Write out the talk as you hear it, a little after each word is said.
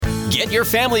Get your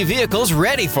family vehicles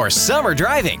ready for summer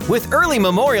driving with early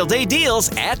Memorial Day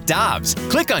deals at Dobbs.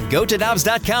 Click on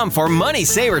GoToDobbs.com for money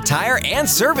saver tire and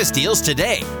service deals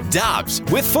today. Dobbs,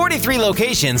 with 43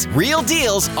 locations, real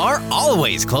deals are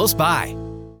always close by.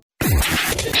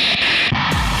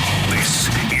 This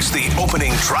is the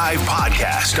Opening Drive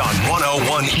podcast on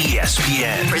 101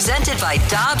 ESPN. Presented by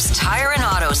Dobbs Tire and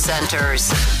Auto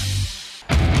Centers.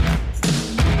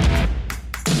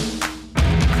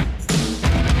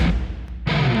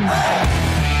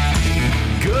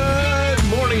 Good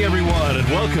morning, everyone, and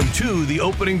welcome to the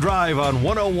Opening Drive on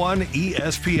 101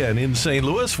 ESPN in St.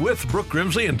 Louis with Brooke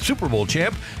Grimsley and Super Bowl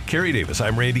champ Kerry Davis.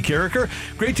 I'm Randy Carricker.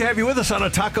 Great to have you with us on a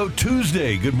Taco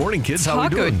Tuesday. Good morning, kids. How are we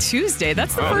doing? Taco Tuesday?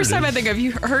 That's the first time I think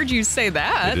I've heard you say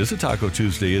that. It is a Taco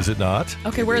Tuesday, is it not?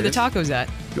 Okay, where are the tacos at?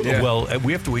 Yeah. Well,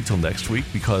 we have to wait till next week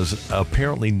because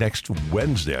apparently next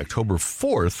Wednesday, October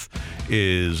 4th,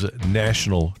 is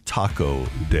National Taco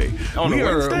Day.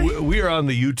 We are on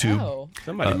the YouTube. Oh.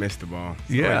 Somebody missed the ball.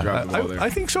 Yeah, I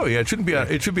think so. Yeah, it should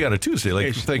be on a Tuesday.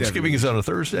 Like Thanksgiving is on a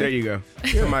Thursday. There you go.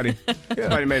 Somebody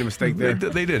made a mistake there.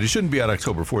 They did. It shouldn't be on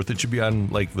October 4th. It should be on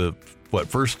like the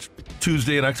first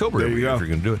Tuesday in October. There you go. If you're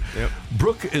going to do it. Yep.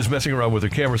 Brooke is messing around with her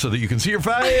camera so that you can see your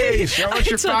face. Show us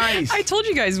your face. I told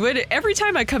you guys, every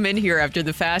time I come in here after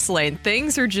the fast lane,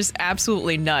 things are just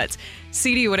absolutely nuts.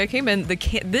 CD, when I came in,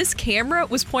 this camera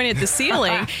was pointed at the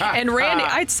ceiling, and Randy,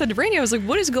 I said to Randy, I was like,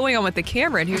 what is going on with the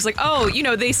camera? And he was like, oh,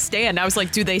 they stand. I was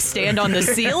like, do they stand on the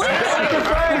ceiling?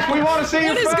 We want to see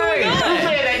your face. What is going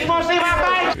on? You want to see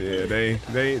my face? Yeah,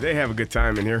 they have a good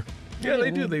time in here. Yeah,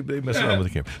 they do. They mess around with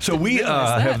the camera. So we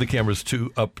have the cameras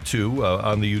up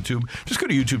on the YouTube. Just go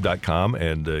to youtube.com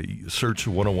and search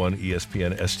 101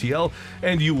 ESPN STL,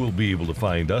 and you will be able to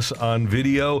find us on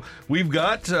video. We've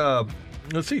got...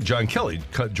 let's see, John Kelly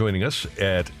joining us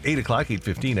at 8 o'clock,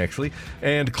 8:15 actually,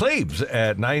 and Claves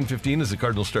at 9:15 as the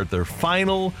Cardinals start their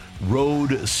final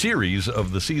road series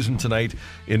of the season tonight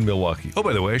in Milwaukee. Oh,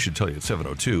 by the way, I should tell you it's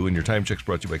 7:02, and your time check's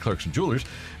brought to you by Clarkson Jewelers,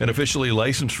 an officially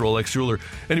licensed Rolex jeweler.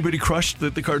 Anybody crushed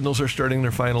that the Cardinals are starting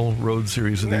their final road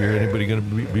series of the year? Anybody going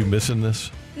to be missing this?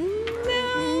 I'm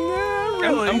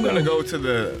going to go to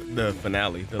the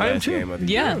finale, the last game of the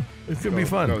year. Yeah. It could be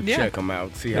fun. Go check them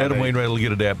out. See how Adam Wainwright will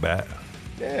get a dap bat.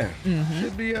 Yeah.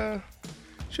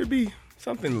 Should be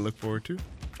something to look forward to.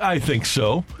 I think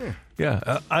so.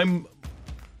 Yeah. I'm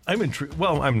intrigued.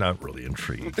 Well, I'm not really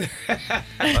intrigued.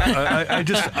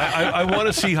 I want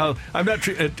to see how. I'm not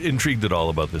intrigued at all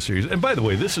about this series. And by the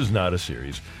way, this is not a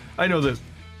series. I know that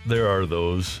there are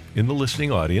those in the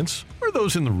listening audience or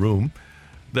those in the room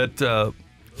that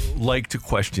like to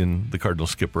question the Cardinal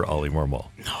skipper Ollie Marmol.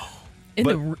 No.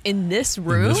 In this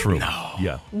room? In this room. No.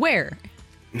 Yeah. Where?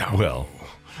 No. Well,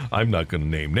 I'm not going to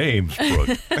name names,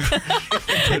 Brooke. but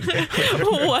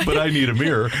I need a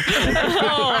mirror.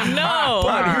 Oh, no.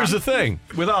 But here's the thing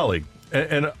with Ollie.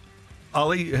 And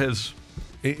Ollie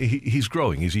he's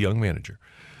growing. He's a young manager.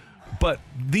 But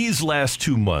these last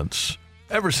 2 months,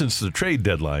 ever since the trade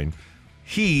deadline,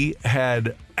 he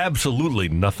had absolutely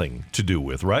nothing to do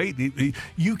with, right?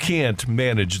 You can't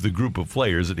manage the group of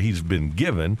players that he's been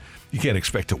given. You can't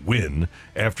expect to win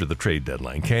after the trade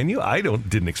deadline, can you? I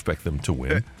didn't expect them to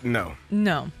win. No.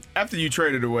 After you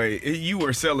traded away, you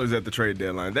were sellers at the trade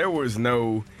deadline. There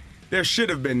should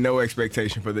have been no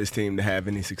expectation for this team to have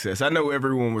any success. I know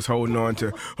everyone was holding on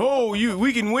to,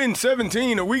 we can win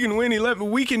 17 or we can win 11.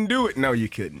 We can do it. No, you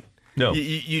couldn't. No.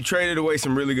 You traded away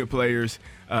some really good players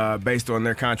based on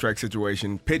their contract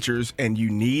situation, pitchers, and you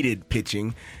needed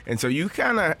pitching. And so you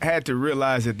kind of had to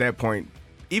realize at that point,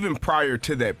 even prior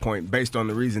to that point, based on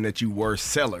the reason that you were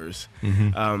sellers,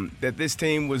 that this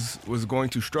team was going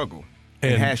to struggle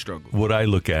and has struggled. What I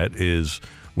look at is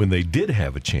when they did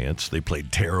have a chance, they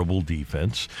played terrible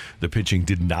defense. The pitching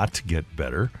did not get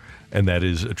better, and that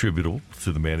is attributable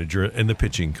to the manager and the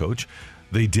pitching coach.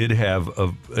 They did have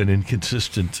an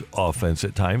inconsistent offense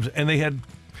at times, and they had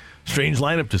strange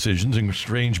lineup decisions and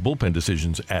strange bullpen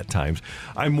decisions at times.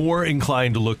 I'm more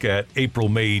inclined to look at April,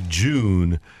 May,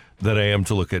 June than I am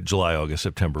to look at July, August,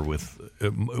 September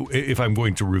if I'm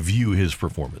going to review his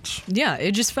performance. Yeah,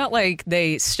 it just felt like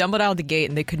they stumbled out of the gate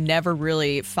and they could never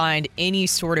really find any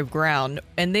sort of ground,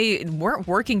 and they weren't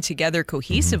working together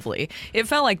cohesively. It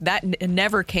felt like that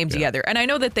never came together. And I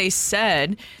know that they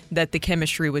said that the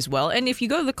chemistry was well, and if you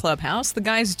go to the clubhouse, the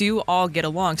guys do all get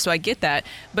along, so I get that.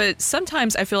 But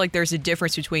sometimes I feel like there's a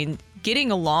difference between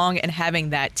getting along and having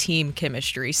that team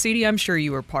chemistry. CD, I'm sure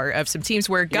you were part of some teams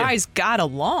where guys got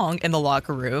along in the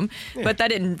locker room, but that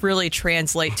didn't really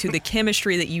translate to the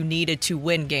chemistry that you needed to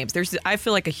win games. I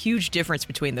feel like a huge difference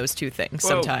between those two things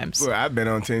sometimes. Well, I've been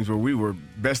on teams where we were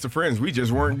best of friends. We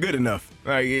just weren't good enough.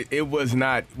 Like it was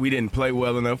not. We didn't play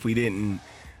well enough. We didn't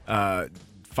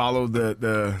follow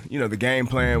the game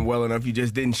plan well enough. You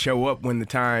just didn't show up when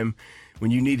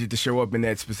you needed to show up in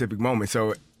that specific moment.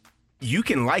 So you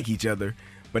can like each other,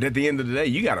 but at the end of the day,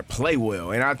 you got to play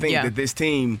well. And I think that this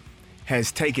team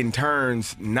has taken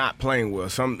turns not playing well.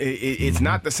 It's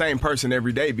not the same person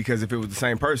every day, because if it was the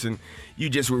same person, you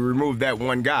just would remove that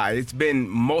one guy. It's been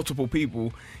multiple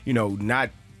people, not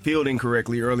fielding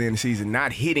correctly early in the season,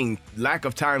 not hitting, lack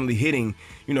of timely hitting,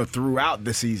 throughout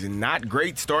the season, not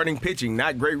great starting pitching,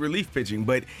 not great relief pitching,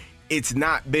 but it's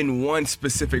not been one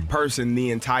specific person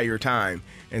the entire time.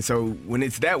 And so when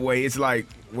it's that way, it's like,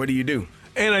 what do you do?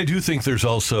 And I do think there's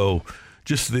also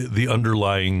just the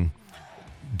underlying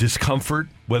discomfort,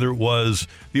 whether it was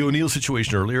the O'Neal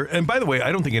situation earlier. And by the way,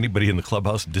 I don't think anybody in the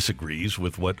clubhouse disagrees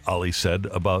with what Ollie said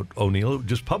about O'Neal.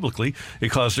 Just publicly, it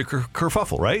caused a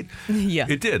kerfuffle, right? Yeah.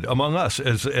 It did, among us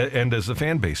as the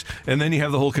fan base. And then you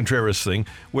have the whole Contreras thing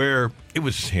where it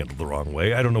was just handled the wrong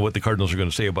way. I don't know what the Cardinals are going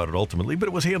to say about it ultimately, but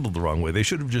it was handled the wrong way. They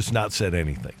should have just not said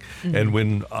anything. Mm-hmm. And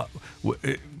when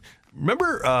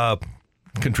remember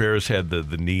Contreras had the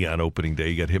knee on opening day.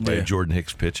 He got hit by a Jordan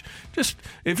Hicks pitch. Just,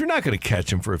 if you're not going to catch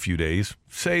him for a few days,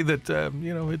 say that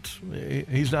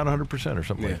he's not 100% or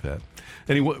something like that.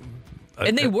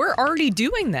 And they were already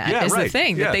doing that, the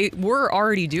thing. That they were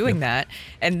already doing that.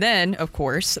 And then, of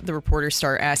course, the reporters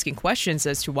start asking questions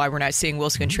as to why we're not seeing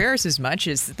Wilson Contreras as much.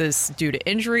 Is this due to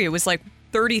injury? It was like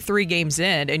 33 games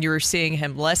in, and you were seeing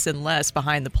him less and less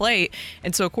behind the plate.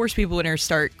 And so, of course, people are going to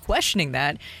start questioning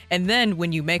that. And then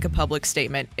when you make a public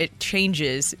statement, it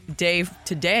changes day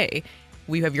to day.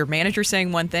 We have your manager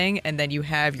saying one thing, and then you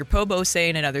have your Pobo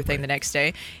saying another thing the next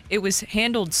day. It was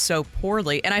handled so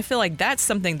poorly, and I feel like that's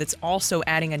something that's also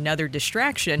adding another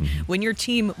distraction when your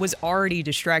team was already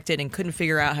distracted and couldn't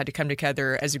figure out how to come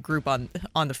together as a group on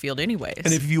the field anyways.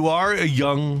 And if you are a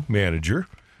young manager,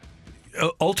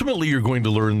 ultimately you're going to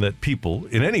learn that people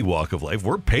in any walk of life,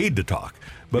 we're paid to talk,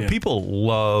 but people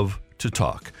love to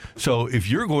talk. So if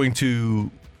you're going to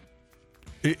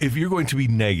be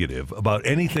negative about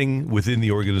anything within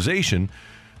the organization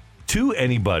to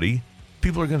anybody,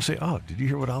 people are going to say, oh, did you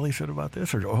hear what Ollie said about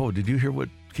this? Or, oh, did you hear what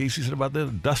Casey said about this?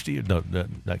 Dusty? No,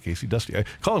 not Casey, Dusty. I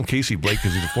call him Casey Blake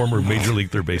because he's a former Major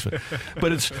League third baseman.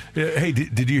 But it's, hey,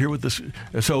 did you hear what this?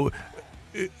 So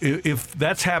if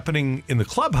that's happening in the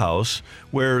clubhouse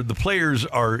where the players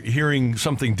are hearing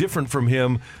something different from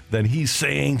him than he's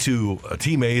saying to a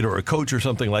teammate or a coach or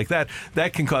something like that,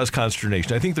 that can cause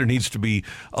consternation. I think there needs to be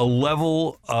a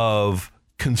level of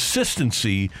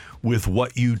consistency with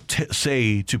what you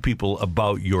say to people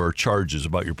about your charges,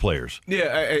 about your players.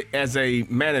 Yeah, as a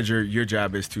manager, your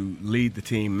job is to lead the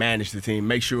team, manage the team,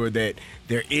 make sure that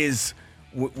there is,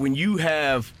 when you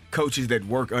have coaches that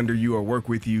work under you or work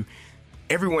with you,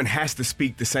 everyone has to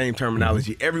speak the same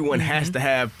terminology. Everyone has to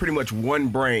have pretty much one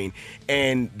brain,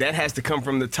 and that has to come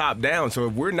from the top down. So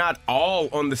if we're not all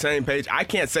on the same page, I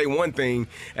can't say one thing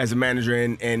as a manager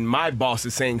and my boss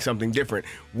is saying something different.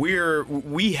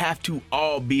 We have to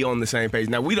all be on the same page.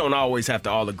 Now, we don't always have to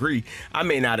all agree. I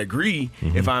may not agree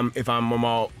if I'm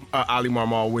Ali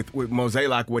Marmol with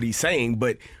Mozeliak, what he's saying,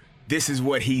 but this is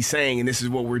what he's saying, and this is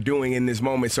what we're doing in this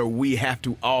moment, so we have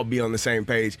to all be on the same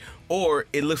page. Or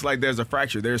it looks like there's a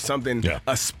fracture. There's something,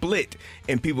 a split,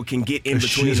 and people can get in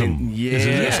between. Schism.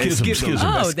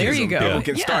 Oh, there you go. People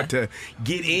can start to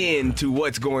get into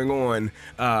what's going on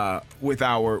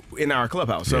in our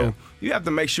clubhouse. So you have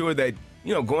to make sure that,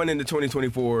 going into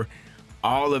 2024,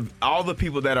 all the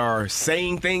people that are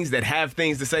saying things, that have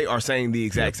things to say, are saying the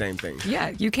exact same thing.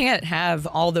 Yeah, you can't have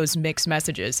all those mixed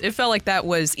messages. It felt like that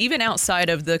was, even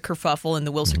outside of the kerfuffle and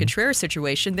the Wilson Contreras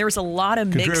situation, there was a lot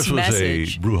of mixed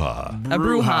message. A brouhaha. A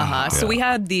brouhaha. So we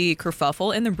had the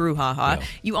kerfuffle and the brouhaha. Yeah.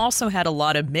 You also had a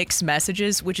lot of mixed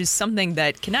messages, which is something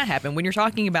that cannot happen. When you're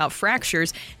talking about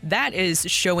fractures, that is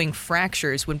showing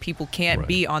fractures when people can't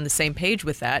be on the same page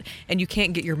with that, and you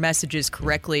can't get your messages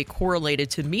correctly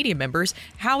correlated to media members.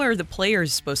 How are the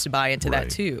players supposed to buy into that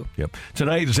too? Yep.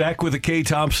 Tonight, Zach with a K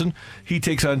Thompson, he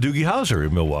takes on Doogie Howser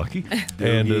in Milwaukee,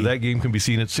 and that game can be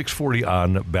seen at 6:40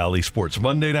 on Bally Sports.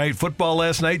 Monday Night Football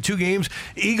last night, 2 games.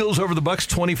 Eagles over the Bucs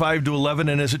 25-11,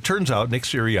 and as it turns out, Nick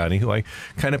Sirianni, who I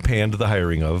kind of panned the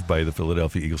hiring of by the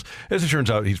Philadelphia Eagles, as it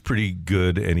turns out, he's pretty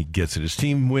good and he gets it. His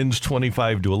team wins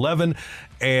 25-11,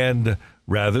 and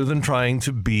rather than trying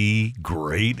to be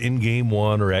great in game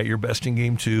 1 or at your best in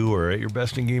game 2 or at your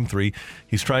best in game 3,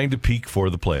 he's trying to peak for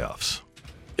the playoffs.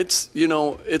 It's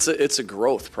a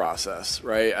growth process,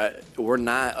 right? We're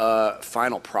not a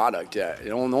final product yet.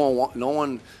 No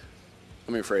one.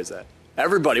 Let me rephrase that.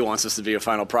 Everybody wants us to be a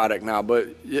final product now, but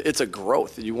it's a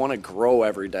growth. You want to grow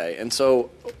every day, and so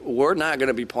we're not going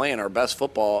to be playing our best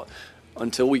football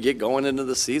until we get going into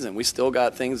the season. We still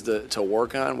got things to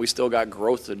work on. We still got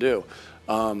growth to do.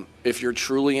 If you're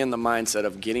truly in the mindset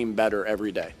of getting better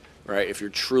every day, right? If you're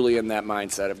truly in that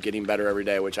mindset of getting better every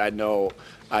day, which I know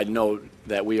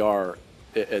that we are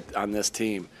on this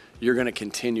team, you're going to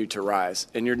continue to rise,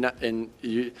 and you're going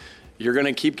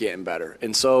to keep getting better.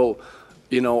 And so,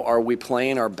 are we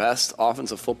playing our best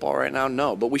offensive football right now?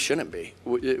 No, but we shouldn't be.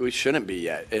 We shouldn't be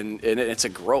yet, and it's a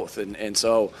growth, and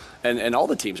so all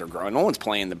the teams are growing. No one's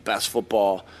playing the best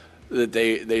football that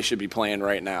they should be playing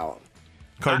right now.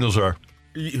 Cardinals are.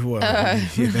 Well, yeah,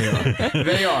 they are.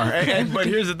 They are. But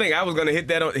here's the thing: I was going to hit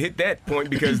that point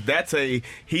because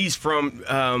he's from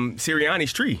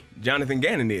Sirianni's tree. Jonathan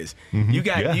Gannon is.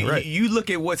 Mm-hmm. You look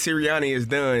at what Sirianni has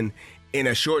done in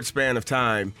a short span of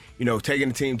time. Taking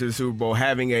the team to the Super Bowl,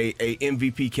 having a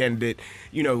MVP candidate.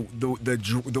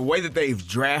 The way that they've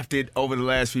drafted over the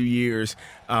last few years,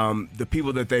 the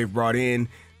people that they've brought in.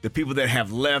 The people that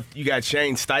have left, you got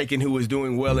Shane Steichen, who was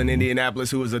doing well in Indianapolis,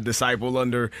 who was a disciple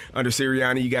under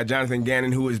Sirianni. You got Jonathan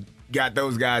Gannon, who has got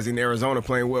those guys in Arizona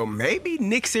playing well. Maybe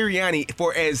Nick Sirianni,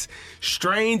 for as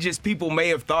strange as people may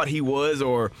have thought he was,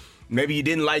 or maybe you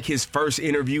didn't like his first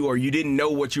interview or you didn't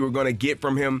know what you were going to get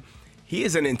from him, he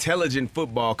is an intelligent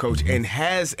football coach and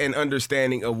has an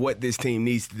understanding of what this team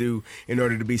needs to do in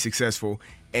order to be successful.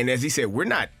 And as he said, we're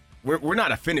not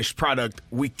a finished product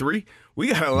week 3. We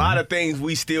got a lot of things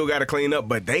we still got to clean up,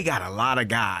 but they got a lot of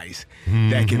guys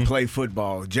that can play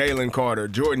football. Jalen Carter,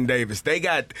 Jordan Davis. They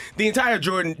got the entire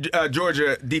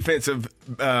Georgia defensive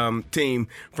team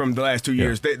from the last 2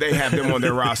 years. They have them on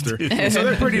their roster. So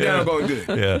they're pretty doggone good.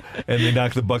 Yeah, and they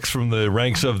knocked the Bucs from the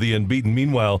ranks of the unbeaten.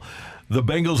 Meanwhile, the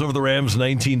Bengals over the Rams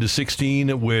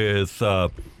 19-16 with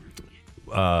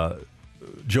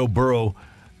Joe Burrow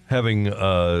having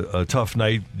a tough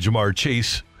night. Jamar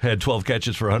Chase had 12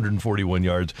 catches for 141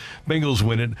 yards. Bengals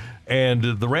win it.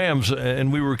 And the Rams,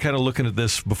 and we were kind of looking at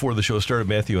this before the show started,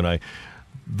 Matthew and I,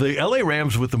 the L.A.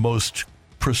 Rams with the most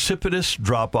precipitous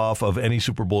drop-off of any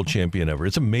Super Bowl champion ever.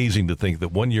 It's amazing to think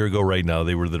that 1 year ago right now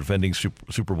they were the defending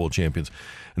Super Bowl champions,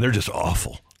 and they're just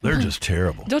awful. They're just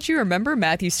terrible. Don't you remember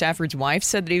Matthew Stafford's wife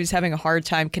said that he was having a hard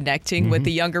time connecting with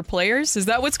the younger players? Is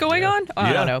that what's going on?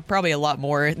 I don't know. Probably a lot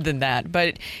more than that.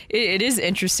 But it is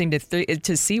interesting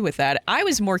to see with that. I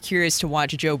was more curious to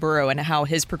watch Joe Burrow and how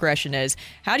his progression is.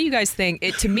 How do you guys think?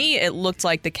 To me, it looked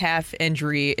like the calf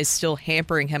injury is still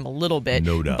hampering him a little bit.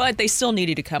 No doubt. But they still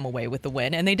needed to come away with the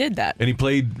win, and they did that. And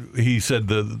he said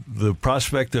the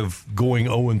prospect of going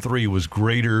 0-3 was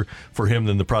greater for him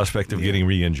than the prospect of getting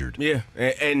re-injured. Yeah,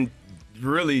 and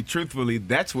really, truthfully,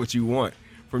 that's what you want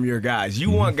from your guys. You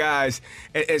want guys,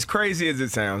 as crazy as it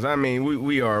sounds. I mean,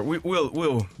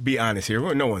 we'll be honest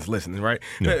here. No one's listening, right?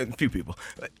 No. A few people.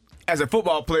 As a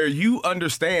football player, you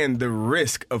understand the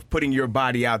risk of putting your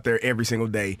body out there every single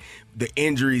day, the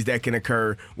injuries that can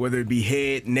occur, whether it be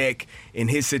head, neck, in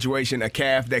his situation, a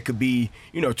calf that could be,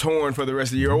 torn for the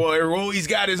rest of the year. Well, he's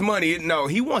got his money. No,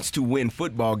 he wants to win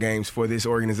football games for this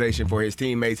organization, for his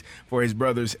teammates, for his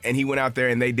brothers, and he went out there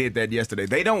and they did that yesterday.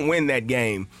 They don't win that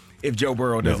game if Joe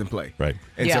Burrow doesn't play. Right.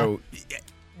 And so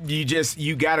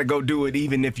you got to go do it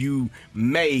even if you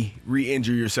may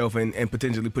re-injure yourself and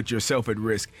potentially put yourself at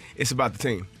risk. It's about the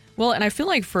team. Well, and I feel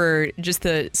like for just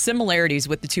the similarities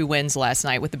with the two wins last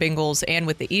night with the Bengals and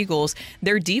with the Eagles,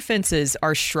 their defenses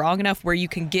are strong enough where you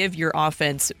can give your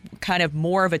offense kind of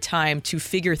more of a time to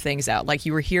figure things out. Like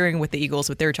you were hearing with the Eagles,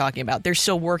 what they're talking about. They're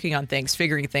still working on things,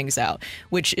 figuring things out,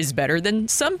 which is better than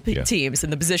some teams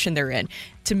in the position they're in.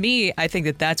 To me, I think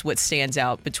that that's what stands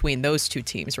out between those two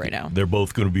teams right now. They're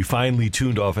both going to be finely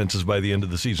tuned offenses by the end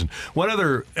of the season. One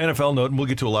other NFL note, and we'll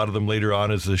get to a lot of them later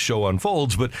on as the show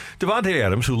unfolds, but Davante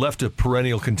Adams, who left a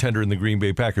perennial contender in the Green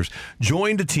Bay Packers,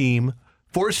 joined a team,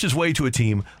 forced his way to a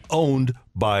team owned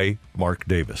by Mark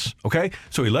Davis. Okay?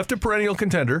 So he left a perennial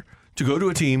contender to go to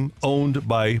a team owned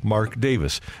by Mark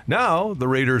Davis. Now the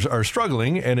Raiders are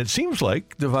struggling, and it seems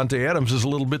like Davante Adams is a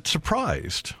little bit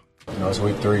surprised. It's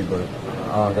week 3, but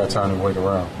I don't got time to wait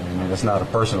around. It's not a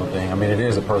personal thing. It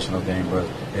is a personal thing, but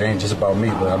it ain't just about me.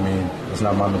 But, it's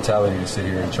not my mentality to sit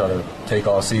here and try to take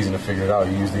all season to figure it out.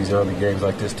 You use these early games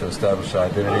like this to establish our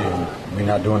identity, and we're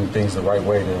not doing things the right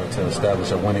way to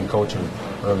establish a winning culture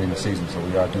early in the season. So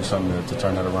we got to do something to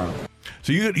turn that around.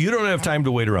 So you don't have time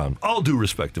to wait around. All due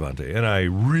respect, Devontae, and I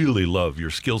really love your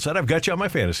skill set. I've got you on my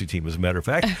fantasy team, as a matter of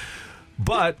fact.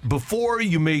 But before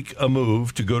you make a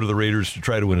move to go to the Raiders to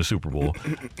try to win a Super Bowl,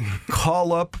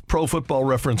 call up Pro Football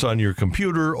Reference on your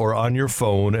computer or on your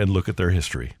phone and look at their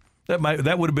history.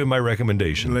 That would have been my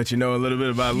recommendation. Let you know a little bit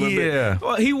about a little Yeah. bit.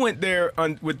 Well, he went there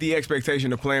with the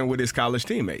expectation of playing with his college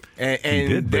teammate. And He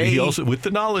did, but he also, with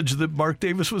the knowledge that Mark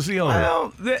Davis was the owner.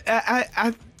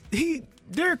 Well,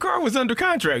 Derek Carr was under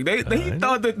contract. He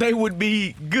thought that they would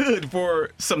be good for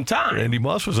some time. Randy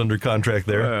Moss was under contract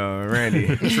there.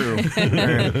 Randy, true.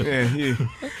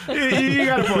 You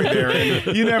got a point there,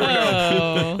 Randy. You never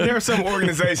know. There are some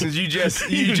organizations you just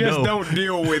don't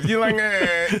deal with. You're like,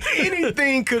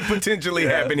 anything could potentially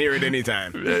happen here at any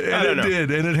time. And it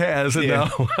did, and it has, and now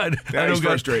he's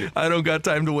frustrated. I don't got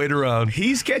time to wait around.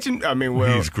 He's catching. I mean,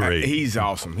 well, he's great. He's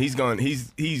awesome. He's going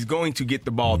to get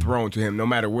the ball thrown to him, no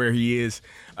matter where he is.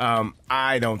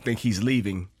 I don't think he's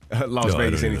leaving Las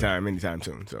Vegas anytime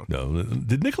soon. So no,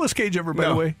 did Nicolas Cage ever? By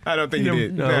the way, I don't think he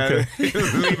did. No, okay.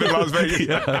 Leaving Las Vegas.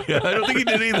 Yeah, I don't think he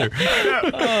did either.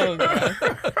 Oh, God.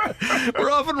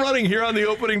 We're off and running here on the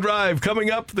opening drive.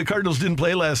 Coming up, the Cardinals didn't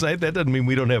play last night. That doesn't mean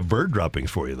we don't have bird droppings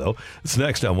for you, though. It's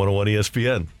next on 101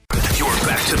 ESPN. You're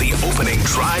back to the Opening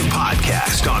Drive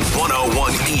podcast on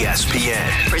 101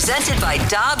 ESPN. Presented by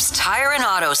Dobbs Tire and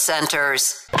Auto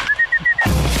Centers.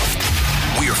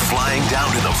 We're flying down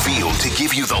to the field to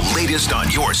give you the latest on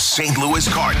your St. Louis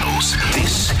Cardinals.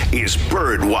 This is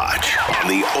Bird Watch on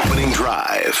the Opening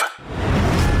Drive.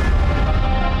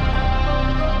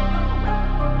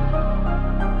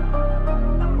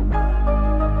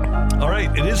 All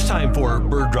right, it is time for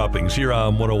bird droppings here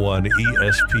on 101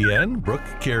 ESPN. Brooke,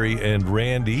 Carrie, and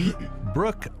Randy.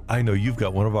 Brooke, I know you've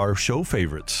got one of our show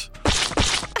favorites.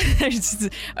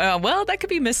 Well, that could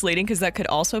be misleading because that could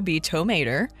also be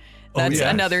Tomater. That's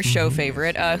another show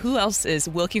favorite. Who else is?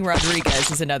 Wilking Rodriguez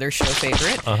is another show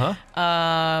favorite.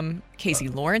 Casey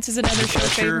Lawrence is another show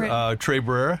favorite. Trey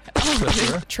Barrera.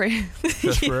 Trey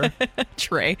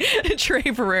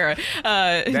Barrera.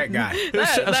 That guy.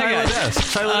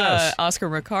 Silent S. Oscar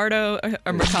Mercado.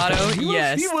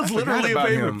 Yes. He was literally a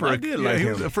favorite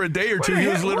for a day or two. He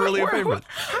was literally a favorite.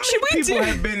 People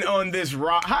have been on this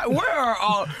rock.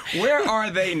 Where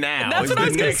are they now? That's what I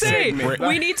was going to say.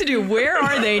 We need to do Where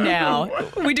Are They Now?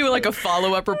 We do like a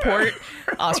follow-up report.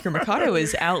 Oscar Mercado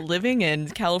is out living in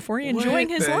California, enjoying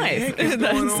his life.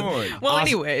 Well,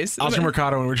 anyways. Oscar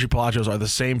Mercado and Richie Palacios are the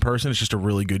same person. It's just a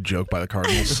really good joke by the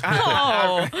Cardinals.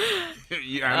 I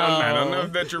don't know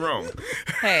if you're wrong.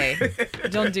 Hey,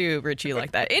 don't do Richie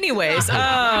like that. Anyways,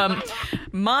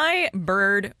 my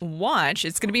bird watch,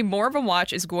 it's going to be more of a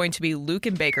watch, is going to be Luke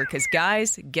and Baker. Because,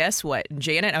 guys, guess what?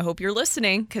 Janet, I hope you're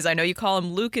listening because I know you call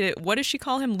him Luke. What does she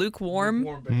call him? Lukewarm?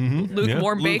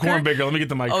 Lukewarm Baker? Lukewarm Baker. Let me get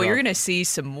the mic. Oh, you're going to see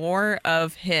some more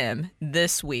of him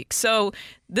this week. So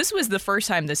this was the first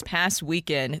time this past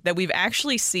weekend that we've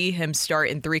actually seen him start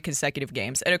in 3 consecutive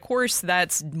games. And, of course,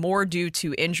 that's more due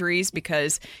to injuries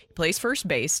because he plays first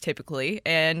base typically,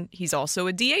 and he's also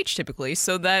a DH typically.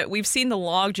 So that we've seen the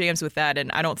log jams with that, and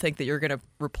I don't think that you're going to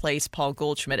replace Paul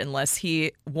Goldschmidt unless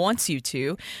he wants you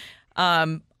to.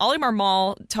 Ollie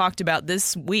Marmol talked about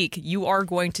this week, you are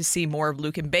going to see more of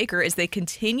Luke and Baker as they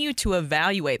continue to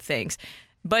evaluate things.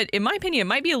 But in my opinion, it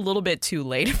might be a little bit too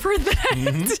late for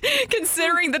that,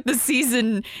 considering that the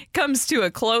season comes to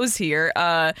a close here.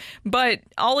 But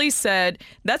Ollie said,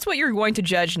 that's what you're going to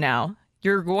judge now.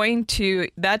 Let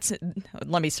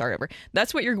me start over.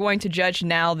 That's what you're going to judge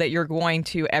now that you're going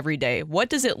to every day. What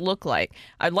does it look like?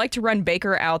 I'd like to run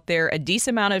Baker out there a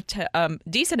decent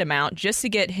amount just to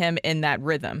get him in that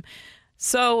rhythm.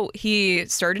 So he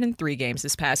started in 3 games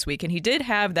this past week, and he did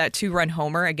have that 2-run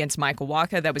homer against Michael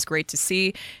Wacha. That was great to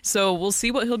see. So we'll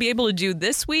see what he'll be able to do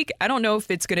this week. I don't know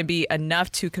if it's going to be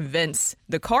enough to convince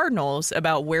the Cardinals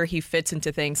about where he fits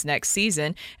into things next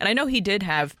season. And I know he did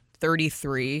have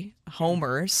 33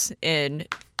 homers in,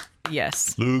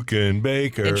 Luke and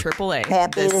Baker in AAA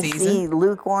Happy this to season. see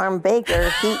Lukewarm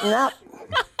Baker heating up.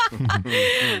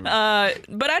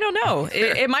 But I don't know.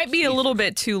 It might be a little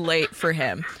bit too late for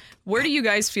him. Where do you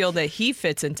guys feel that he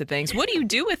fits into things? What do you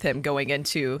do with him going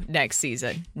into next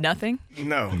season? Nothing?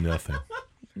 No. Nothing.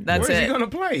 That's Where's it. he going to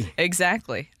play?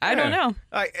 Exactly. I don't know.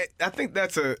 I think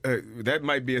that's that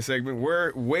might be a segment.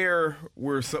 Where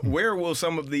will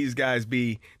some of these guys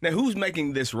be? Now, who's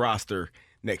making this roster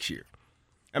next year?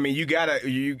 I mean, you got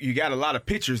a lot of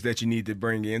pitchers that you need to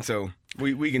bring in, so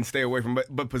we can stay away from.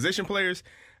 But position players,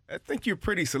 I think you're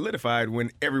pretty solidified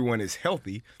when everyone is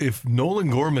healthy. If Nolan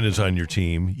Gorman is on your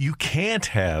team, you can't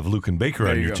have Luke and Baker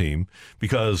on your team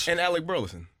because and Alec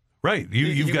Burleson. Right.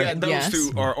 You've got those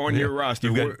two are on your roster.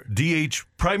 You've got DH,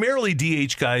 primarily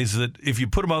DH guys that if you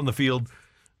put them out in the field,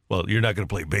 well, you're not going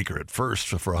to play Baker at first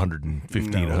for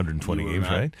 115, 120 games,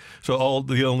 right? So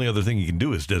the only other thing you can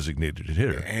do is designated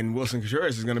hitter. And Wilson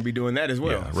Contreras is going to be doing that as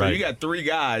well. Yeah, so you got 3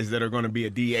 guys that are going to be a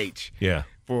DH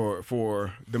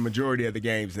for the majority of the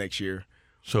games next year.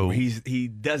 So he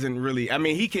doesn't really – I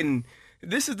mean, he can –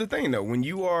 this is the thing, though. When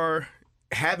you are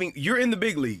you're in the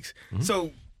big leagues. Mm-hmm.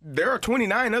 So there are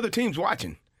 29 other teams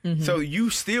watching. Mm-hmm. So you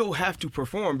still have to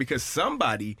perform because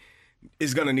somebody –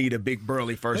 is going to need a big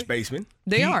burly first baseman.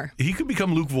 He could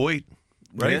become Luke Voigt,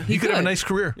 right? Yeah. He could have a nice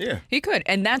career. Yeah, he could,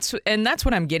 and that's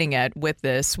what I'm getting at with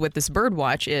this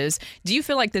Birdwatch is: do you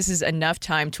feel like this is enough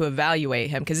time to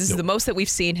evaluate him? Because this is the most that we've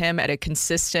seen him at a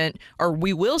consistent, or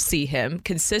we will see him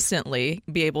consistently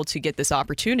be able to get this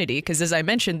opportunity. Because as I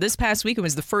mentioned, this past weekend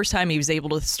was the first time he was able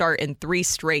to start in 3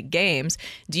 straight games.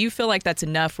 Do you feel like that's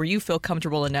enough? Where you feel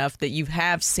comfortable enough that you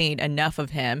have seen enough of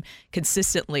him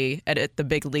consistently at the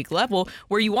big league level,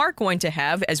 where you are going to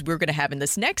have, as we're going to have in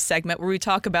this next segment, where we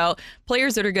talk about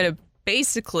players that are going to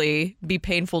basically be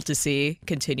painful to see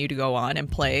continue to go on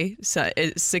and play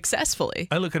successfully.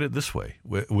 I look at it this way.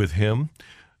 With him,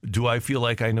 do I feel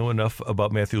like I know enough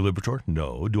about Matthew Liberatore?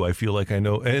 No. Do I feel like I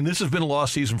know? And this has been a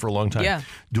lost season for a long time. Yeah.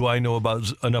 Do I know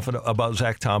enough about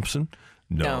Zach Thompson?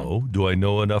 No. Do I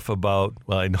know enough about?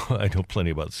 Well, I know plenty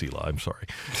about Sela. I'm sorry,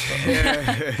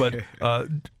 but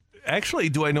actually,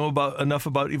 do I know enough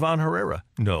about Ivan Herrera?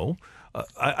 No.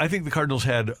 I think the Cardinals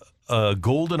had a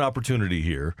golden opportunity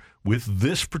here with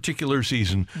this particular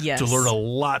season to learn a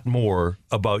lot more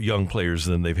about young players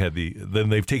than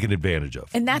they've taken advantage of.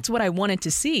 And that's what I wanted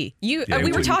to see. We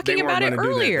were talking about it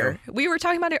earlier. We were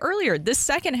talking about it earlier. This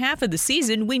second half of the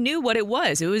season, we knew what it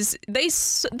was. It was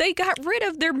they got rid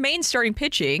of their main starting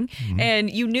pitching,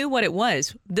 and you knew what it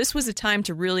was. This was a time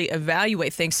to really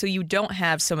evaluate things so you don't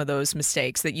have some of those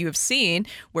mistakes that you have seen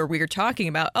where we are talking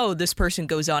about, oh, this person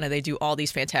goes on and they do all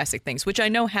these fantastic things, which I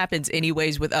know happens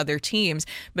anyways with other teams,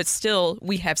 but still,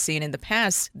 we have seen in the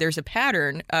past, there's a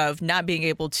pattern of not being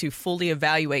able to fully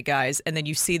evaluate guys, and then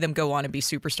you see them go on and be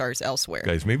superstars elsewhere.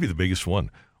 Guys, maybe the biggest one.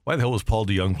 Why the hell was Paul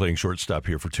DeYoung playing shortstop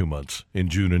here for 2 months in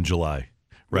June and July,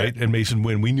 right? And Mason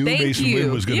Wynn. We knew Mason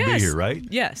Wynn was going to be here, right?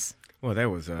 Yes. Well, that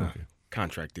was a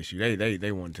contract issue.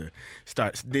 They wanted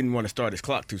to didn't want to start his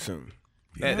clock too soon.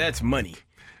 Yeah. That's money.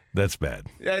 That's bad.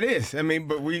 That is. I mean,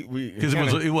 but because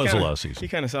it was a lost season. You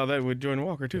kind of saw that with Jordan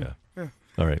Walker too. Yeah.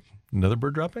 All right. Another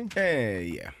bird dropping?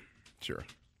 Yeah, sure.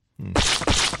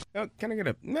 Oh, can I get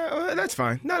up? No, that's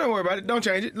fine. No, don't worry about it. Don't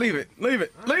change it. Leave it.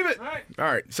 All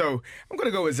right. So I'm going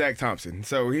to go with Zach Thompson.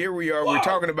 So here we are. Whoa. We're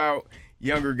talking about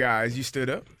younger guys. You stood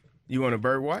up. You want a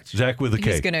bird watch? Zach with a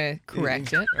K. He's going to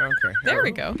correct it. Okay. There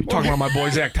we go. Talking about my boy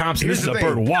Zach Thompson. This is a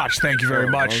bird watch. Thank you very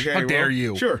much. Okay, How dare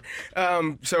you? Sure.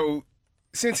 So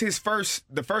since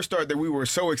the first start that we were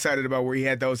so excited about, where he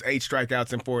had those 8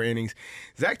 strikeouts in 4 innings,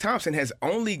 Zach Thompson has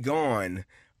only gone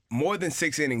more than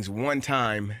 6 innings one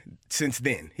time since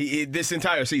then. This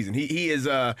entire season, he is.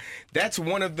 That's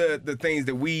one of the things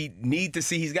that we need to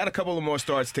see. He's got a couple of more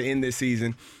starts to end this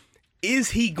season.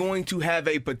 Is he going to have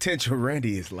a potential?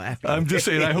 Randy is laughing. I'm just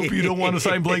saying, I hope you don't want to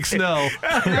sign Blake Snell.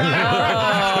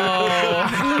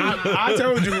 I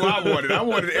told you who I wanted. I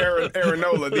wanted Aaron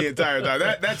Nola the entire time.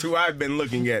 That's who I've been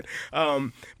looking at.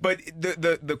 But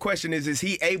the question is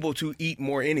he able to eat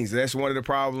more innings? That's one of the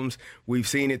problems. We've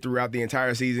seen it throughout the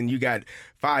entire season. You got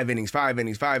 5 innings, 7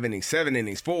 innings,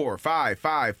 4,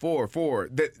 5, 4, 4.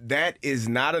 That is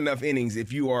not enough innings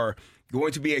if you are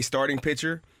going to be a starting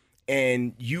pitcher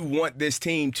and you want this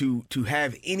team to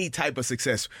have any type of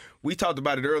success. We talked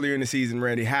about it earlier in the season,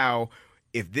 Randy, how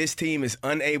if this team is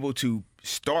unable to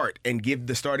start and give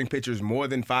the starting pitchers more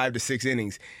than 5 to 6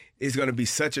 innings, it's going to be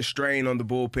such a strain on the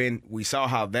bullpen. We saw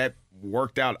how that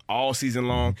worked out all season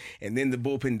long. And then the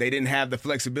bullpen, they didn't have the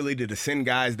flexibility to send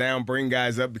guys down, bring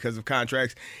guys up because of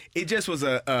contracts. It just was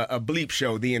a bleep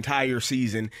show the entire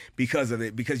season because of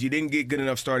it, because you didn't get good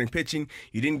enough starting pitching.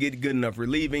 You didn't get good enough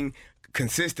relieving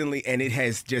consistently, and it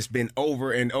has just been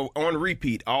over and on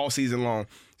repeat all season long.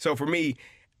 So for me,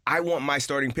 I want my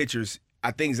starting pitchers.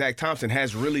 I think Zach Thompson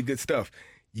has really good stuff.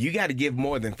 You got to give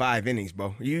more than 5 innings,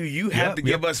 Bo. You have to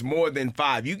give us more than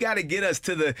 5. You got to get us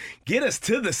to the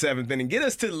 7th inning, get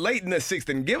us to late in the 6th,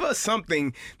 and give us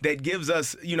something that gives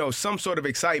us, some sort of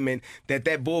excitement that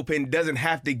bullpen doesn't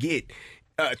have to get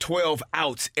 12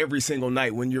 outs every single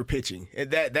night when you're pitching.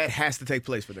 That has to take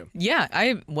place for them.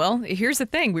 Yeah, here's the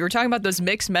thing. We were talking about those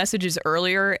mixed messages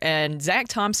earlier, and Zach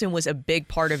Thompson was a big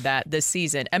part of that this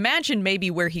season. Imagine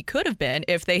maybe where he could have been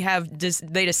if they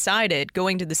decided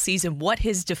going to the season what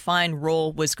his defined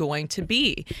role was going to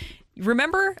be.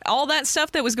 Remember all that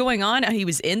stuff that was going on? He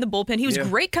was in the bullpen. He was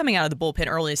great coming out of the bullpen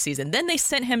early this season. Then they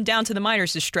sent him down to the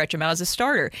minors to stretch him out as a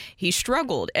starter. He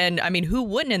struggled. And, I mean, who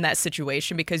wouldn't in that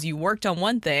situation? Because you worked on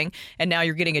one thing, and now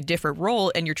you're getting a different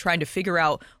role, and you're trying to figure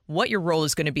out what your role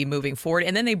is going to be moving forward.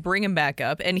 And then they bring him back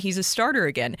up, and he's a starter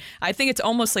again. I think it's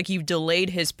almost like you've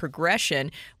delayed his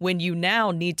progression when you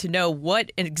now need to know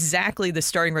what exactly the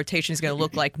starting rotation is going to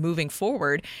look like moving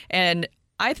forward. And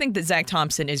I think that Zach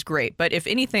Thompson is great, but if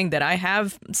anything that I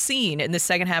have seen in the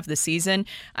second half of the season,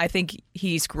 I think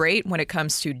he's great when it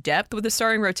comes to depth with the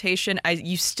starting rotation.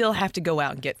 You still have to go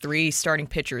out and get 3 starting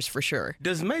pitchers for sure.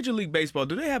 Does Major League Baseball,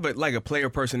 do they have a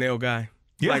player personnel guy?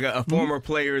 Yeah. Like a former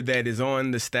player that is on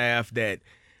the staff that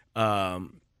kind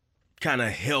of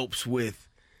helps with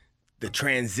the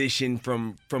transition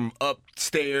from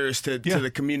upstairs to the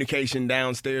communication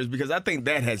downstairs? Because I think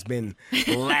that has been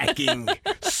lacking,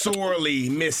 sorely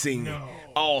missing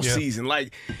all season.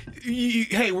 Like,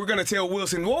 hey, we're going to tell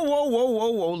Wilson,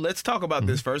 whoa, let's talk about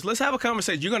this first. Let's have a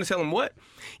conversation. You're going to tell him what?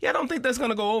 Yeah, I don't think that's going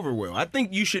to go over well. I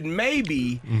think you should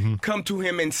maybe come to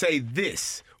him and say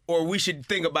this, or we should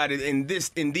think about it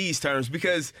in these terms,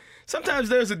 because sometimes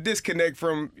there's a disconnect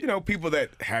from, people that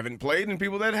haven't played and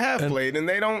people that have played, and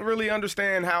they don't really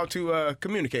understand how to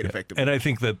communicate effectively. And I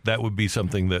think that would be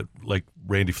something that, like,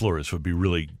 Randy Flores would be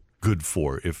really good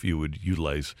for if you would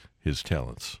utilize his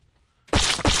talents.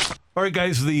 All right,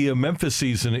 guys, the Memphis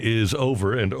season is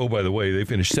over, and by the way, they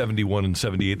finished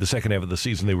 71-78. The second half of the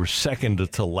season, they were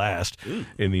second to last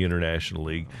in the International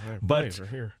League. But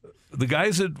the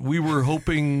guys that we were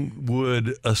hoping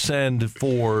would ascend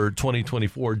for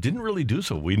 2024 didn't really do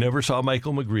so. We never saw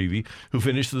Michael McGreevy, who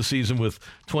finished the season with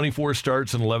 24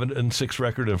 starts, an 11-6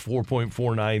 record, and a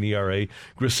 4.49 ERA.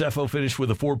 Graceffo finished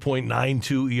with a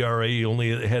 4.92 ERA. He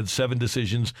only had 7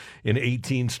 decisions in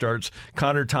 18 starts.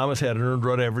 Connor Thomas had an earned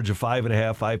run average of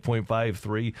 5.5,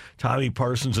 5.53. Tommy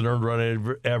Parsons, an earned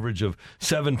run average of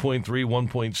 7.3,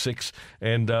 1.6.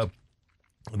 And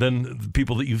then the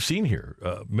people that you've seen here,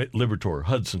 Liberatore,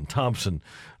 Hudson, Thompson.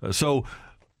 So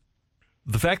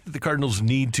the fact that the Cardinals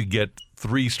need to get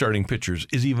 3 starting pitchers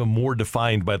is even more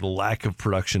defined by the lack of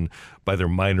production by their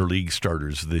minor league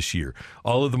starters this year.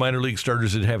 All of the minor league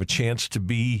starters that have a chance to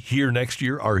be here next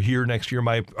year are here next year,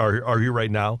 are here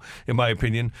right now, in my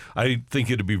opinion. I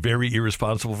think it would be very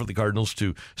irresponsible for the Cardinals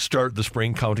to start the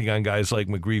spring counting on guys like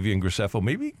McGreevy and Graceffo,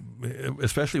 maybe,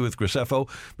 especially with Graceffo,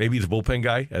 maybe the bullpen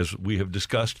guy, as we have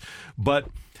discussed. But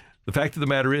the fact of the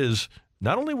matter is,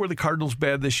 not only were the Cardinals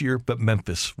bad this year, but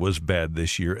Memphis was bad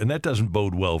this year, and that doesn't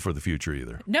bode well for the future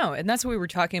either. No, and that's what we were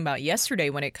talking about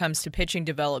yesterday when it comes to pitching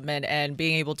development and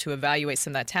being able to evaluate some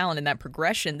of that talent and that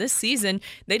progression. This season,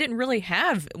 they didn't really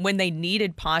have, when they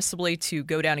needed possibly to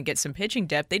go down and get some pitching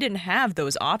depth, they didn't have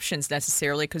those options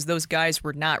necessarily because those guys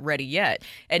were not ready yet.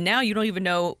 And now you don't even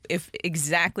know if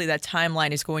exactly that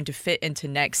timeline is going to fit into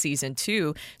next season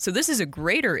too. So this is a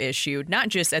greater issue, not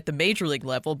just at the major league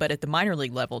level, but at the minor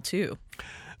league level too.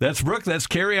 That's Brooke. That's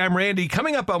Carrie. I'm Randy.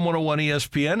 Coming up on 101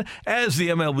 ESPN, as the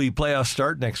MLB playoffs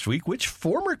start next week, which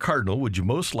former Cardinal would you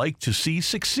most like to see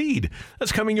succeed?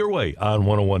 That's coming your way on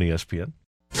 101 ESPN.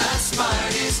 The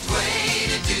smartest way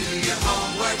to do your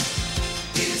homework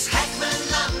is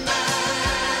Heckman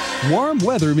Lumber. Warm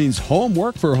weather means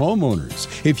homework for homeowners.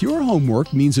 If your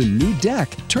homework means a new deck,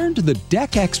 turn to the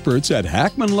deck experts at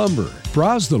Heckman Lumber.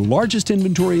 Browse the largest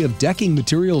inventory of decking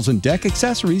materials and deck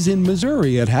accessories in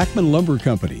Missouri at Heckman Lumber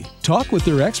Company. Talk with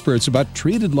their experts about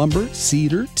treated lumber,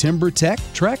 cedar, TimberTech,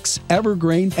 Trex,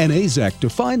 Evergreen, and Azek to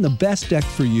find the best deck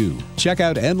for you. Check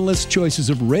out endless choices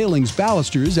of railings,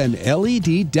 balusters, and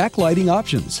LED deck lighting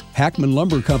options. Heckman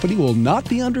Lumber Company will not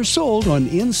be undersold on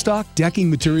in-stock decking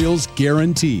materials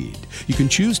guaranteed. You can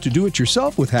choose to do it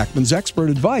yourself with Hackman's expert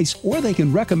advice, or they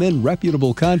can recommend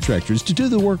reputable contractors to do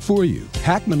the work for you.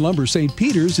 Heckman Lumber St.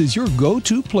 Peter's is your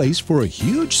go-to place for a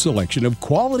huge selection of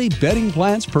quality bedding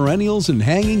plants, perennials, and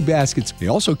hanging baskets. They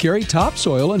also carry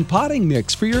topsoil and potting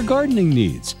mix for your gardening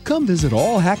needs. Come visit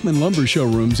all Heckman Lumber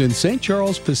showrooms in St.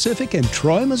 Charles Pacific and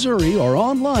Troy, Missouri, or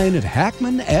online at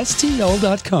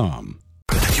HackmanSTL.com.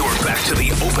 You're back to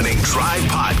the Opening Drive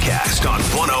podcast on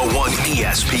 101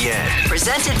 ESPN.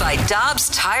 Presented by Dobbs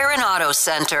Tire and Auto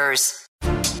Centers.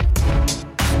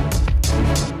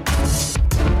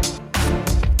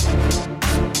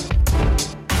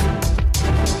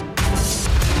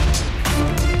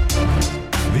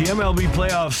 The MLB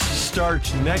playoffs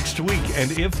start next week,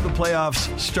 and if the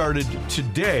playoffs started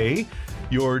today,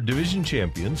 your division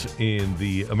champions in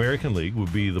the American League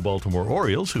would be the Baltimore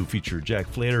Orioles, who feature Jack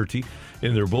Flaherty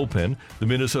in their bullpen, the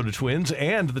Minnesota Twins,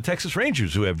 and the Texas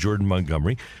Rangers, who have Jordan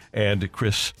Montgomery and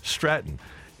Chris Stratton.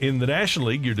 In the National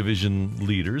League, your division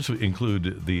leaders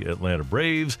include the Atlanta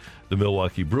Braves, the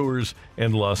Milwaukee Brewers,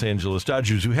 and the Los Angeles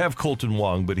Dodgers, who have Colton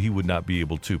Wong, but he would not be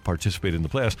able to participate in the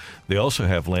playoffs. They also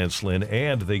have Lance Lynn,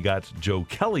 and they got Joe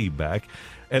Kelly back.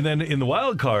 And then in the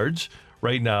wild cards,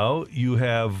 right now, you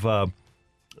have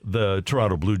the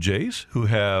Toronto Blue Jays, who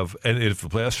have, and if the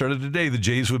playoffs started today, the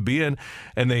Jays would be in,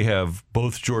 and they have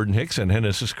both Jordan Hicks and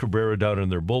Genesis Cabrera down in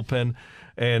their bullpen.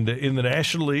 And in the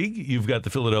National League, you've got the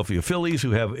Philadelphia Phillies,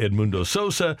 who have Edmundo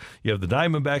Sosa. You have the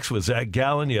Diamondbacks with Zach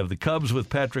Gallen. You have the Cubs with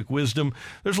Patrick Wisdom.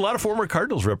 There's a lot of former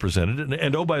Cardinals represented.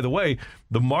 And oh, by the way,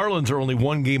 the Marlins are only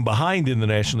one game behind in the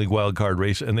National League wild card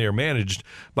race, and they are managed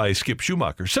by Skip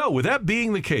Schumacher. So with that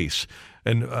being the case,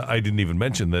 and I didn't even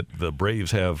mention that the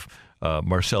Braves have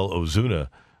Marcell Ozuna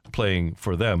playing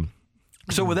for them.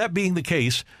 So with that being the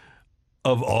case,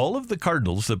 of all of the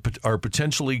Cardinals that are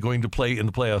potentially going to play in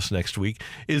the playoffs next week,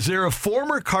 is there a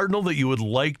former Cardinal that you would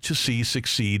like to see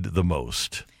succeed the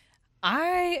most?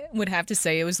 I would have to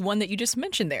say it was one that you just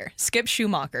mentioned there, Skip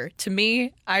Schumacher. To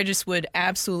me, I just would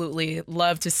absolutely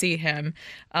love to see him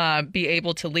be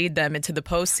able to lead them into the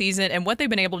postseason. And what they've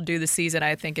been able to do this season,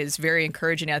 I think, is very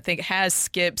encouraging. I think it has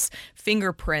Skip's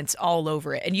fingerprints all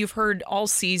over it. And you've heard all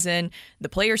season the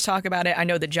players talk about it. I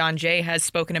know that John Jay has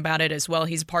spoken about it as well.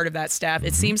 He's a part of that staff.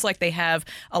 It seems like they have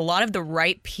a lot of the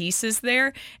right pieces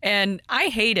there. And I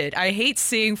hate it. I hate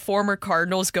seeing former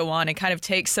Cardinals go on and kind of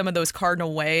take some of those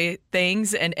Cardinal way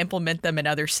things and implement them in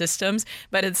other systems.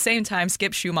 But at the same time,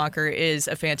 Skip Schumacher is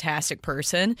a fantastic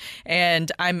person,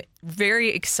 and I'm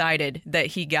very excited that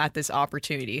he got this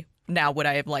opportunity. Now, would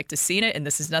I have liked to seen it? And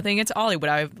this is nothing against Ollie. Would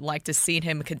I have liked to seen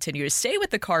him continue to stay with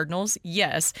the Cardinals?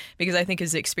 Yes, because I think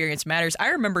his experience matters. I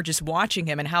remember just watching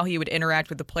him and how he would interact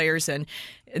with the players, and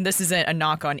this isn't a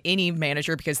knock on any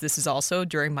manager because this is also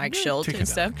during Mike Schilt and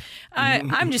stuff.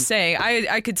 I'm just saying,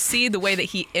 I could see the way that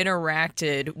he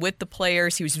interacted with the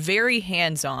players. He was very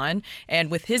hands-on, and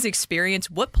with his experience,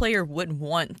 what player wouldn't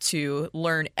want to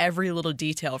learn every little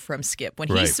detail from Skip?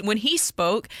 When he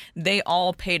spoke, they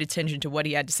all paid attention to what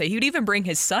he had to say. He would even bring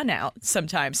his son out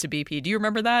sometimes to BP. Do you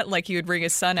remember that? Like, he would bring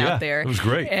his son out there. It was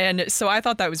great. And so I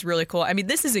thought that was really cool. I mean,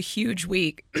 this is a huge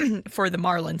week for the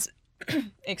Marlins.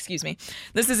 Excuse me.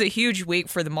 This is a huge week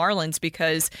for the Marlins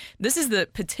because this is the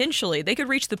potentially they could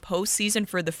reach the postseason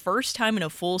for the first time in a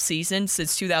full season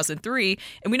since 2003,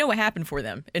 and we know what happened for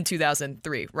them in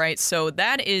 2003, right? So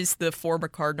that is the former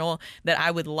Cardinal that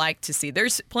I would like to see.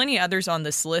 There's plenty of others on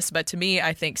this list, but to me,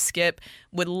 I think Skip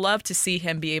would love to see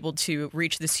him be able to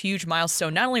reach this huge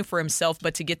milestone, not only for himself,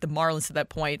 but to get the Marlins to that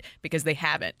point because they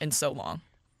haven't in so long.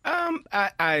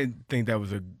 I think that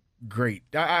was a great.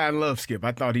 I love Skip.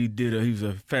 I thought he was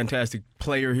a fantastic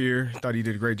player here. Thought he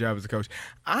did a great job as a coach.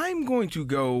 I'm going to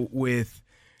go with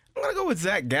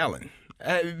Zach Gallen.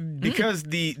 Because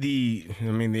the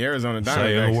Arizona Diamondbacks. Cy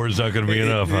Young Award's not going to be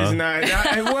enough, huh?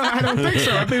 Well, I don't think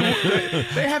so. I mean,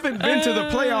 they haven't been to the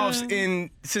playoffs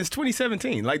since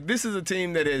 2017. Like, this is a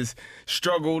team that has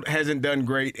struggled, hasn't done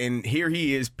great, and here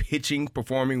he is pitching,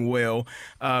 performing well.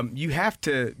 You have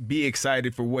to be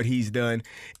excited for what he's done.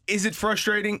 Is it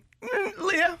frustrating?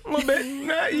 Yeah, a little bit.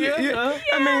 Yeah.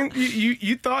 I mean,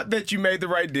 you thought that you made the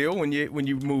right deal when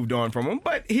you moved on from him,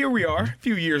 but here we are, a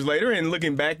few years later, and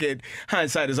looking back at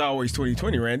hindsight is always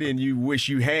 20/20, Randy. And you wish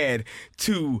you had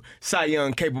two Cy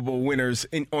Young capable winners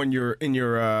in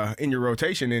your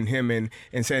rotation in him and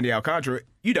Sandy Alcantara.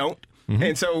 You don't. Mm-hmm.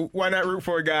 And so why not root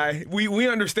for a guy? We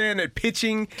understand that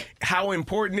pitching, how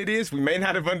important it is. We may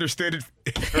not have understood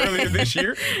it earlier this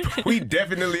year. But we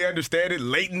definitely understand it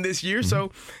late in this year. Mm-hmm.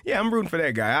 So, yeah, I'm rooting for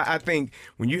that guy. I think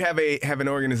when you have an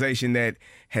organization that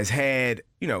has had,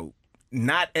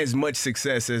 not as much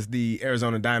success as the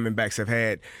Arizona Diamondbacks have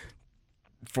had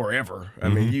forever. I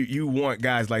mean, you want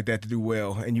guys like that to do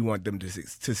well, and you want them to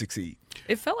succeed.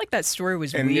 It felt like that story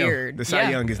was weird. The Cy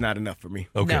Young is not enough for me.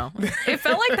 Okay. No. It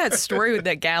felt like that story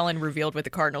that Gallen revealed with the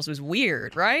Cardinals was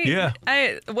weird, right? Yeah.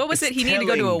 What was it? He needed to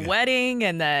go to a wedding,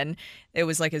 and then it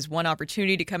was like his one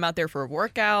opportunity to come out there for a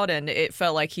workout, and it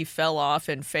felt like he fell off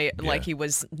and like he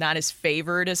was not as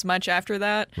favored as much after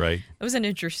that. Right. It was an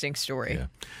interesting story. Yeah.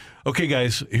 Okay,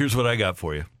 guys, here's what I got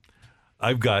for you.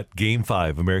 I've got Game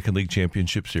 5, American League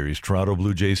Championship Series, Toronto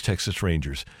Blue Jays, Texas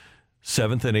Rangers.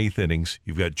 7th and 8th innings,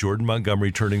 you've got Jordan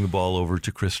Montgomery turning the ball over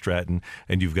to Chris Stratton,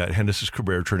 and you've got Genesis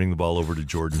Cabrera turning the ball over to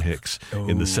Jordan Hicks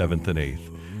in the 7th and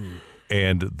 8th.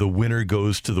 And the winner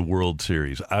goes to the World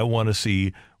Series. I want to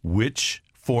see which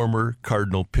former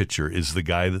Cardinal pitcher is the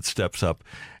guy that steps up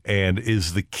and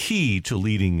is the key to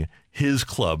leading his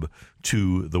club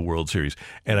to the World Series.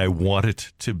 And I want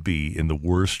it to be, in the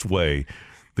worst way,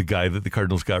 the guy that the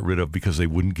Cardinals got rid of because they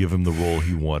wouldn't give him the role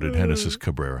he wanted, Genesis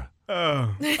Cabrera.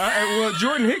 Well,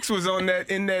 Jordan Hicks was in that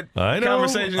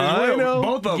conversation as well. I know.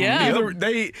 Both of them.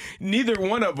 Yeah. Neither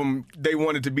one of them, they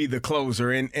wanted to be the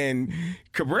closer. And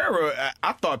Cabrera,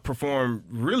 I thought, performed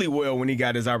really well when he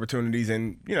got his opportunities.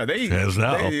 And, they has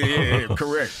now.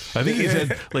 Correct. I think he's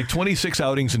had like 26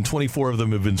 outings and 24 of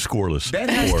them have been scoreless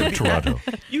for Toronto.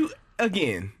 You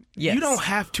don't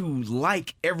have to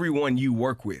like everyone you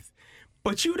work with.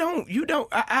 But you don't.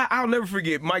 I'll never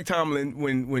forget Mike Tomlin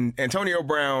when Antonio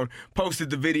Brown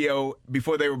posted the video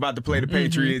before they were about to play the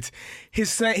Patriots.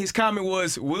 His comment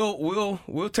was, "We'll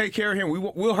take care of him.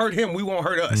 We'll hurt him. We won't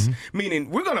hurt us."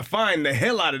 Meaning we're gonna find the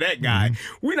hell out of that guy.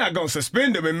 We're not gonna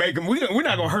suspend him and make him. We're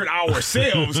not gonna hurt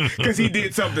ourselves because he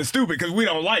did something stupid because we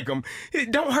don't like him.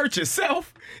 Don't hurt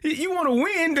yourself. You want to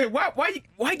win.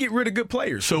 Why get rid of good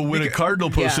players? So when a Cardinal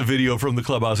posts a video from the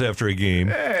clubhouse after a game,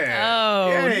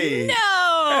 no.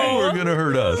 we're gonna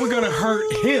hurt us. We're gonna hurt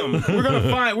him.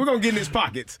 We're gonna get in his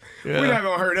pockets. Yeah. We're not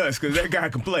gonna hurt us because that guy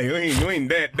can play. We ain't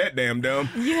that damn dumb.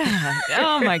 Yeah.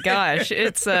 Oh my gosh.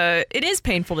 It is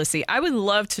painful to see. I would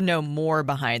love to know more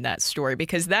behind that story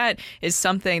because that is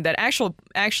something that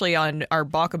actually on our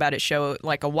Balk About It show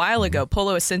like a while ago,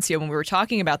 Polo Asensio, when we were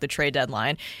talking about the trade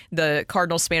deadline, the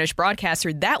Cardinals Spanish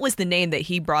broadcaster, that was the name that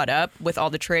he brought up with all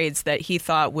the trades that he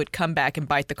thought would come back and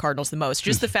bite the Cardinals the most.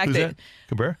 Just the fact that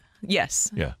Cabrera? Yes.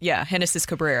 Yeah. Genesis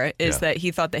Cabrera is that he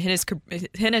thought that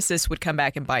Genesis would come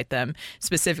back and bite them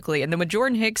specifically. And then with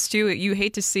Jordan Hicks, too, you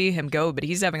hate to see him go, but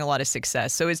he's having a lot of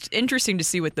success. So it's interesting to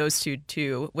see with those two,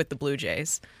 too, with the Blue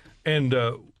Jays. And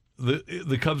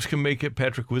the Cubs can make it.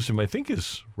 Patrick Wisdom, I think,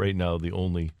 is right now the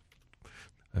only.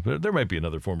 There might be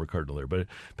another former Cardinal there, but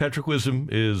Patrick Wisdom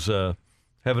is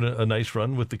having a nice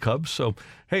run with the Cubs. So,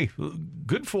 hey,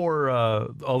 good for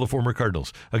all the former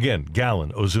Cardinals. Again,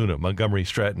 Gallen, Ozuna, Montgomery,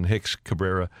 Stratton, Hicks,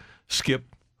 Cabrera,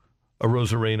 Skip,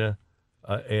 Arozarena,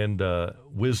 and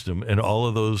Wisdom, and all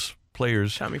of those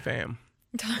players. Tommy Pham.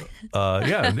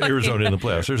 Arizona in the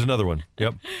playoffs. There's another one.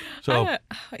 Yep. So, why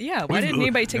didn't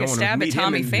anybody take a stab at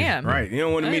Tommy Pham? Right. You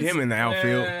don't want to meet him in the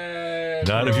outfield.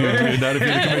 Not if you're the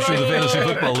commissioner of the Fantasy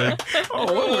Football League.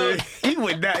 He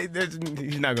would not.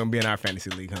 He's not going to be in our fantasy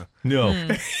league, huh? No.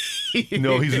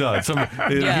 No, he's not.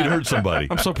 He'd hurt somebody.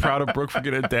 I'm so proud of Brooke for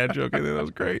getting a dad joke in there. That was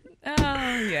great.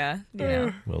 Oh, yeah.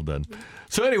 Well done.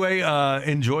 So anyway,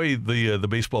 enjoy the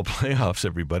baseball playoffs,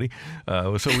 everybody.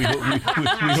 So we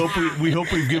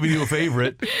hope we've given you a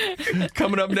favorite.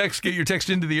 Coming up next, get your text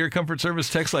into the Air Comfort Service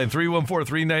text line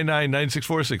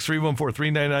 314-399-9646,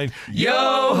 314-399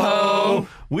 YO-HO.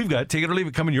 We've got Take It or Leave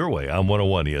It coming your way on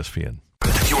 101 ESPN.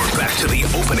 You're back to the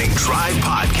Opening Drive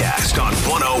podcast on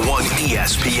 101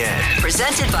 ESPN.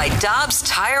 Presented by Dobbs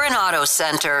Tire and Auto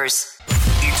Centers.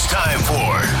 It's time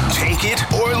for Take It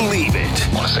or Leave It.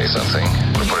 Want to say something?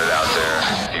 Want to put it out there?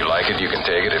 If you like it, you can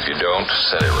take it. If you don't,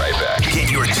 send it right back. Get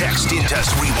your text into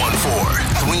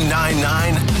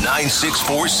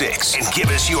 314-399-9646 and give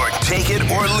us your Take It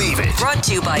or Leave It. Brought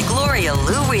to you by Gloria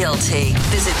Lou Realty.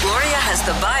 Visit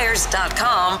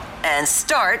GloriaHasTheBuyers.com and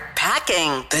start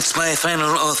packing. That's my final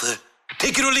offer.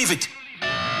 Take it or leave it.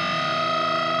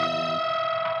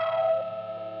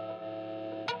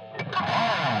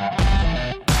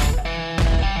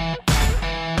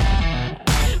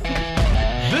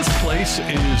 This place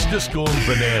is just going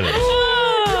bananas.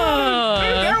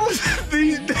 That was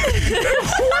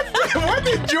what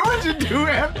did Georgia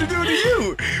have to do to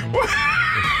you?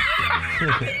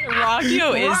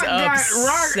 Rockio is upset.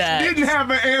 Rock didn't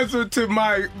have an answer to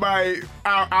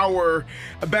our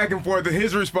back and forth, and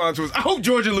his response was, I hope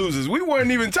Georgia loses. We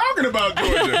weren't even talking about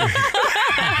Georgia.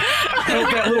 I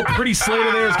hope that little pretty slate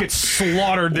of theirs gets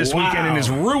slaughtered this weekend and is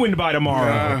ruined by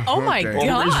tomorrow. Oh, my God.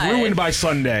 Or is ruined by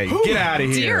Sunday. Get out of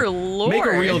here. Dear Lord. Make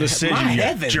a real decision, My you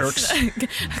heavens. jerks.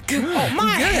 Oh,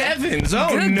 my heavens. Oh,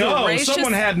 Good no. gracious.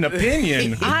 Someone had an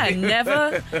opinion. I've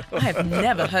never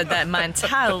heard that in my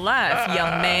entire life,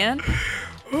 young man.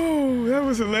 Oh, that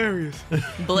was hilarious.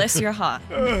 Bless your heart.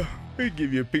 We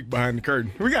give you a peek behind the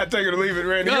curtain. We got to take it or leave it,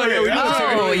 Randy.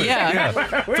 Oh, yeah.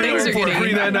 Things are getting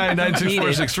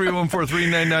 399-9646,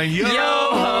 314-399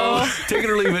 YO-HO. Take it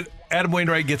or leave it. Adam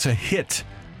Wainwright gets a hit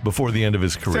before the end of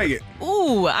his career. Take it.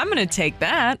 Ooh, I'm going to take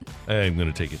that. I'm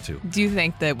going to take it, too. Do you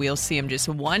think that we'll see him just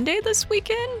one day this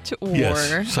weekend? Or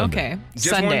Yes, Sunday. Okay, Just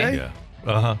Sunday. one day?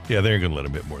 Yeah. Yeah, they ain't going to let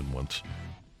him hit more than once.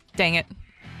 Dang it.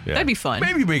 Yeah. That'd be fun.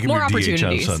 Maybe make him More your DH on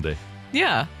opportunities. Sunday.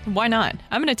 Yeah, why not?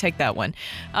 I'm going to take that one.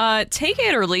 Take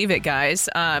it or leave it, guys.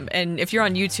 And if you're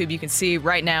on YouTube, you can see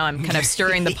right now I'm kind of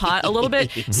stirring the pot a little bit.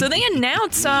 So they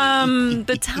announced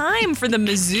the time for the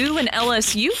Mizzou and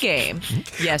LSU game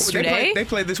yesterday. They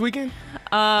played this weekend?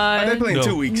 They play in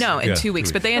 2 weeks. No, in 2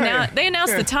 weeks. But they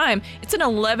announced the time. It's an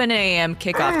 11 a.m.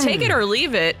 kickoff. Take it or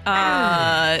leave it.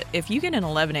 If you get an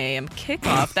 11 a.m.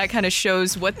 kickoff, that kind of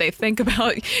shows what they think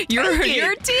about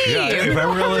your team. Yeah, if I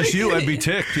were LSU, I'd be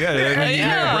ticked. Yeah.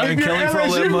 Brian If you're Kelly for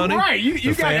all that LSU, money. right?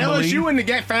 You got family. LSU in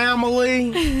the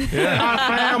family.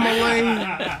 Family.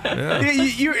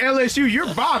 You're LSU.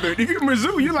 You're bothered. If you're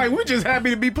Mizzou, you're like, we're just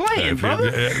happy to be playing,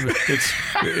 brother.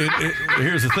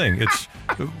 Here's the thing. It's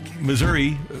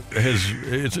Missouri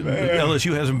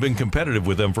LSU hasn't been competitive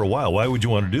with them for a while. Why would you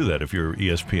want to do that if you're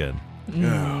ESPN? Oh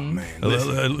man!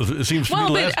 It seems to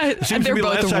Well, me last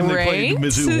time they played,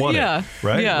 Mizzou won it,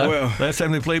 right? Yeah. Well, last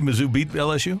time they played, Mizzou beat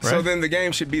LSU, right? So then the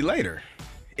game should be later.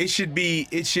 It should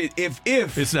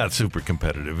if It's not super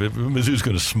competitive. Mizzou's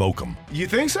going to smoke them. You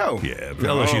think so? Yeah,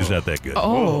 LSU's not that good.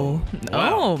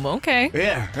 Okay.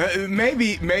 Yeah,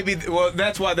 maybe. Well,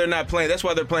 that's why they're not playing. That's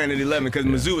why they're playing at 11 because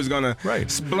Mizzou is going to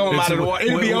blow them out of the water.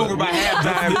 It'll be over by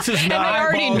halftime. This is And not. I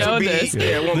already know this.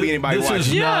 Yeah, it won't be anybody This watching.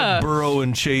 is not Burrow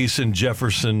and Chase and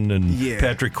Jefferson and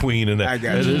Patrick Queen and that. I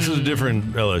got you. This is a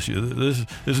different LSU. This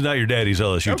is not your daddy's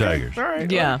LSU Tigers. All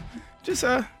right. Yeah.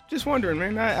 Well, just wondering,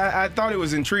 man. I thought it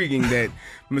was intriguing that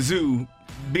Mizzou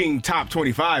being top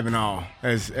 25 and all,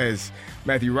 as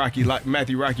Matthew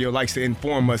Rocchio likes to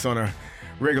inform us on a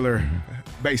regular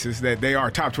basis, that they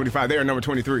are top 25. They are number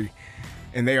 23,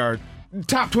 and they are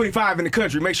top 25 in the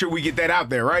country. Make sure we get that out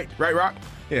there, right? Right, Rock?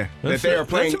 Yeah. That they are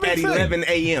playing at 11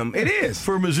 a.m. It is.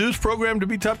 For Mizzou's program to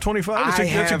be top 25,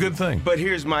 that's a good thing. But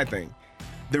here's my thing.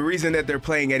 The reason that they're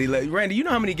playing at 11, Randy, you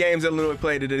know how many games Illinois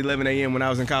played at 11 a.m. when I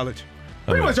was in college?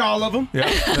 Pretty much all of them. Yeah.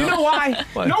 You know why?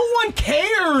 No one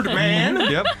cared,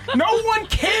 man. Yep. No one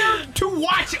cared to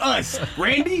watch us,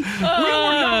 Randy. We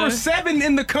were number 7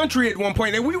 in the country at one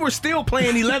point, and we were still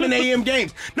playing 11 a.m.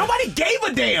 games. Nobody gave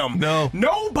a damn. No.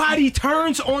 Nobody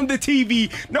turns on the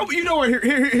TV. No, you know what?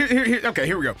 Here. Okay,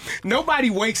 here we go.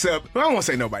 Nobody wakes up. I don't want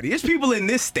to say nobody. It's people in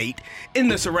this state, in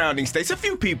the surrounding states, a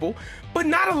few people, but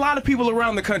not a lot of people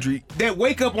around the country that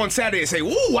wake up on Saturday and say,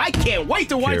 "Ooh, I can't wait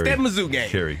to watch that Mizzou game."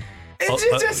 Carrie.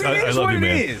 It is what it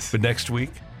is. But next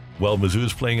week, Mizzou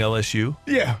is playing LSU.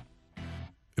 Yeah.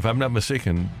 If I'm not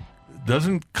mistaken,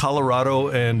 doesn't Colorado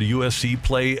and USC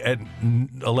play at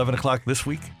 11 o'clock this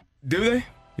week? Do they?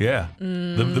 Yeah.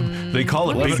 They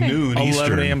call it Big Noon 11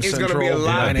 Eastern. a.m. It's Central, going to be a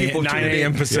lot of people 9 tuning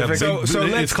a.m. in. Pacific. So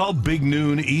it's called Big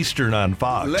Noon Eastern on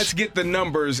Fox. Let's get the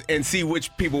numbers and see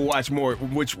which people watch more,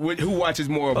 who watches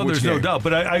more of which there's game. no doubt.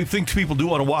 But I think people do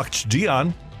want to watch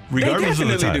Deion, regardless of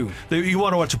the time. You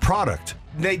want to watch a product.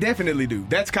 They definitely do.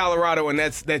 That's Colorado and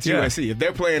that's USC. If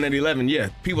they're playing at 11,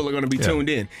 people are going to be tuned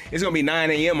in. It's going to be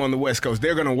 9 a.m. on the West Coast.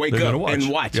 They're going to wake up and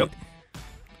watch it.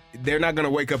 They're not going to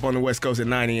wake up on the West Coast at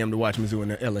 9 a.m. to watch Mizzou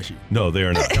and LSU. No, they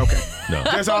are not. Okay. No.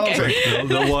 That's all I'm saying. In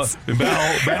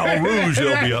Baton Rouge,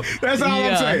 they'll be up. That's all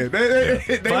I'm saying.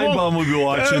 Feinbaum will be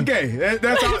watching. Okay.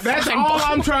 That's all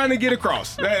I'm trying to get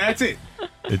across. That's it.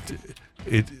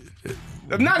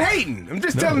 I'm not hating. I'm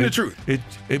just telling the truth.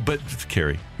 But,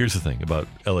 Carrie, here's the thing about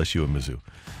LSU and Mizzou,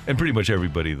 and pretty much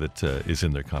everybody that is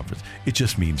in their conference. It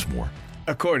just means more.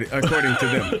 According to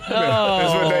them.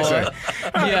 That's what they say.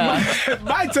 Yeah.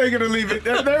 My take it or leave it.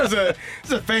 There's a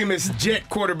famous Jet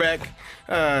quarterback,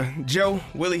 Joe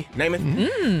Willie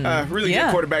Namath. Really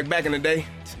good quarterback back in the day.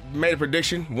 Made a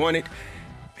prediction, won it.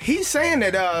 He's saying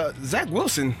that Zach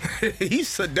Wilson,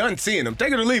 he's done seeing him.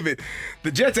 Take it or leave it.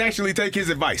 The Jets actually take his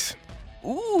advice.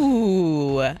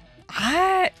 Ooh.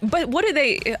 But what do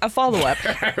they? A follow up.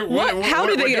 How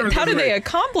do they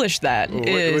accomplish that?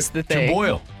 Is the thing. Jim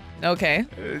Boyle. Okay.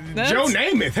 Joe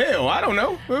Namath. Hell, I don't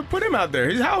know. Put him out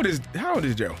there. How old is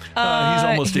Joe? He's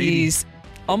almost 80. He's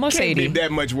almost Can't 80. be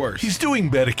that much worse. He's doing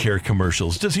Medicare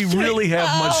commercials. Does he really have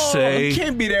much say?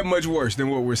 Can't be that much worse than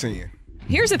what we're seeing.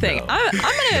 Here's the thing. I'm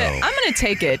gonna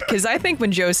take it because I think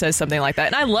when Joe says something like that,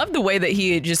 and I love the way that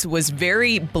he just was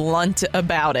very blunt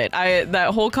about it.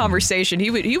 That whole conversation,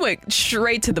 he went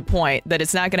straight to the point that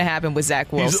it's not gonna happen with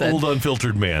Zach Wilson. He's an old,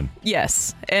 unfiltered man.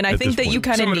 Yes, and I think that you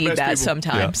kind of need that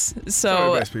sometimes. Yeah.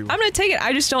 So I'm gonna take it.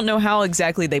 I just don't know how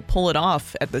exactly they pull it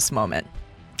off at this moment.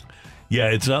 Yeah,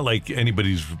 it's not like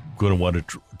anybody's going to want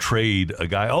to trade a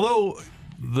guy. Although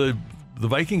the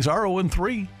Vikings are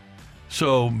 0-3.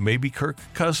 So maybe Kirk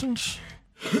Cousins,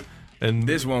 and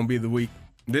this won't be the week.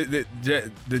 The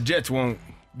Jets won't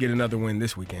get another win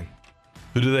this weekend.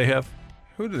 Who do they have?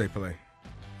 Who do they play?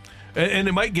 And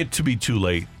it might get to be too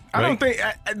late. Right? I don't think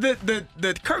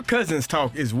the Kirk Cousins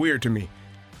talk is weird to me.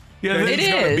 Yeah, it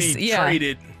is. Gonna be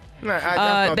traded.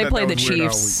 I they play the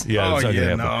Chiefs.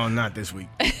 Yeah, no, not this week.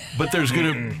 But there's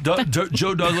going to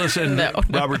Joe Douglas and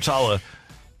Robert Saleh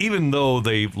even though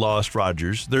they've lost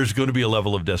Rodgers, there's going to be a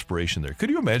level of desperation there. Could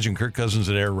you imagine Kirk Cousins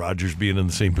and Aaron Rodgers being in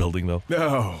the same building, though?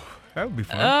 No, that would be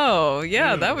fun. Oh,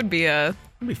 yeah, that would be a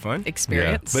That'd be fun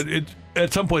experience. Yeah, but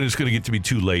at some point, it's going to get to be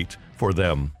too late for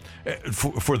them,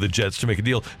 for the Jets to make a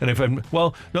deal. And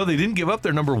no, they didn't give up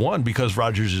their number one because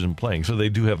Rodgers isn't playing, so they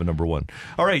do have a number one.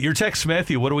 All right, your text,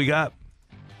 Matthew. What do we got?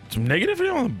 Some negative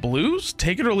on the Blues.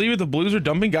 Take it or leave it. The Blues are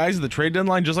dumping guys at the trade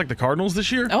deadline, just like the Cardinals this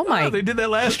year. Oh my! They did that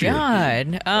last year. God,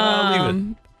 leave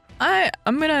it.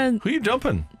 I'm gonna. Who are you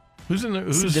dumping? Who's in there?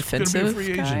 Who's going to defensive be a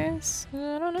free agent? guys? I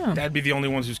don't know. That'd be the only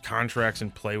ones whose contracts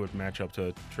and play would match up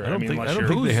to trade. I don't think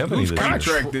they have any. Whose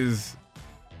contract is?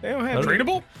 They don't have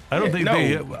tradable. I don't think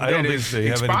they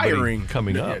have anybody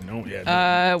coming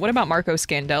up. What about Marco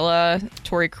Scandella,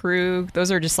 Torrey Krug?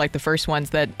 Those are just like the first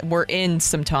ones that were in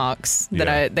some talks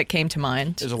that came to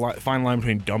mind. There's a fine line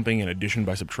between dumping and addition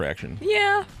by subtraction.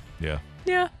 Yeah.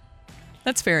 Yeah.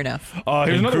 That's fair enough.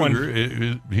 Here's another Kruger,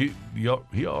 one.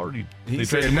 He already He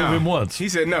tried to said no. move him once. He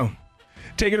said no.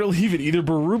 Take it or leave it. Either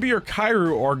Berube or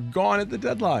Kyrou are gone at the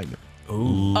deadline.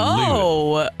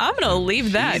 Oh, I'm going to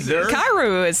leave that.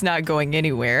 Kyrou is not going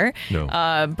anywhere. No.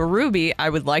 Berube, I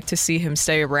would like to see him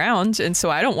stay around, and so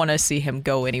I don't want to see him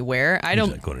go anywhere.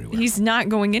 He's not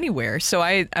going anywhere, so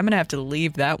I'm going to have to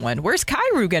leave that one. Where's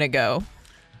Kyrou going to go?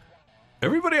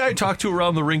 Everybody I talked to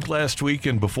around the rink last week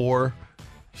and before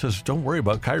says, don't worry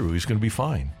about Kyrou. He's going to be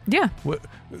fine. Yeah.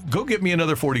 Go get me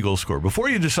another 40-goal scorer. Before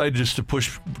you decide just to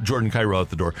push Jordan Kyrou out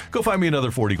the door, go find me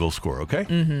another 40-goal scorer, okay?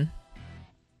 Mm-hmm.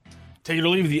 Take it or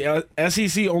leave it. The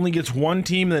SEC only gets one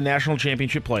team in the national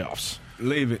championship playoffs.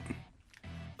 Leave it.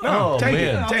 No, take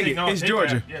man. it. Take it. It's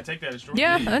Georgia. Yeah, take that. It's Georgia.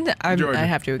 Yeah, I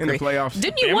have to agree. In the playoffs.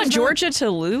 Didn't you want Georgia to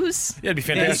lose? Yeah, it'd be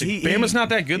fantastic. Bama's not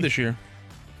that good this year.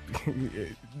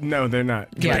 No, they're not.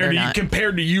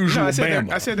 Compared to usual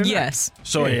Bama. I said they're yes. not.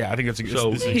 So yeah, I think that's a good.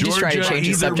 So He just tried to Georgia, change the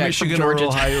either subject Michigan from or Georgia to-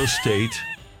 Ohio State,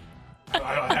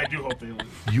 I do hope they lose.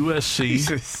 USC.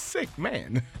 He's a sick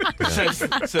man. says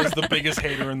the biggest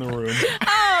hater in the room.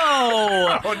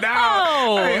 Oh! Oh,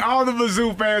 now hey, all the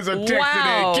Mizzou fans are texting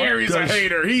Wow. in. Gary's a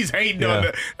hater. He's hating on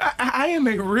the. I am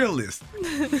a realist.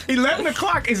 11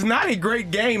 o'clock is not a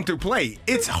great game to play.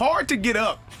 It's hard to get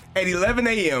up at 11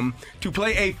 a.m. to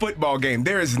play a football game.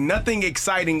 There is nothing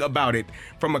exciting about it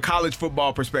from a college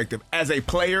football perspective. As a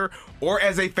player or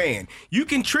as a fan, you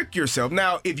can trick yourself.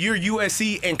 Now, if you're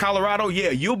USC and Colorado, yeah,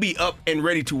 you'll be up and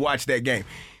ready to watch that game.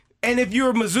 And if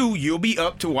you're Mizzou, you'll be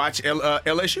up to watch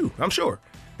LSU, I'm sure.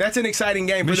 That's an exciting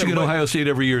game. Michigan, Ohio State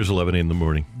every year is 11 in the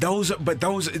morning. There's a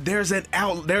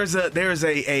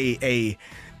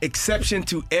exception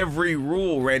to every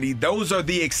rule, Randy. Those are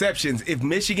the exceptions. If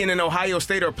Michigan and Ohio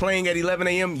State are playing at 11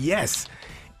 a.m., yes.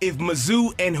 If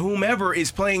Mizzou and whomever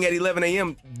is playing at 11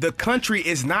 a.m., the country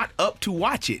is not up to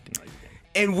watch it.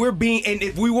 And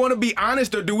if we want to be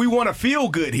honest, or do we want to feel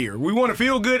good here? We want to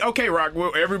feel good? Okay, Rock,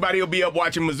 well, everybody will be up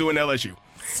watching Mizzou and LSU.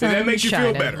 So that makes you feel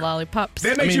Sunshine better. and lollipops.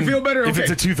 That makes you feel better? If Okay.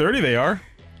 it's at 2:30, they are.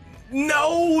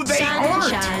 No, they aren't.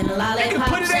 They can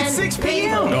put it at 6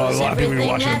 p.m. No, a lot of people will be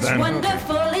watching it then.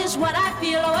 Wonderful is what I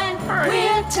feel when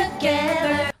we're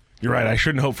together. You're right. I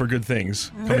shouldn't hope for good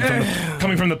things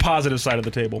coming from the positive side of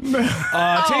the table. Take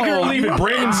it or leave it.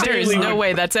 Brandon There's Staley. no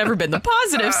way that's ever been the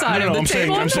positive side of the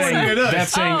table. I'm saying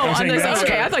that's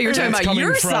okay. I thought you were talking about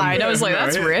your side. I was like,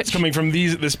 that's rich. It's coming from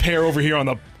this pair over here on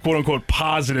the quote-unquote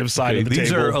positive side of the These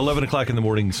table. are 11 o'clock in the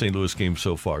morning St. Louis games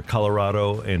so far.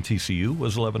 Colorado and TCU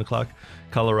was 11 o'clock.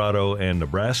 Colorado and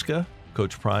Nebraska,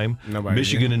 Coach Prime.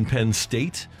 Michigan and Penn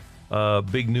State,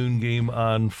 big noon game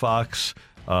on Fox.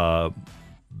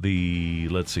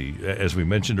 Let's see, as we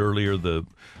mentioned earlier, the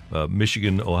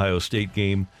Michigan-Ohio State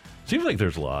game. Seems like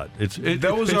there's a lot.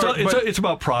 It's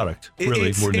about product,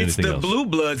 really, more than anything else. It's the Blue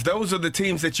Bloods. Those are the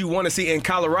teams that you want to see, and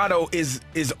Colorado is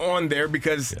on there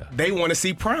because they want to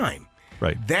see Prime.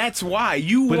 Right. That's why But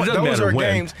it doesn't those matter are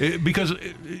when, games. because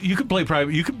you could play Prime.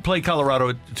 You could play Colorado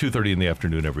at 2:30 in the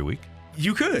afternoon every week.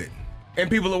 You could, and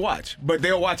people will watch, but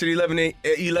they'll watch at 11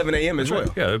 a.m. as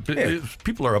well. Yeah,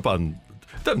 people are up on.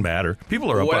 Doesn't matter.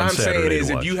 People are up what on I'm Saturday saying is,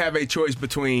 to if watch. you have a choice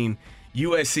between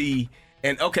USC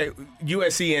and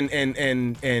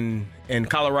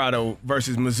Colorado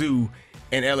versus Mizzou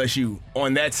and LSU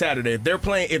on that Saturday, if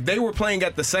they were playing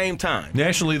at the same time,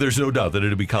 nationally, there's no doubt that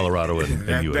it'd be Colorado and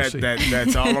USC.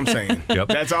 That's all I'm saying. Yep.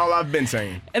 That's all I've been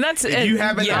saying. And that's if you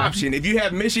have an option. If you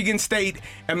have Michigan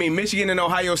and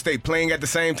Ohio State playing at the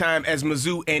same time as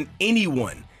Mizzou and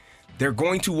anyone, they're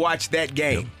going to watch that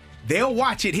game. they'll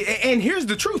watch it. And here's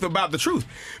the truth about the truth.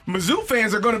 Mizzou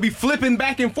fans are going to be flipping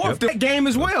back and forth to that game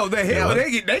as well. The hell,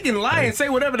 they can lie and say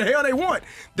whatever the hell they want.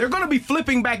 They're going to be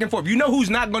flipping back and forth. You know who's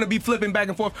not going to be flipping back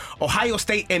and forth? Ohio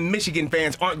State and Michigan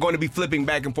fans aren't going to be flipping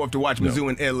back and forth to watch Mizzou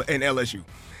and LSU.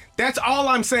 That's all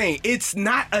I'm saying. It's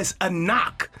not a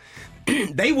knock.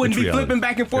 They wouldn't be flipping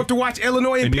back and forth to watch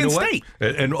Illinois and Penn State.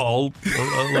 And all,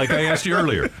 like I asked you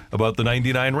earlier about the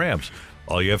 99 Rams.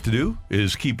 All you have to do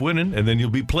is keep winning, and then you'll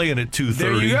be playing at 2:30.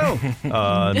 There you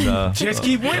go. Just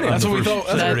keep winning. That's what we thought.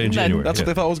 Saturday in January. That's what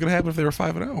they thought was going to happen if they were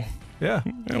 5-0. Yeah.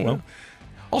 Well.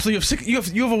 Also, you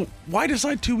have why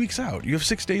decide 2 weeks out? You have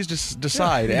 6 days to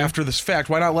decide after this fact.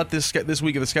 Why not let this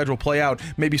week of the schedule play out?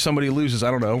 Maybe somebody loses.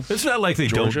 I don't know. It's not like they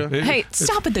Georgia. don't. Hey,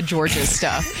 stop with the Georgia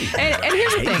stuff. And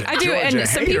here's the thing. I do, and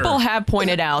some people have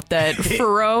pointed out that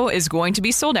Faurot is going to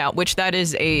be sold out, which that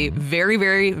is a very,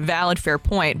 very valid, fair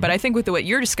point. But I think with what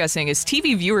you're discussing is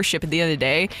TV viewership at the end of the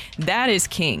day, that is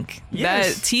king.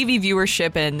 Yes. That TV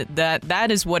viewership, and that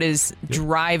is what is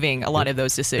driving a lot of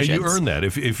those decisions. And you earn that.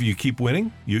 If you keep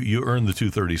winning, you earn the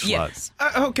 2:30 slot. Yes.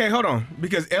 Okay, hold on.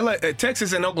 Because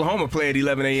Texas and Oklahoma play at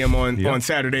 11 a.m. on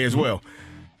Saturday as well.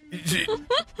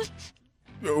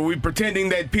 Are we pretending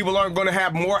that people aren't going to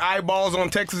have more eyeballs on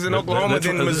Texas and Oklahoma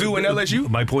than Mizzou and LSU?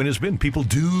 My point has been people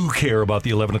do care about the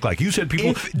 11 o'clock. You said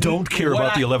people don't care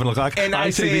about the 11 o'clock. And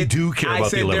I say they do care about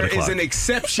the 11 o'clock. There is an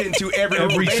exception to every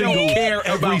rule. They don't care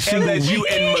about LSU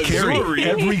and Missouri.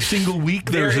 Every single week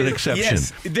there's an exception.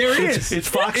 Yes, there is. It's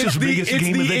Fox's biggest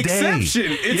game of the day. It's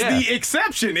the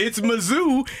exception. It's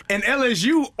Mizzou and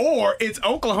LSU, or it's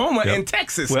Oklahoma and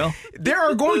Texas. Well, there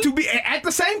are going to be at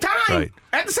the same time. Right.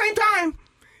 At the same time.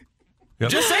 Yep.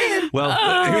 Just saying. Well,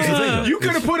 here's the thing. You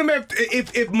could have put them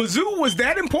if Mizzou was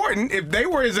that important, if they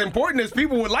were as important as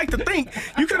people would like to think,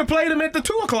 you could have played them at the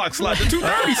 2 o'clock slot, the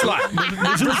 2:30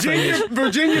 slot.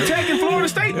 Virginia Tech and Florida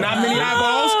State, not many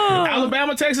eyeballs.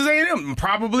 Alabama, Texas A&M,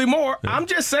 probably more. Yeah. I'm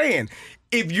just saying,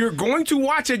 if you're going to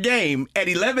watch a game at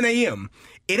 11 a.m.,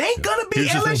 it ain't gonna be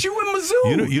LSU and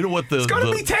Mizzou. You know what it's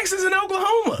gonna be Texas and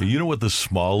Oklahoma. You know what the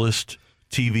smallest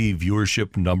TV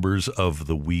viewership numbers of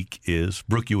the week is?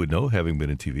 Brooke, you would know, having been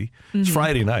in TV. It's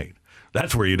Friday night.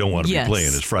 That's where you don't want to be playing,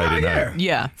 is Friday night.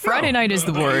 Yeah, Friday night is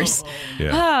the worst.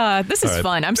 Yeah. This is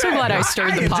fun. I'm so glad I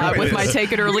stirred the pot with my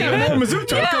take it or leave it. Mizzou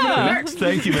coming up next.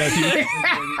 Thank you, Matthew.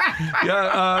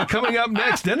 Coming up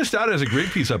next, Dennis Stout has a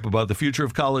great piece up about the future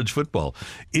of college football.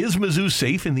 Is Mizzou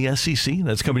safe in the SEC?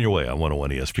 That's coming your way on 101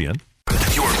 ESPN.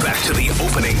 You're back to the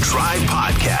Opening Drive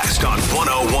podcast on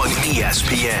 101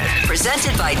 ESPN.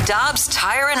 Presented by Dobbs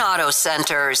Tire and Auto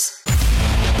Centers.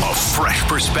 A fresh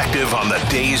perspective on the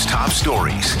day's top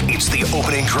stories. It's the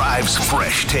Opening Drive's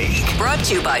Fresh Take. Brought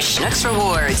to you by Schnucks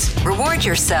Rewards. Reward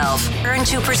yourself. Earn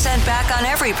 2% back on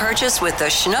every purchase with the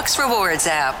Schnucks Rewards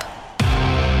app.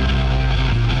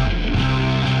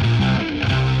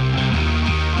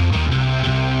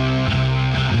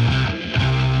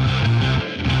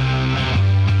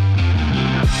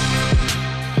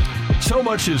 So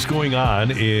much is going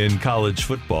on in college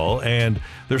football, and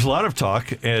there's a lot of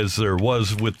talk, as there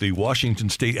was with the Washington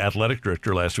State athletic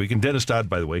director last week. And Dennis Dodd,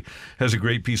 by the way, has a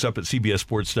great piece up at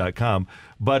CBSSports.com.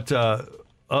 But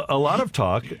a lot of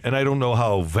talk, and I don't know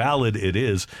how valid it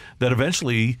is, that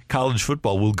eventually college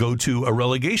football will go to a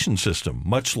relegation system,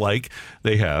 much like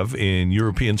they have in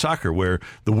European soccer, where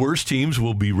the worst teams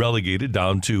will be relegated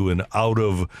down to an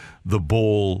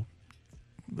out-of-the-bowl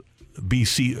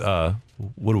BC.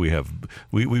 What do we have?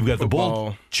 We've got football. The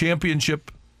Bowl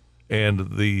Championship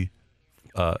and the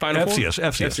FCS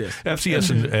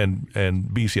and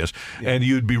BCS, and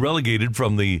you'd be relegated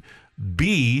from the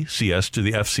BCS to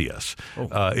the FCS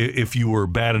if you were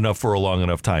bad enough for a long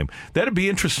enough time. That'd be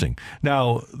interesting.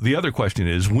 Now, the other question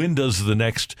is, when does the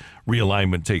next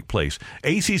realignment take place?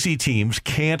 ACC teams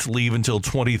can't leave until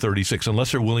 2036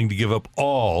 unless they're willing to give up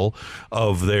all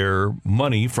of their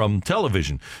money from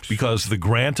television, because the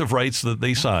grant of rights that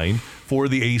they sign for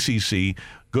the ACC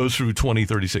goes through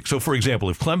 2036. So, for example,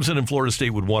 if Clemson and Florida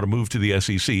State would want to move to the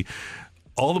SEC,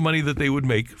 all the money that they would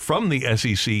make from the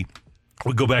SEC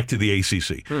would go back to the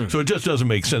ACC. So it just doesn't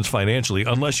make sense financially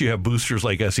unless you have boosters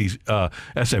like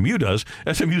SMU does.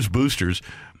 SMU's boosters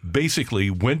basically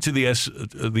went to the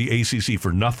ACC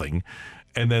for nothing,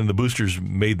 and then the boosters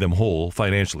made them whole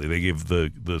financially. They gave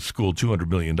the school $200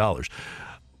 million.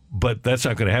 But that's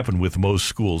not going to happen with most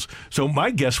schools. So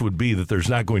my guess would be that there's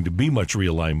not going to be much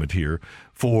realignment here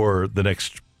for the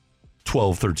next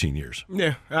 12, 13 years.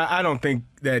 Yeah, I don't think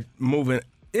that moving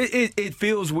it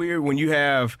feels weird when you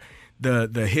have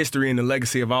the history and the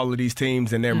legacy of all of these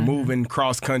teams, and they're moving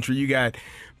cross country. You got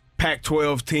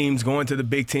Pac-12 teams going to the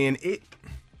Big Ten.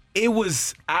 it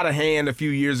was out of hand a few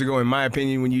years ago, in my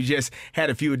opinion, when you just had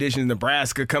a few additions.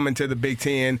 Nebraska coming to the Big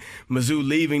Ten, Mizzou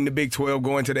leaving the Big 12,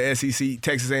 going to the SEC,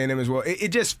 Texas A&M as well. It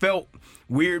just felt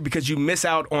weird because you miss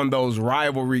out on those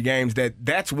rivalry games.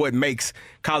 That's what makes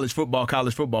college football.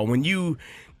 When you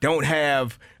don't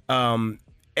have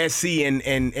SC and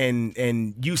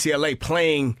UCLA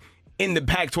playing in the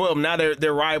Pac-12, now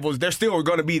they're rivals. They're still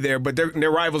going to be there, but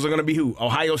their rivals are going to be who?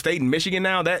 Ohio State and Michigan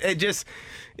now? It just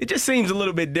seems a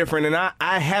little bit different, and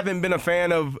I haven't been a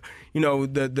fan of,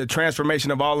 the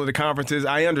transformation of all of the conferences.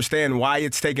 I understand why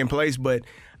it's taking place, but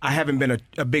I haven't been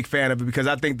a big fan of it because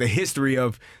I think the history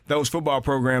of those football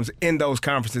programs in those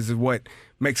conferences is what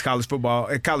makes college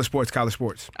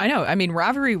sports. I know. I mean,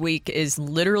 Rivalry Week is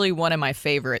literally one of my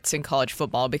favorites in college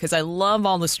football because I love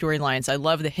all the storylines. I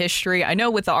love the history. I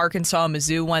know with the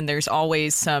Arkansas-Mizzou one, there's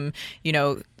always some,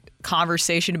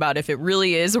 conversation about if it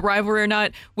really is a rivalry or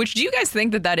not. Which do you guys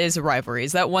think that is a rivalry?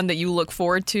 Is that one that you look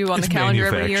forward to on the calendar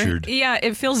every year? Yeah,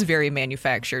 it feels very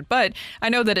manufactured, but I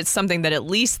know that it's something that at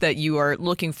least that you are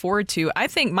looking forward to. I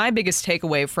think my biggest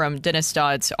takeaway from Dennis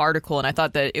Dodd's article, and I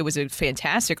thought that it was a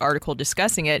fantastic article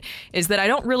discussing it, is that I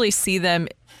don't really see them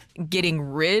getting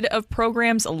rid of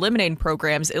programs, eliminating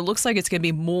programs. It looks like it's going to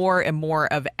be more and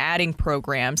more of adding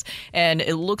programs. And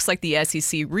it looks like the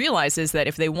SEC realizes that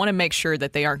if they want to make sure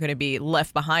that they aren't going to be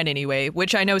left behind anyway,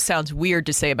 which I know sounds weird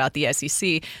to say about the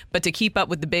SEC, but to keep up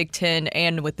with the Big Ten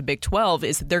and with the Big 12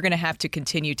 is that they're going to have to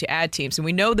continue to add teams. And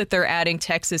we know that they're adding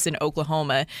Texas and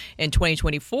Oklahoma in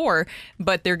 2024,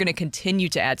 but they're going to continue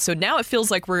to add. So now it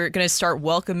feels like we're going to start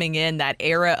welcoming in that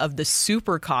era of the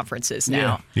super conferences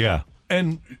now. Yeah.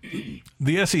 And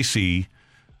the SEC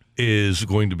is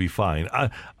going to be fine.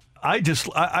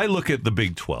 I look at the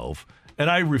Big 12,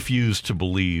 and I refuse to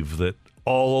believe that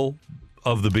all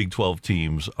of the Big 12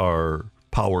 teams are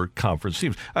power conference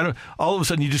teams. All of a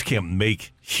sudden, you just can't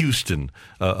make Houston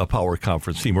a power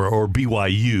conference team or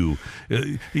BYU.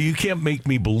 You can't make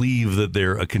me believe that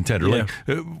they're a contender.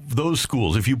 Yeah. Those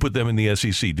schools, if you put them in the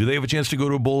SEC, do they have a chance to go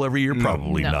to a bowl every year?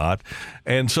 Probably not.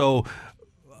 And so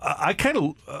I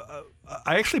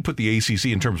actually put the ACC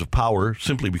in terms of power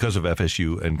simply because of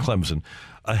FSU and Clemson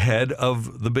ahead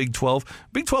of the Big 12.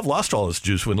 Big 12 lost all its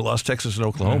juice when it lost Texas and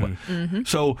Oklahoma. Mm-hmm.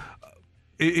 So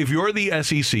if you're the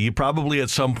SEC, you probably at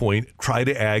some point try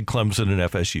to add Clemson and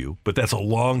FSU, but that's a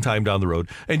long time down the road.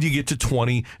 And you get to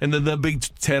 20, and then the Big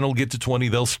 10 will get to 20.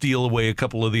 They'll steal away a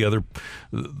couple of the other,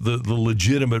 the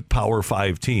legitimate Power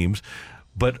 5 teams.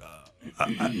 But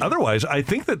otherwise, I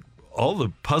think that all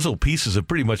the puzzle pieces have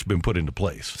pretty much been put into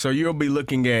place. So you'll be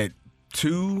looking at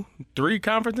 2-3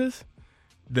 conferences?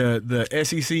 The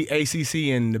SEC, ACC,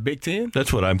 and the Big Ten?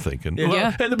 That's what I'm thinking. Yeah.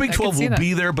 Well, and the Big 12 will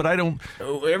be there, but I don't...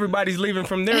 Everybody's leaving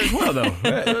from there as well, though.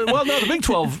 Well, no, the Big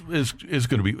 12 is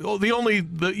going to be...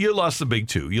 you lost the Big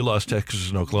 2. You lost Texas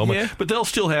and Oklahoma. But they'll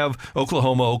still have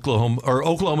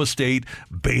Oklahoma State,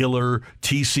 Baylor,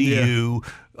 TCU,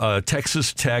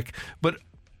 Texas Tech. But...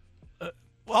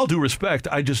 all due respect,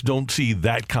 I just don't see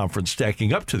that conference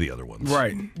stacking up to the other ones.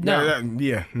 Right. No.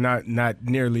 Not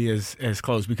nearly as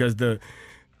close because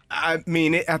I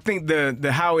think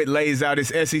the how it lays out is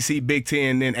SEC, Big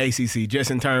Ten, then ACC,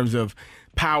 just in terms of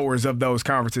powers of those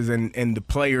conferences and the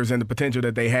players and the potential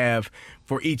that they have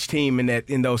for each team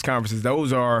in those conferences.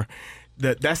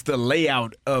 That's the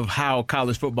layout of how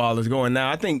college football is going. Now,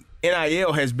 I think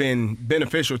NIL has been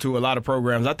beneficial to a lot of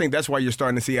programs. I think that's why you're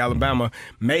starting to see Alabama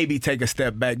maybe take a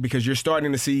step back because you're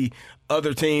starting to see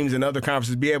other teams and other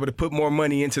conferences be able to put more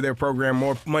money into their program,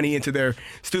 more money into their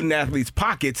student athletes'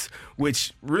 pockets,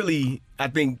 which really, I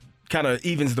think, kind of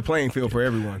evens the playing field for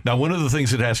everyone. Now, one of the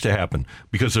things that has to happen,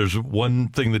 because there's one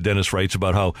thing that Dennis writes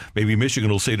about how maybe Michigan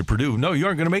will say to Purdue, no, you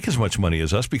aren't going to make as much money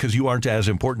as us because you aren't as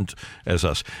important as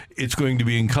us. It's going to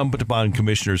be incumbent upon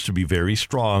commissioners to be very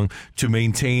strong to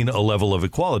maintain a level of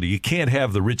equality. You can't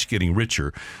have the rich getting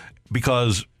richer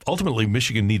because ultimately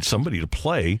Michigan needs somebody to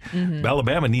play. Mm-hmm.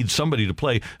 Alabama needs somebody to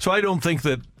play. So I don't think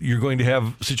that you're going to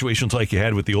have situations like you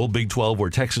had with the old Big 12 where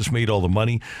Texas made all the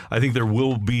money. I think there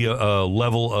will be a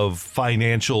level of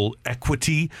financial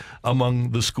equity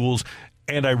among the schools.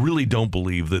 And I really don't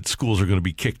believe that schools are going to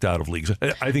be kicked out of leagues.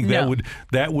 I think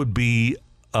that would be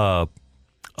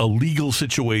a legal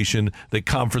situation that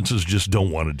conferences just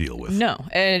don't want to deal with. No.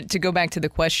 And to go back to the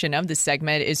question of the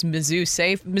segment, is Mizzou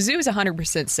safe? Mizzou is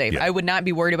 100% safe. Yeah. I would not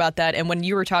be worried about that. And when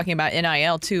you were talking about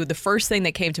NIL, too, the first thing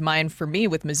that came to mind for me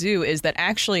with Mizzou is that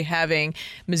actually having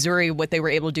Missouri, what they were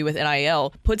able to do with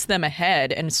NIL, puts them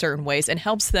ahead in certain ways and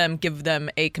helps them give them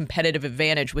a competitive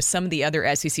advantage with some of the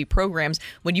other SEC programs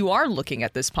when you are looking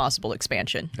at this possible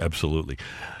expansion. Absolutely.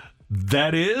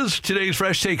 That is today's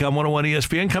Fresh Take on 101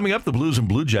 ESPN. Coming up, the Blues and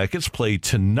Blue Jackets play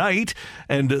tonight,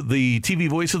 and the TV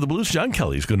voice of the Blues, John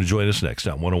Kelly, is going to join us next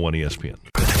on 101 ESPN.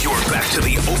 You're back to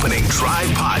the Opening Drive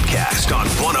podcast on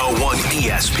 101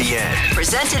 ESPN.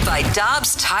 Presented by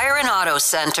Dobbs Tire and Auto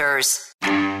Centers.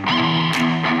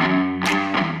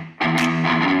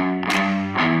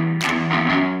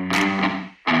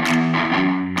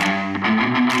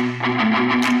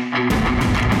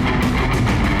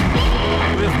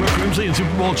 And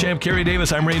Super Bowl champ Kerry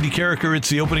Davis. I'm Randy Carricker. It's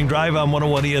the Opening Drive on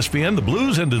 101 ESPN. The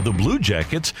Blues and the Blue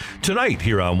Jackets tonight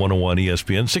here on 101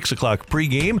 ESPN. 6 o'clock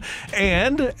pregame.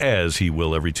 And as he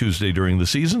will every Tuesday during the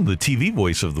season, the TV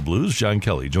voice of the Blues, John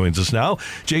Kelly, joins us now.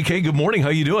 JK, good morning. How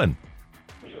you doing?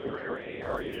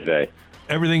 How are you today?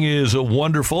 Everything is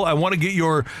wonderful. I want to get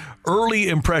your early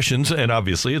impressions, and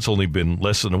obviously it's only been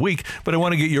less than a week, but I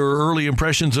want to get your early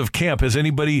impressions of camp. Has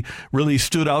anybody really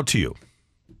stood out to you?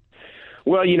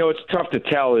 Well, it's tough to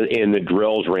tell in the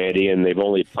drills, Randy, and they've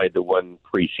only played the one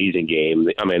preseason game.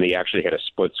 I mean, they actually had a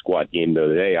split squad game the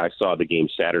other day. I saw the game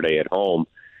Saturday at home.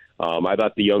 I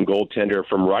thought the young goaltender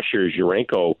from Rutgers,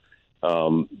 Urenko,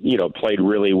 played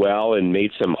really well and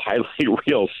made some highly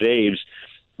real saves.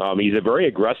 He's a very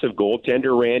aggressive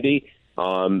goaltender, Randy,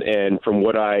 and from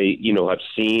what I, have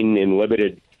seen in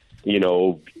limited,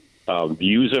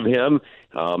 views of him,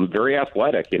 very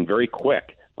athletic and very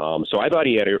quick. So I thought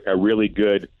he had a really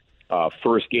good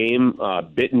first game.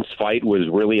 Bitten's fight was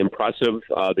really impressive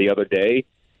the other day.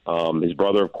 His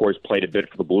brother, of course, played a bit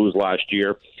for the Blues last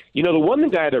year. The one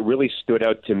guy that really stood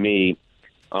out to me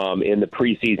in the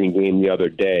preseason game the other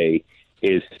day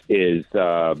is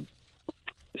Sundqvist.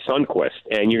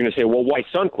 And you're going to say, well, why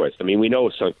Sundqvist? I mean, we know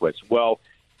Sundqvist. Well,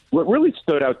 what really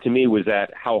stood out to me was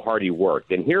that how hard he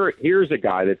worked. And here's a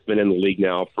guy that's been in the league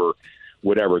now for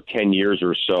 10 years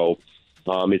or so.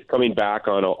 Is coming back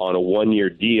on a one-year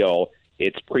deal.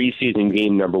 It's preseason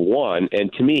game number 1,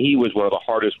 and to me, he was one of the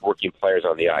hardest working players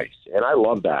on the ice, and I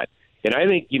love that. And I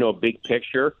think, big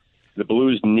picture, the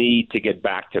Blues need to get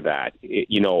back to that.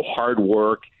 Hard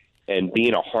work and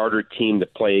being a harder team to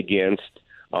play against.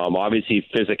 Obviously,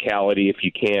 physicality if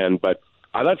you can, but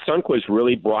I thought Sundqvist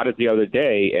really brought it the other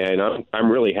day, and I'm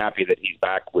really happy that he's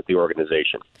back with the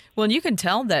organization. Well, and you can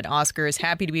tell that Oscar is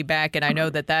happy to be back, and I know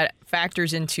that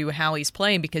factors into how he's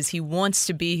playing because he wants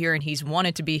to be here and he's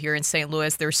wanted to be here in St.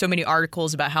 Louis. There are so many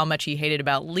articles about how much he hated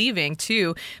about leaving,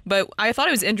 too. But I thought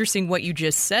it was interesting what you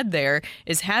just said there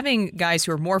is having guys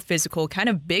who are more physical, kind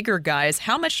of bigger guys.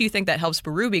 How much do you think that helps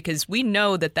Berube? Because we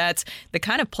know that that's the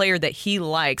kind of player that he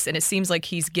likes, and it seems like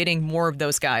he's getting more of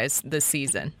those guys this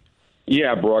season.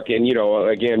 Yeah, Brooke, and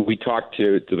again, we talked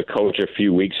to the coach a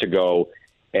few weeks ago,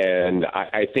 and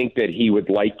I think that he would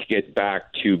like to get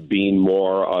back to being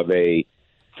more of a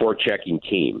forechecking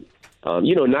team.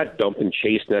 Not dump and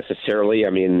chase necessarily. I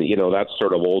mean, that's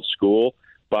sort of old school.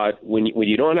 But when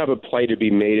you don't have a play to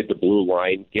be made at the blue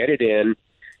line, get it in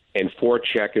and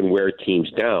forecheck and wear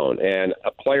teams down. And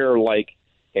a player like,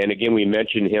 and again, we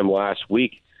mentioned him last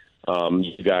week,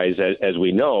 you guys, as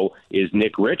we know, is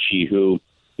Nick Ritchie, who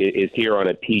is here on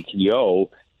a PTO,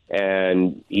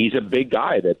 and he's a big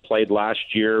guy that played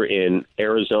last year in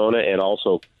Arizona and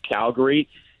also Calgary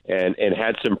and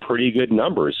had some pretty good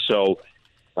numbers. So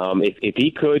if he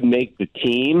could make the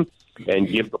team and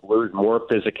give the Blues more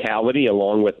physicality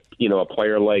along with, a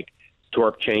player like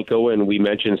Toropchenko, and we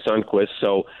mentioned Sundqvist.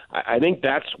 So I think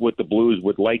that's what the Blues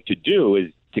would like to do,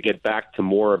 is to get back to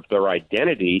more of their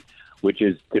identity, which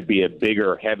is to be a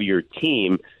bigger, heavier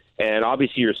team. And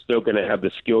obviously, you're still going to have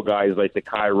the skill guys like the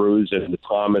Kyrous and the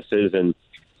Thomases and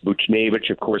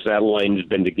Buchnevich. Of course, that line has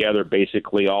been together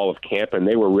basically all of camp, and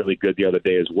they were really good the other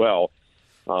day as well.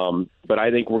 But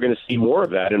I think we're going to see more of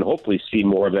that and hopefully see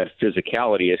more of that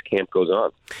physicality as camp goes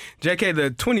on. JK, the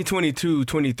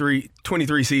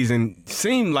 2022-23 season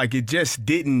seemed like it just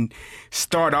didn't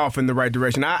start off in the right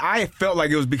direction. I felt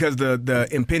like it was because the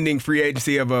impending free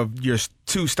agency of your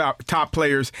two top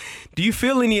players. Do you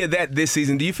feel any of that this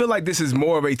season? Do you feel like this is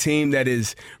more of a team that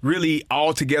is really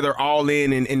all together, all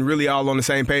in, and really all on the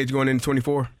same page going into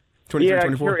 24? Yeah,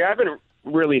 Kerry, I haven't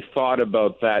really thought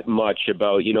about that much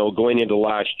about, going into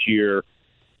last year,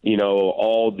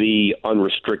 all the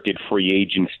unrestricted free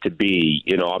agents to be,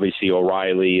 obviously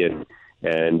O'Reilly and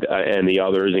the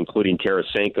others, including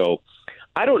Tarasenko.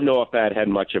 I don't know if that had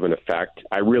much of an effect.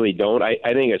 I really don't. I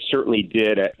think it certainly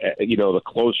did. The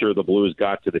closer the Blues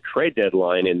got to the trade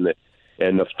deadline and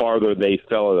the farther they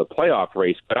fell in the playoff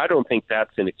race. But I don't think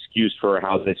that's an excuse for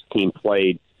how this team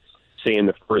played, say, in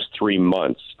the first 3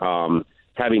 months.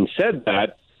 Having said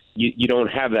that, you don't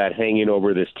have that hanging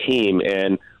over this team,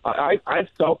 and I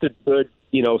felt a good,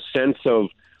 sense of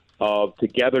of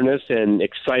togetherness and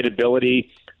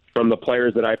excitability from the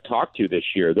players that I've talked to this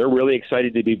year. They're really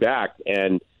excited to be back,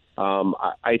 and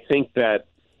I think that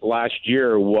last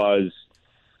year was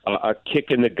a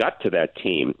kick in the gut to that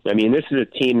team. I mean, this is a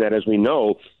team that, as we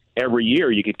know, every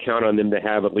year you could count on them to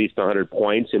have at least 100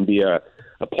 points and be a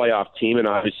playoff team, and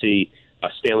obviously a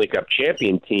Stanley Cup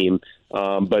champion team.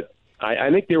 But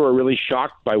I think they were really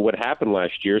shocked by what happened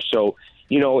last year. So,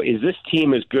 is this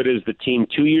team as good as the team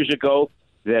 2 years ago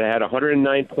that had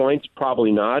 109 points?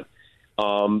 Probably not.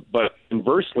 But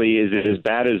conversely, is it as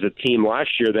bad as a team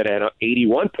last year that had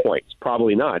 81 points?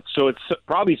 Probably not. So it's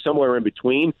probably somewhere in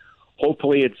between.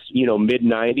 Hopefully it's,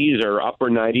 mid-90s or upper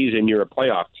 90s and you're a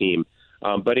playoff team.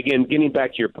 But again, getting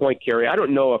back to your point, Kerry, I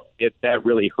don't know if that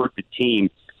really hurt the team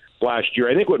last year.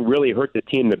 I think what really hurt the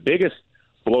team, the biggest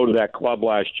blow to that club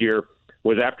last year,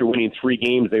 was after winning 3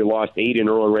 games, they lost 8 in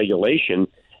early regulation,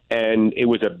 and it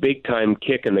was a big-time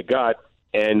kick in the gut,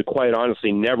 and quite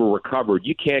honestly never recovered.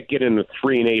 You can't get in the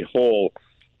 3-8 hole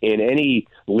in any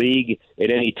league at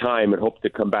any time and hope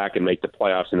to come back and make the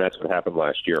playoffs, and that's what happened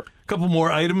last year. A couple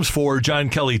more items for John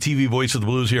Kelly, TV voice of the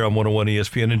Blues here on 101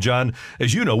 ESPN. And John,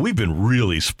 as you know, we've been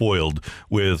really spoiled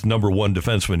with number one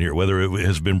defensemen here, whether it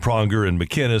has been Pronger and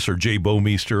McInnes or Jay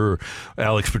Bouwmeester or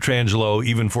Alex Pietrangelo,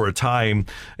 even for a time,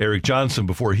 Eric Johnson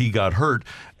before he got hurt.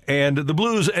 And the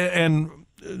Blues and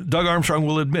Doug Armstrong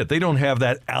will admit they don't have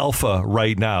that alpha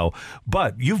right now,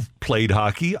 but you've played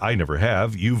hockey. I never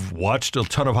have. You've watched a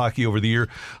ton of hockey over the years.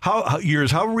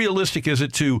 How realistic is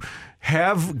it to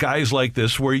have guys like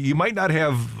this where you might not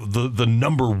have the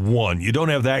number one? You don't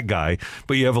have that guy,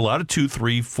 but you have a lot of 2,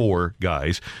 3, 4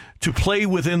 guys to play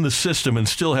within the system and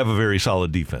still have a very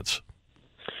solid defense.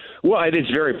 Well, it's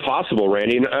very possible,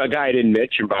 Randy. And a guy I didn't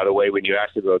mention, by the way, when you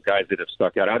asked about guys that have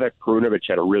stuck out, I thought Perunovic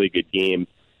had a really good game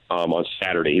on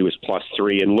Saturday. He was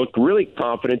 +3 and looked really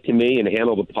confident to me and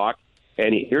handled the puck.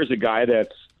 And here's a guy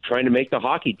that's trying to make the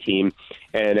hockey team.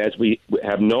 And as we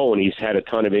have known, he's had a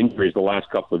ton of injuries the last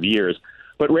couple of years.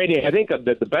 But, Randy, I think that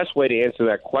the best way to answer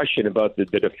that question about the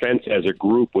defense as a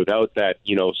group without that,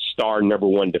 star number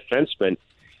one defenseman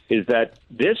is that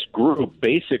this group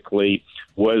basically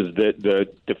was the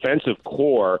defensive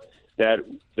core that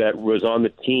was on the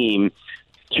team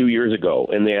 2 years ago,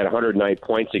 and they had 109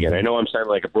 points again. I know I'm sounding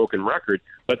like a broken record,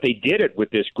 but they did it with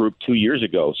this group 2 years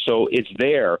ago. So it's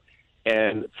there,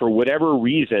 and for whatever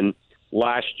reason,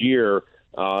 last year,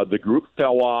 the group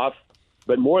fell off,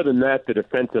 but more than that, the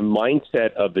defensive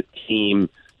mindset of the team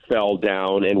fell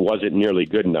down and wasn't nearly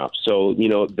good enough. So,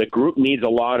 the group needs a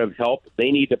lot of help.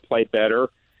 They need to play better,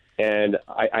 and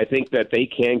I think that they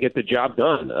can get the job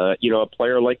done. A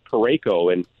player like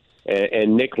Parayko and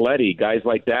Nick Leddy, guys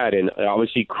like that, and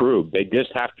obviously Krug. They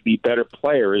just have to be better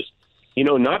players,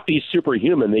 not be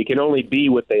superhuman. They can only be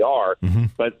what they are,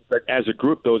 but as a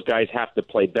group, those guys have to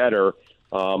play better.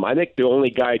 I think the only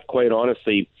guy, quite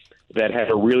honestly, that had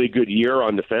a really good year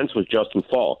on defense was Justin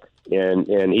Falk, and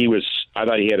I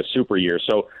thought he had a super year.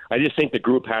 So I just think the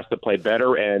group has to play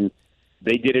better, and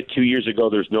they did it 2 years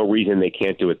ago. There's no reason they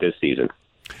can't do it this season.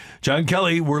 John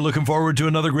Kelly, we're looking forward to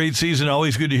another great season.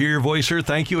 Always good to hear your voice, sir.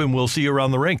 Thank you, and we'll see you around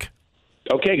the rink.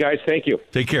 Okay, guys. Thank you.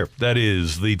 Take care. That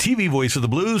is the TV voice of the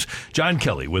Blues, John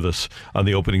Kelly, with us on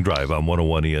the opening drive on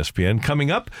 101 ESPN. Coming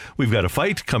up, we've got a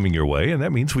fight coming your way, and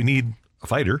that means we need a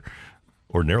fighter.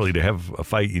 Ordinarily, to have a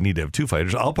fight, you need to have 2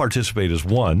 fighters. I'll participate as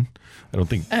one. I don't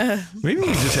think... Maybe we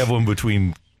can just have one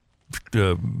between...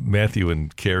 Matthew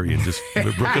and Carrie, and just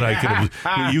Brooke and I can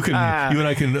you and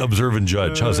I can observe and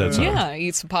judge. How's that sound? Yeah,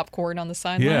 eat some popcorn on the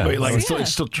sideline. Yeah, wait,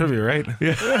 it's still trivia, right?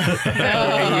 Yeah.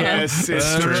 Yes,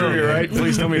 it's trivia, right?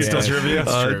 Please tell me it's still trivia.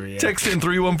 Text in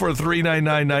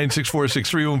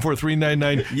 314-399-9646,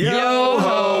 314-399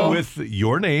 Yo-ho with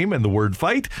your name and the word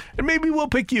fight, and maybe we'll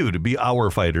pick you to be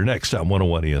our fighter next on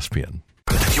 101 ESPN.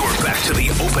 You're back to the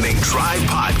Opening Drive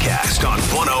podcast on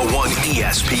 101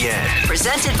 ESPN.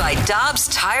 Presented by Dobbs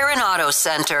Tire and Auto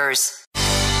Centers.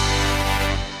 Welcome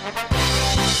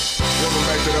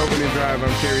back to the Opening Drive.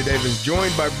 I'm Kerry Davis,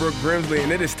 joined by Brooke Grimsley,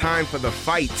 and it is time for the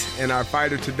fight. And our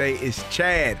fighter today is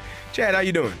Chad. Chad, how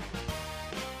you doing?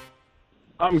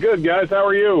 I'm good, guys. How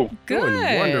are you? Good.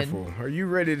 Doing wonderful. Are you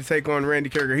ready to take on Randy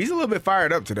Karraker? He's a little bit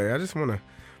fired up today. I just want to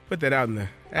put that out in the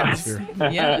atmosphere.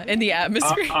 Yeah, in the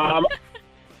atmosphere.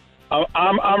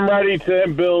 I'm ready to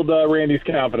build Randy's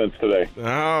confidence today.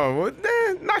 Oh, well,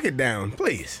 knock it down,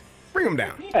 please. Bring him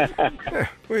down. A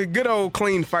good old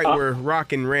clean fight where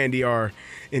Rock and Randy are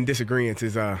in disagreement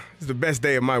is the best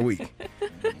day of my week.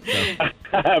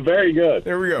 So. Very good.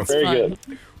 There we go. Very good.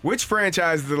 Which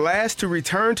franchise is the last to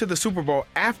return to the Super Bowl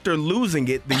after losing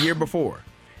it the year before?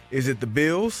 Is it the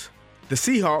Bills, the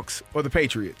Seahawks, or the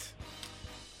Patriots?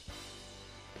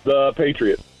 The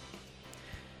Patriots.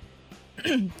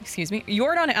 Excuse me.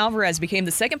 Yordan Alvarez became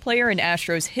the second player in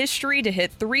Astros history to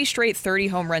hit 3 straight 30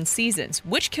 home run seasons.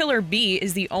 Which killer bee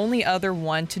is the only other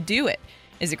one to do it?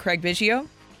 Is it Craig Biggio,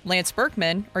 Lance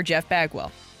Berkman, or Jeff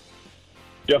Bagwell?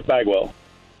 Jeff Bagwell.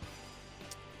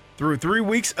 Through 3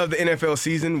 weeks of the NFL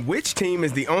season, which team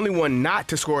is the only one not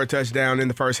to score a touchdown in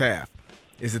the first half?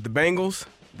 Is it the Bengals,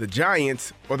 the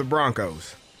Giants, or the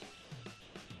Broncos?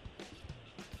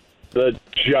 The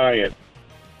Giants.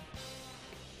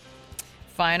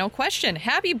 Final question.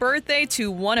 Happy birthday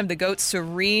to one of the GOATs,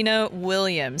 Serena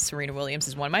Williams. Serena Williams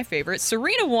is one of my favorites.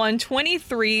 Serena won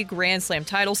 23 Grand Slam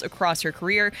titles across her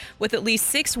career with at least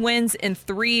 6 wins in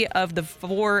 3 of the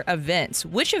 4 events.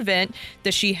 Which event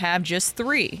does she have just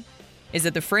 3? Is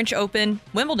it the French Open,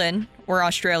 Wimbledon, or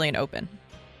Australian Open?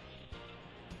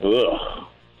 Ugh.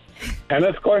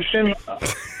 Tennis question?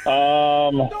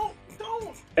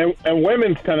 And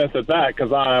women's tennis at that,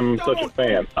 because I'm such a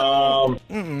fan.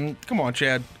 Come on,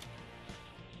 Chad.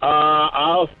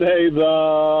 I'll say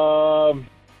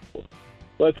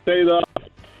let's say the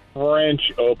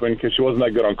French Open, because she wasn't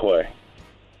that good on clay.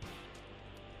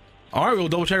 All right, we'll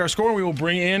double check our score and we will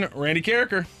bring in Randy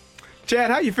Carricker.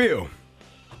 Chad, how you feel?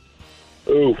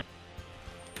 Oof.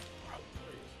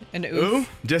 An oof? Ooh?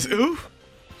 Just oof?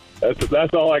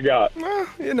 That's all I got. Well,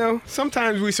 you know,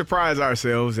 sometimes we surprise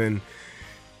ourselves and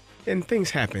things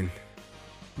happen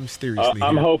mysteriously.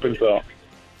 I'm hoping so.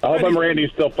 I hope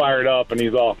Randy's still fired up and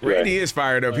he's off today. Randy is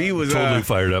fired up. He was totally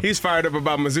fired up. He's fired up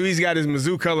about Mizzou. He's got his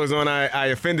Mizzou colors on. I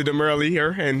offended him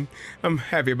earlier, and I'm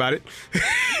happy about it.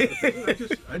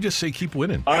 I just say keep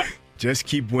winning. Just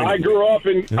keep winning. I grew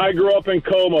up in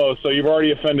Como, so you've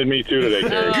already offended me too today,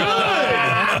 Terry.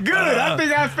 Good. I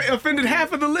think I offended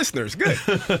half of the listeners. Good.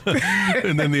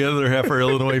 And then the other half are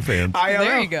Illinois fans.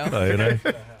 There you go.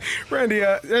 Randy,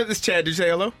 this is Chad. Did you say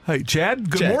hello? Hey, Chad.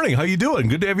 Good morning. How you doing?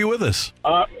 Good to have you with us.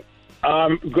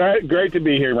 Great to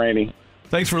be here, Randy.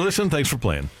 Thanks for listening. Thanks for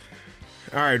playing.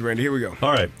 All right, Randy, here we go.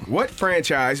 All right. Which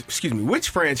franchise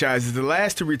is the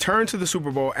last to return to the Super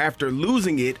Bowl after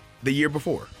losing it the year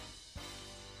before?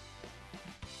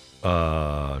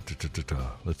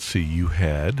 Let's see. You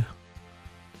had.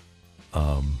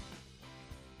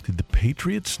 Did the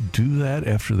Patriots do that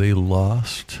after they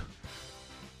lost?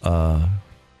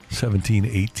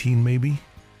 17-18 maybe?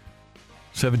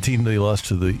 17 they lost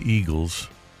to the Eagles.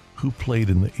 Who played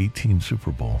in the 18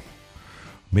 Super Bowl?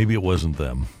 Maybe it wasn't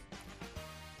them.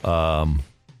 Let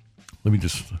me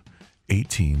just...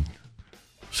 18.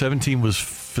 17 was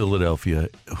Philadelphia.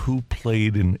 Who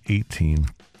played in 18?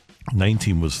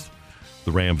 19 was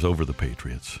the Rams over the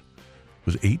Patriots.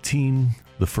 Was 18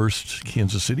 the first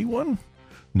Kansas City one?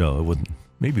 No, it wasn't.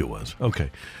 Maybe it was. Okay.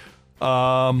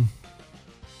 I'll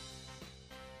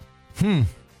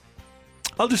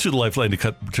just do the lifeline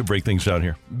to break things down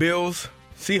here. Bills,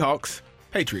 Seahawks,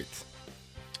 Patriots.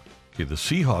 Okay, the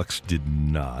Seahawks did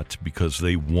not because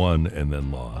they won and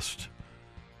then lost.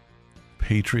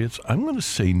 Patriots, I'm going to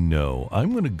say no.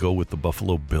 I'm going to go with the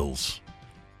Buffalo Bills.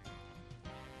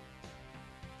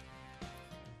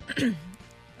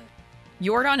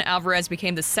 Yordan Alvarez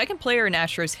became the second player in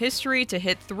Astros history to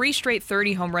hit 3 straight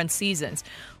 30 home run seasons.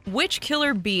 Which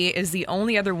killer bee is the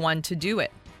only other one to do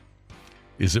it?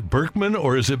 Is it Berkman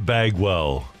or is it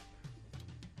Bagwell?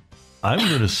 I'm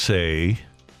going to say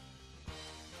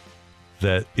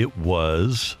that it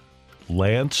was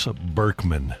Lance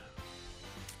Berkman.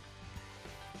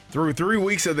 Through 3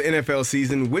 weeks of the NFL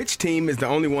season, which team is the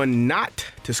only one not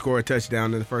to score a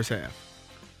touchdown in the first half?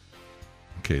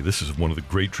 Okay, this is one of the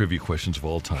great trivia questions of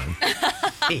all time. One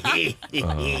of the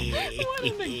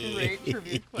great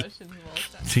trivia questions of all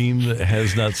time. Team that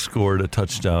has not scored a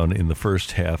touchdown in the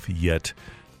first half yet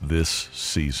this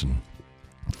season.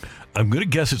 I'm going to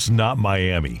guess it's not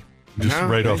Miami. Just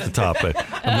right off the top.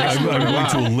 I'm going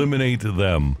to eliminate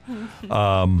them.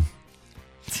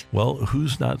 Well,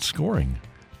 who's not scoring?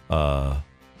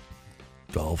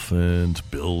 Dolphins,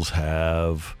 Bills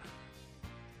have.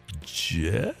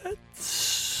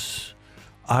 Jets?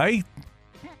 What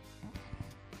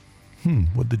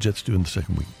did the Jets do in the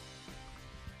second week?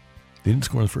 They didn't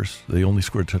score in the first. They only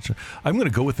scored a touchdown. I'm going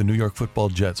to go with the New York Football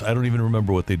Jets. I don't even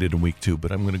remember what they did in week 2,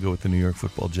 but I'm going to go with the New York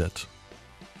Football Jets.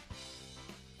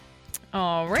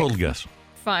 All right. Total guess.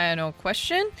 Final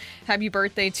question. Happy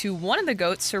birthday to one of the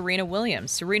GOATs, Serena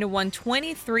Williams. Serena won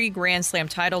 23 Grand Slam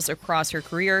titles across her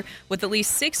career with at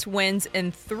least 6 wins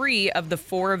in 3 of the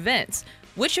 4 events.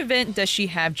 Which event does she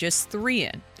have just 3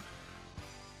 in?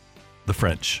 The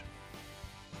French.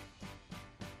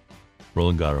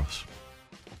 Roland Garros.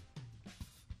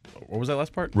 What was that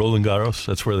last part? Roland Garros.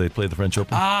 That's where they play the French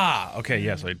Open. Ah, okay,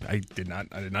 yes. I did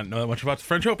not know that much about the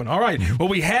French Open. All right. Well,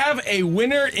 we have a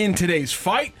winner in today's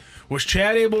fight. Was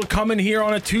Chad able to come in here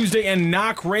on a Tuesday and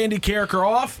knock Randy Carricker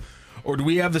off? Or do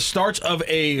we have the starts of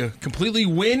a completely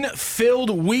win-filled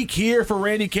week here for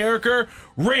Randy Carricker?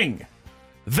 Ring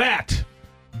that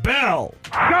bell.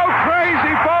 Go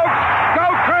crazy, folks! Go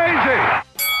crazy!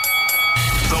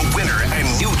 The winner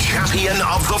and new champion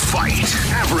of the fight,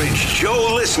 Average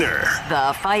Joe Listener.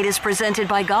 The fight is presented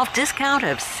by Golf Discount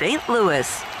of St.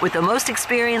 Louis, with the most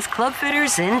experienced club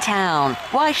fitters in town.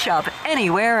 Why shop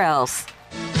anywhere else?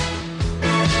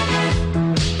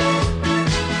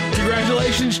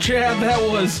 Congratulations, Chad. That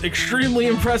was extremely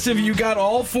impressive. You got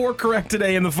all 4 correct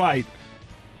today in the fight.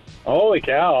 Holy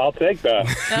cow, I'll take that.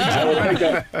 I will take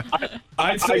that.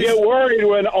 I get worried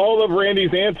when all of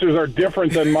Randy's answers are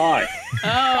different than mine.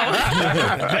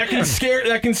 That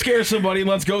can scare somebody.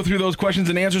 Let's go through those questions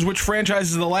and answers. Which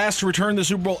franchise is the last to return to the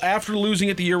Super Bowl after losing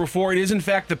it the year before? It is, in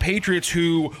fact, the Patriots,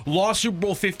 who lost Super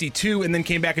Bowl 52 and then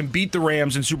came back and beat the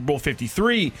Rams in Super Bowl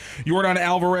 53. Yordan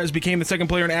Alvarez became the second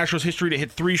player in Astros history to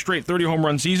hit 3 straight 30-home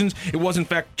run seasons. It was, in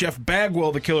fact, Jeff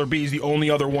Bagwell, the Killer Bees, the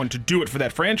only other one to do it for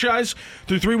that franchise.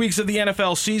 Through 3 weeks of the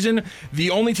NFL season, the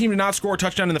only team to not score a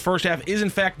touchdown in the first half is, in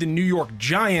fact, the New York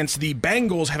Giants. The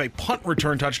Bengals have a punt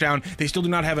return touchdown. They still do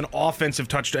not have an offensive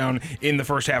touchdown in the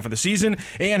first half of the season.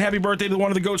 And happy birthday to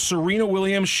one of the GOATs, Serena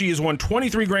Williams. She has won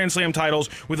 23 Grand Slam titles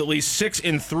with at least 6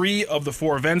 in 3 of the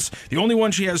 4 events. The only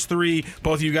one she has 3,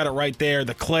 both of you got it right there.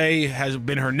 The clay has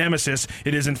been her nemesis.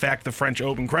 It is, in fact, the French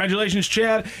Open. Congratulations,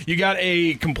 Chad. You got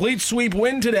a complete sweep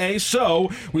win today, so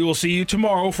we will see you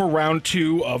tomorrow for round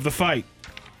 2 of the fight.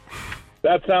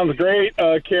 That sounds great.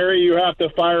 Kerry, you have to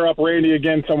fire up Randy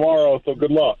again tomorrow, so good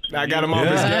luck. I got him off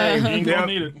his game. He ain't gonna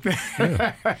need it.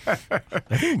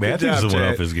 I think Matthews the one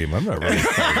off his game. I'm not ready.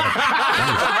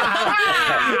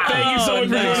 Thank you so much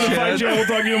for doing the fight, Chad. We'll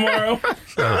talk to you tomorrow.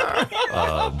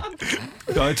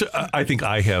 I think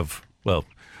I have, well,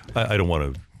 I don't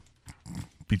want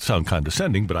to sound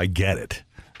condescending, but I get it.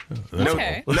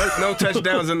 Okay. No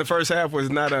touchdowns in the first half was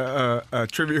not a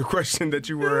trivia question that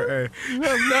you were.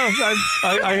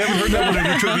 I haven't heard that one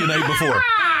in a trivia night before.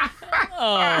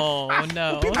 Oh,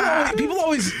 no. People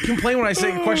always complain when I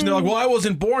say a question. They're like, well, I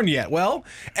wasn't born yet. Well,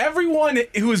 everyone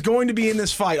who is going to be in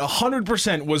this fight,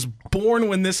 100% was born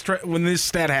when this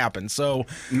stat happened. So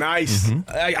nice.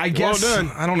 I guess. Well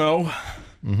done. I don't know.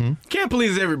 Can't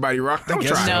please everybody, Rock. Don't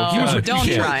try. No, don't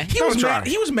try.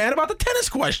 He was mad about the tennis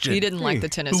question. He didn't like the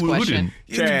tennis question.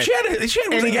 Chad was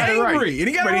angry, and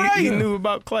he got it right. He knew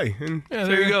about clay. And yeah,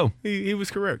 there you go. He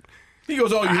was correct. He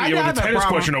goes, oh, you have a tennis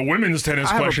question, a women's tennis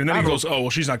question. Then he goes, oh,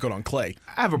 well, she's not good on clay.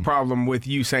 I have a problem with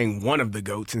you saying one of the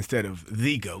GOATs instead of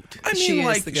the GOAT. I mean,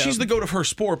 like, she's the GOAT of her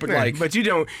sport, but like, but you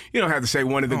don't have to say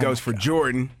one of the GOATs for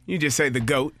Jordan. You just say the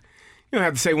GOAT. You don't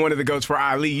have to say one of the GOATs for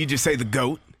Ali. You just say the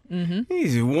GOAT.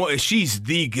 She's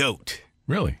the GOAT.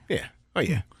 Really? Yeah. Oh,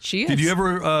 yeah. She is. Did you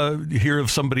ever hear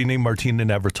of somebody named Martina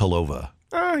Navratilova?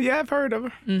 Yeah, I've heard of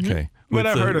her. Okay. But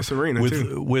I've heard of Serena,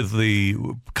 too. With the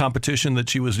competition that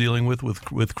she was dealing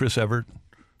with Chris Evert?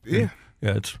 Yeah.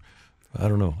 Yeah, it's, I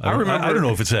don't know. I don't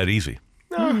know if it's that easy.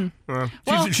 No.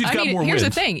 She's got more here's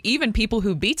wins. the thing. Even people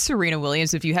who beat Serena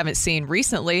Williams, if you haven't seen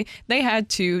recently, they had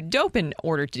to dope in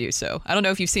order to do so. I don't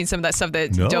know if you've seen some of that stuff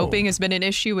that doping has been an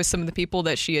issue with some of the people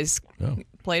that she has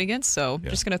played against. So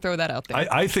just going to throw that out there.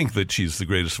 I think that she's the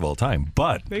greatest of all time,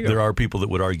 but there are people that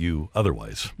would argue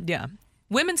otherwise. Yeah.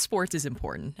 Women's sports is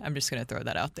important. I'm just going to throw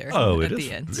that out there at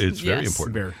the end. It's very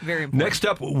important. Very important. Next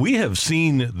up, we have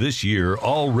seen this year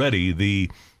already the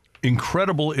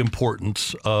incredible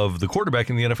importance of the quarterback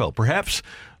in the NFL. Perhaps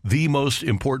the most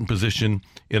important position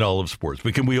in all of sports.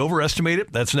 But can we overestimate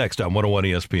it? That's next on 101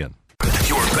 ESPN.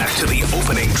 You're back to the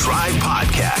Opening Drive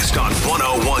podcast on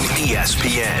 101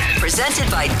 ESPN. Presented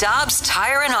by Dobbs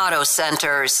Tire and Auto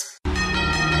Centers.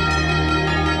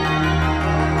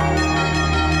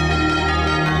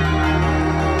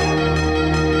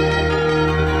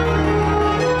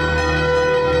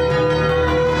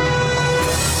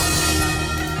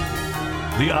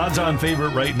 The odds-on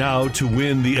favorite right now to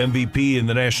win the MVP in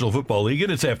the National Football League,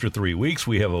 and it's after 3 weeks.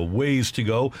 We have a ways to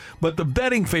go. But the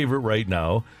betting favorite right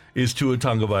now is Tua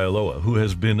Tagovailoa, who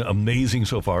has been amazing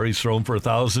so far. He's thrown for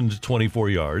 1,024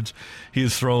 yards. He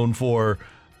has thrown for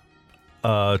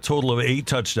a total of 8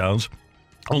 touchdowns.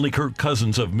 Only Kirk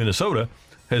Cousins of Minnesota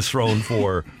has thrown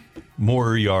for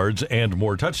more yards and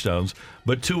more touchdowns,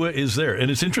 but Tua is there. And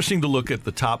it's interesting to look at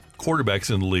the top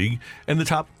quarterbacks in the league and the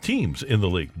top teams in the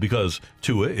league, because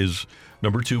Tua is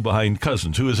number 2 behind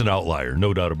Cousins, who is an outlier,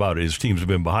 no doubt about it. His teams have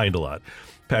been behind a lot.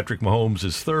 Patrick Mahomes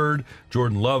is third.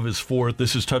 Jordan Love is fourth.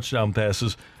 This is touchdown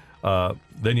passes.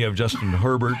 Then you have Justin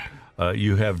Herbert.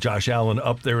 You have Josh Allen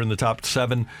up there in the top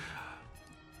 7.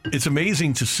 It's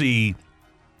amazing to see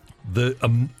the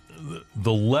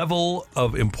level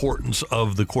of importance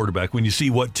of the quarterback when you see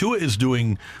what Tua is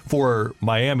doing for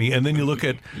Miami, and then you look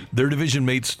at their division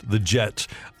mates, the Jets.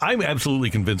 I'm absolutely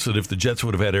convinced that if the Jets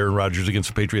would have had Aaron Rodgers against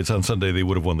the Patriots on Sunday, they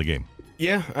would have won the game.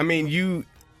 Yeah, I mean,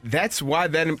 that's why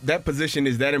that position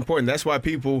is that important. That's why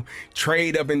people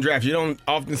trade up in drafts. You don't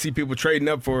often see people trading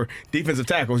up for defensive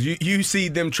tackles. You see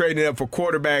them trading up for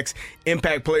quarterbacks,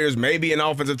 impact players, maybe an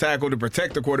offensive tackle to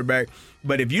protect the quarterback.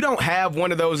 But if you don't have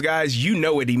one of those guys, you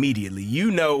know it immediately. You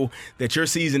know that your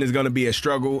season is going to be a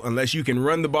struggle unless you can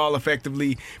run the ball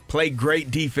effectively, play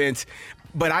great defense.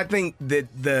 But I think that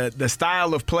the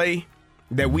style of play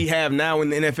that we have now in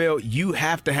the NFL, you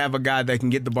have to have a guy that can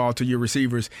get the ball to your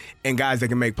receivers and guys that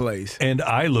can make plays. And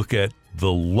I look at the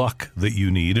luck that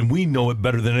you need, and we know it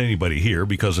better than anybody here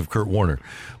because of Kurt Warner.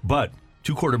 But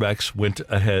 2 quarterbacks went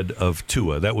ahead of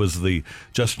Tua. That was the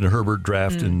Justin Herbert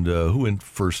draft, and who went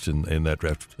first in that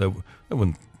draft? That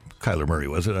one, Kyler Murray,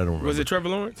 was it? I don't remember. Was it Trevor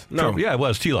Lawrence? No. Yeah, it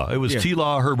was T-Law. It was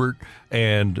T-Law, Herbert,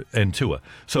 and Tua.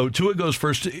 So Tua goes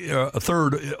first,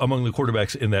 third among the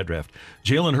quarterbacks in that draft.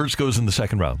 Jalen Hurts goes in the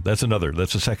second round. That's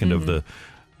a second of the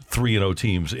 3-0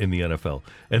 teams in the NFL.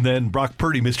 And then Brock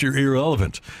Purdy, Mr.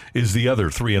 Irrelevant, is the other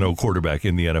 3-0 quarterback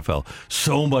in the NFL.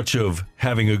 So much of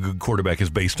having a good quarterback is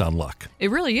based on luck. It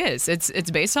really is.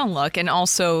 It's based on luck, and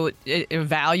also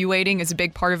evaluating is a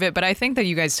big part of it. But I think that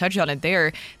you guys touched on it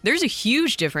there. There's a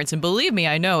huge difference, and believe me,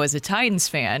 I know as a Titans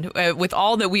fan, with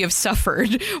all that we have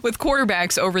suffered with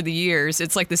quarterbacks over the years,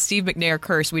 it's like the Steve McNair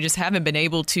curse. We just haven't been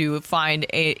able to find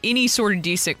any sort of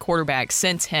decent quarterback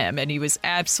since him, and he was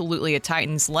absolutely a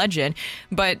Titans legend.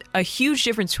 But a huge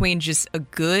difference between just a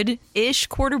good-ish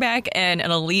quarterback and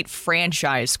an elite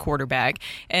franchise quarterback,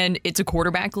 and it's a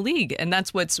quarterback league, and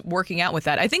that's what's working out with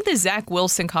that. I think the Zach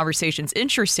Wilson conversation's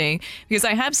interesting because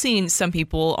I have seen some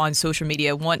people on social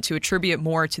media want to attribute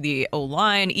more to the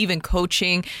O-line, even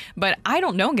coaching, but I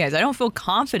don't know, guys. I don't feel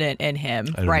confident in him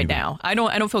right now. I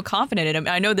don't feel confident in him.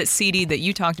 I know that CD that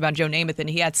you talked about, Joe Namath, and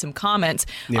he had some comments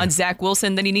on Zach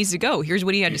Wilson that he needs to go. Here's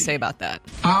what he had to say about that.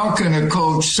 How can a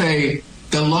coach say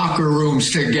the locker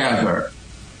room's together?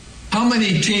 How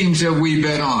many teams have we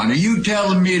been on? Are you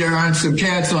telling me there aren't some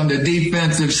cats on the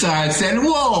defensive side saying,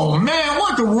 whoa, man,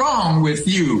 what's wrong with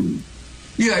you?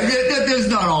 Yeah, there's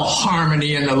not all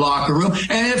harmony in the locker room.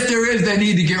 And if there is, they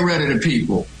need to get rid of the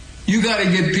people. You got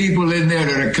to get people in there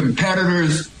that are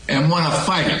competitors and want to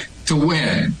fight to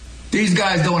win. These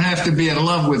guys don't have to be in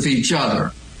love with each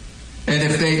other. And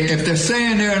if they're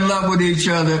saying they're in love with each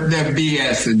other, they're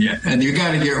BSing you. And you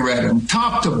got to get rid of them,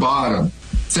 top to bottom.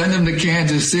 Send them to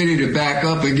Kansas City to back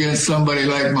up against somebody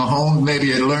like Mahomes. Maybe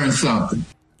you'd learn something.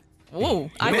 Whoa,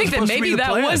 I think that maybe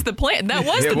that was the plan. That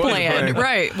was the plan,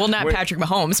 right? Well, not Patrick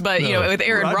Mahomes, but with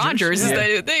Aaron Rodgers,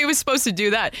 they was supposed to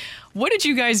do that. What did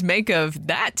you guys make of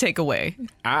that takeaway?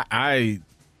 I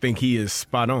think he is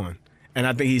spot on, and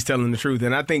I think he's telling the truth.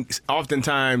 And I think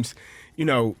oftentimes,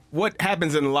 what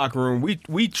happens in the locker room,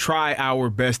 we try our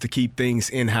best to keep things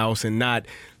in-house and not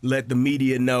let the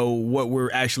media know what we're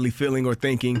actually feeling or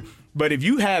thinking. But if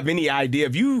you have any idea,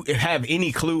 if you have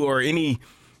any clue or any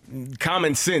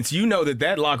common sense, you know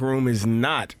that locker room is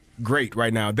not great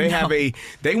right now.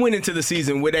 They went into the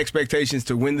season with expectations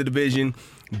to win the division,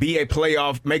 make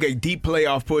a deep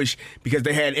playoff push because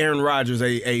they had Aaron Rodgers,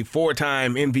 a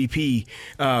 4-time MVP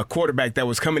quarterback that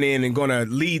was coming in and going to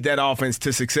lead that offense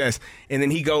to success. And then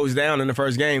he goes down in the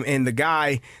first game, and the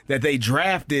guy that they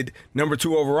drafted number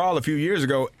 2 overall a few years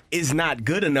ago is not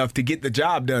good enough to get the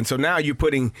job done. So now you're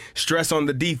putting stress on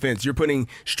the defense. You're putting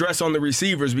stress on the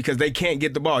receivers because they can't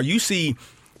get the ball. You see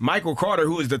Michael Carter,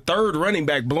 who is the 3rd running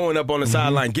back, blowing up on the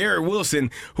sideline. Garrett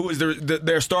Wilson, who is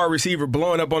their star receiver,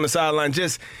 blowing up on the sideline.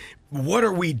 Just what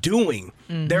are we doing?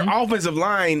 Their offensive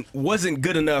line wasn't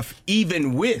good enough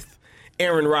even with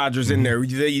Aaron Rodgers in there.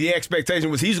 The expectation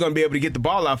was he's going to be able to get the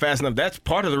ball out fast enough. That's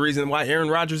part of the reason why Aaron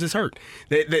Rodgers is hurt.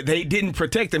 They didn't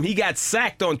protect him. He got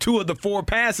sacked on 2 of the 4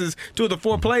 passes, 2 of the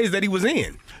 4 plays that he was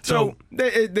in. So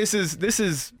this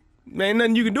is man,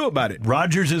 nothing you can do about it.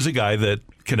 Rodgers is a guy that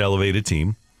can elevate a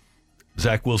team.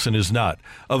 Zach Wilson is not.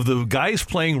 Of the guys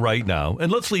playing right now,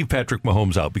 and let's leave Patrick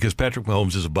Mahomes out because Patrick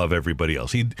Mahomes is above everybody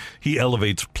else. He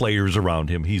elevates players around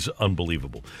him. He's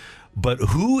unbelievable. But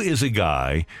who is a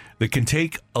guy that can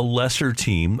take a lesser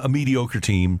team, a mediocre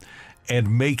team,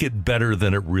 and make it better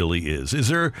than it really is? Is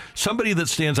there somebody that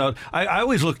stands out? I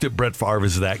always looked at Brett Favre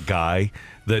as that guy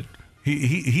that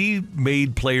He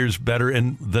made players better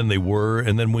than they were,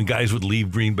 and then when guys would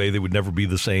leave Green Bay, they would never be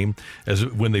the same as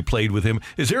when they played with him.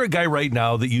 Is there a guy right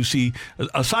now that you see,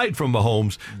 aside from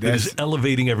Mahomes, that is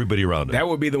elevating everybody around him? That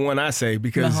would be the one I say,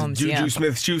 because Mahomes, Juju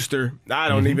Smith-Schuster, I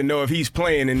don't even know if he's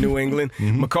playing in New England.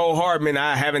 McCole Hardman,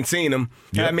 I haven't seen him.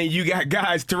 Yep. I mean, you got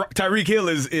guys. Tyreek Hill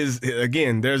is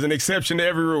again. There's an exception to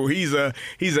every rule. He's a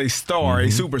star, a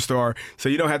superstar. So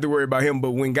you don't have to worry about him.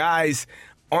 But when guys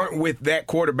aren't with that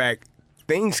quarterback,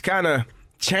 things kind of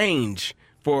change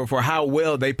for how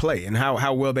well they play and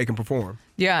how well they can perform.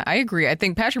 Yeah, I agree. I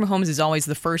think Patrick Mahomes is always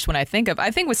the first one I think of. I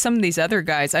think with some of these other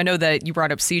guys, I know that you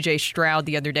brought up C.J. Stroud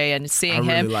the other day, and seeing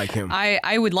I him, really like him.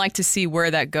 I would like to see where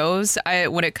that goes.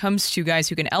 When it comes to guys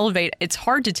who can elevate, it's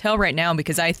hard to tell right now,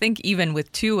 because I think even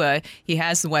with Tua, he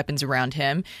has the weapons around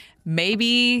him.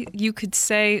 Maybe you could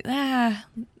say,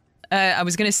 I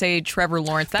was going to say Trevor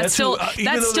Lawrence. That's still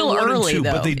early, two,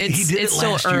 though. But he did it's it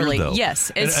still last early. year, though.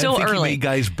 Yes, it's and still I think early. He made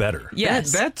guys better.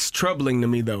 Yes, that's troubling to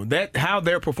me, though. That how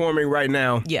they're performing right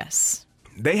now. Yes.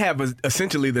 They have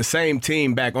essentially the same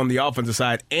team back on the offensive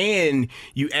side, and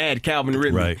you add Calvin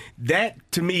Ridley. Right. That,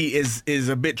 to me, is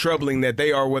a bit troubling that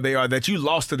they are where they are, that you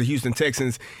lost to the Houston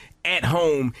Texans at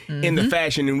home in the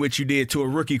fashion in which you did to a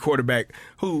rookie quarterback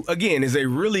who, again, is a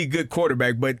really good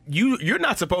quarterback, but you're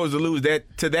not supposed to lose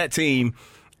that to that team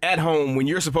at home when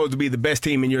you're supposed to be the best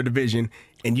team in your division,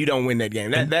 and you don't win that game.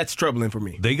 That's troubling for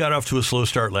me. They got off to a slow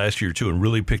start last year, too, and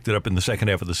really picked it up in the second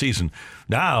half of the season.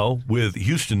 Now, with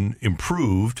Houston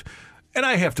improved, and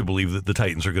I have to believe that the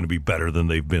Titans are going to be better than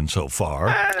they've been so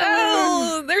far.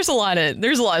 Oh, there's a lot of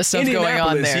stuff going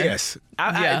on there. Yes.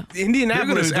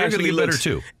 Indianapolis they're actually gonna get better, looks,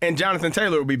 too. And Jonathan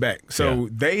Taylor will be back. So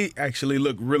they actually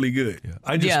look really good.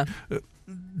 Yeah.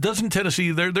 Doesn't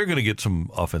Tennessee, they're going to get some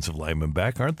offensive linemen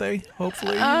back, aren't they?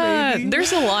 Hopefully. Maybe?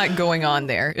 There's a lot going on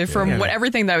there. From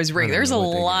everything that I was reading, there's a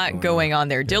lot going on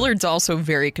there. Dillard's also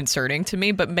very concerning to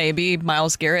me, but maybe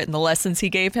Myles Garrett and the lessons he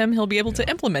gave him, he'll be able to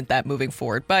implement that moving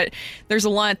forward. But there's a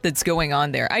lot that's going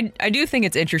on there. I do think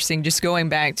it's interesting, just going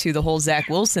back to the whole Zach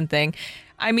Wilson thing.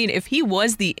 I mean, if he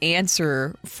was the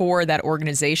answer for that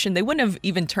organization, they wouldn't have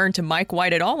even turned to Mike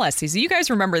White at all last season. You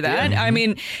guys remember that? Yeah. I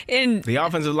mean, the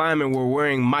offensive linemen were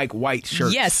wearing Mike White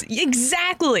shirts. Yes,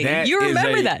 exactly. That you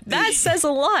remember is that. That says a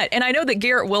lot. And I know that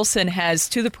Garrett Wilson has,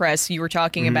 to the press, you were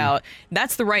talking about,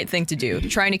 that's the right thing to do,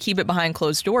 trying to keep it behind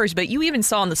closed doors. But you even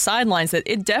saw on the sidelines that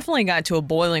it definitely got to a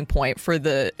boiling point for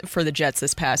the Jets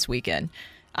this past weekend.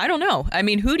 I don't know. I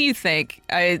mean, who do you think?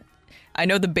 I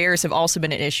know the Bears have also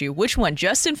been an issue. Which one,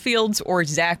 Justin Fields or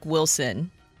Zach Wilson,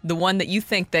 the one that you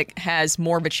think that has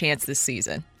more of a chance this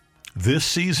season? This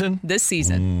season? This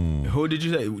season. Who did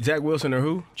you say? Zach Wilson or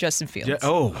who? Justin Fields.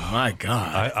 Oh, my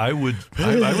God. I would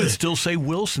still say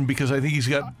Wilson, because I think he's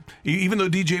got, even though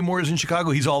DJ Moore is in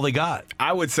Chicago, he's all they got.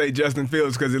 I would say Justin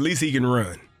Fields, because at least he can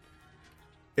run.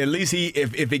 At least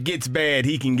if it gets bad,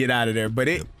 he can get out of there. But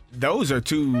those are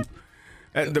two...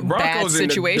 the Broncos bad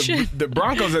situation. The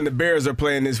Broncos and the Bears are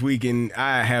playing this week, and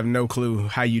I have no clue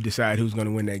how you decide who's going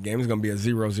to win that game. It's going to be a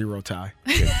 0-0 tie.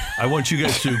 Okay. I want you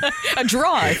guys to... a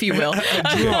draw, if you will.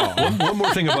 A draw. One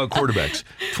more thing about quarterbacks.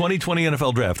 2020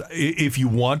 NFL Draft. If you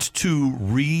want to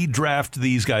redraft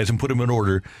these guys and put them in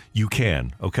order, you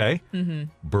can, okay? Mm-hmm.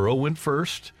 Burrow went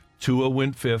first. Tua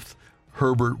went fifth.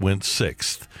 Herbert went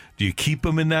sixth. Do you keep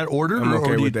them in that order? I'm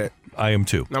okay with that. I am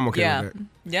too. I'm okay with that.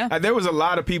 Yeah. There was a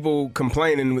lot of people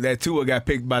complaining that Tua got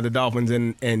picked by the Dolphins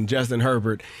and Justin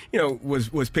Herbert,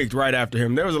 was picked right after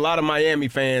him. There was a lot of Miami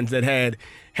fans that had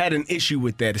an issue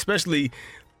with that, especially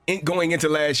going into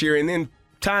last year and then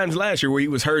times last year where he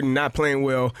was hurt and not playing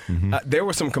well. Mm-hmm. There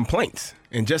were some complaints,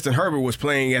 and Justin Herbert was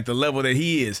playing at the level that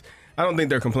he is. I don't think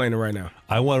they're complaining right now.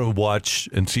 I want to watch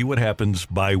and see what happens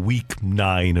by week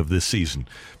 9 of this season,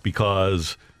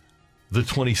 because the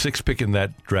 26th pick in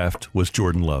that draft was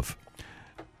Jordan Love.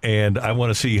 And I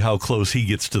want to see how close he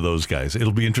gets to those guys.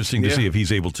 It'll be interesting to see if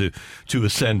he's able to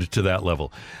ascend to that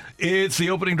level. It's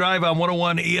the opening drive on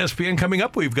 101 ESPN. Coming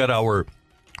up, we've got our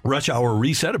Rush Hour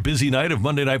Reset, a busy night of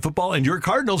Monday Night Football. And your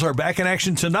Cardinals are back in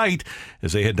action tonight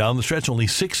as they head down the stretch. Only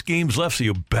 6 games left, so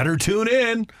you better tune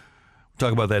in. We'll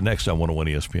talk about that next on 101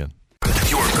 ESPN.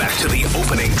 You're back to the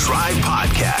Opening Drive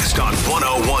podcast on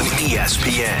 101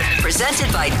 ESPN.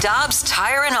 Presented by Dobbs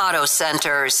Tire and Auto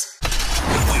Centers.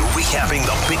 We're recapping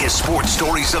the biggest sports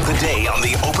stories of the day on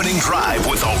the Opening Drive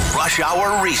with a Rush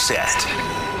Hour Reset.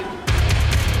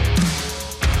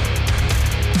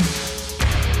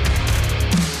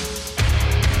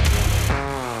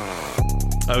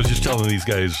 I was just telling these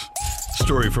guys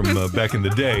story from back in the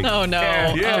day. Oh, no.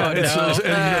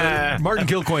 Martin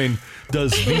Kilcoyne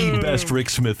does the best Rick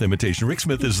Smith imitation. Rick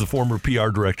Smith is the former PR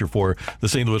director for the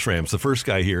St. Louis Rams, the first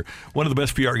guy here. One of the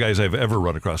best PR guys I've ever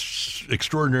run across.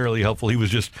 Extraordinarily helpful. He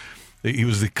was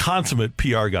the consummate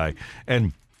PR guy.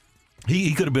 And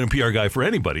he could have been a PR guy for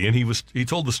anybody. And he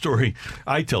told the story.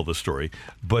 I tell the story.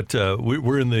 But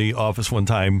we're in the office one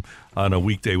time on a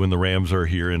weekday when the Rams are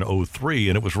here in 2003,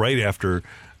 and it was right after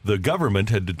the government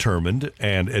had determined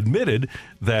and admitted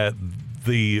that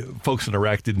the folks in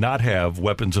Iraq did not have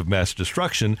weapons of mass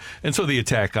destruction, and so the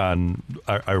attack on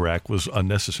Iraq was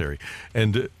unnecessary.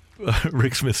 And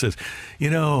Rick Smith says,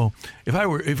 if I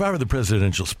were the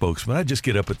presidential spokesman, I'd just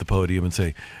get up at the podium and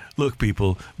say, look,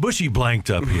 people, Bushy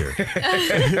blanked up here.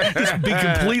 Just be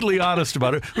completely honest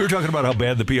about it. We were talking about how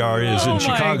bad the PR is in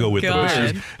Chicago with the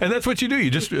Bushes. And that's what you do. You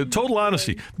just, total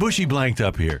honesty. Bushy blanked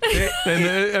up here. And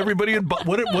everybody,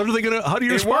 what are they going to, how do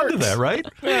you respond to that, right?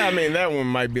 Yeah, I mean, that one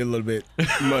might be a little bit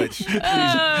much. You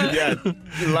got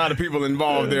a lot of people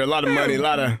involved there, a lot of money, a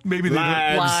lot of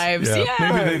lives. Yeah.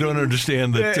 Maybe they don't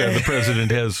understand that the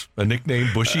president has a nickname,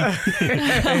 Bushy.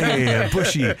 Hey,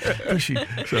 Bushy.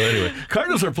 So anyway,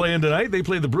 Cardinals are playing tonight. They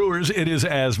play the Brewers. It is,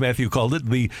 as Matthew called it,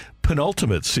 the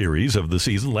penultimate series of the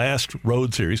season, last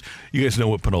road series. You guys know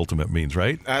what penultimate means,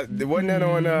 right? Wasn't that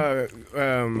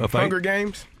on Hunger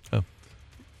Games?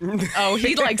 Oh,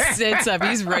 he sits up.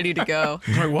 He's ready to go.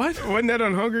 Sorry, what? Wasn't that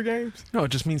on Hunger Games? No,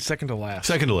 it just means second to last.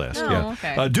 Second to last, yeah.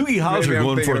 Okay. Doogie Howser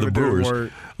going for the Brewers.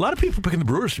 Word. A lot of people picking the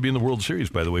Brewers to be in the World Series,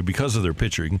 by the way, because of their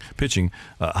pitching.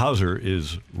 Howser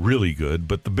is really good,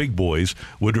 but the big boys,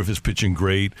 Woodruff is pitching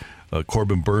great.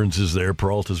 Corbin Burns is there.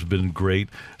 Peralta's been great.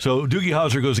 So Doogie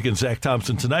Howser goes against Zach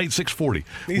Thompson tonight, 6:40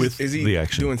 with is he the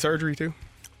action. Doing surgery too?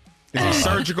 Is he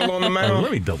surgical on the mound?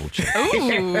 Let me double check.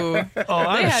 Ooh. I'm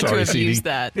they had sorry, to have CD. used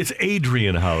that. It's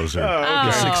Adrian Hauser,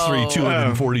 the 6'3",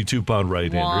 242-pound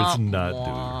right-hander. It's not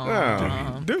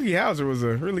Doogie. Doogie Howser was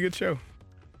a really good show.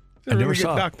 I never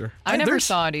saw it. Doctor. I never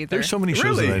saw it either. There's so many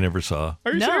shows that I never saw.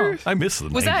 Are you serious? I miss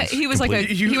them. Was that he was like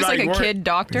a kid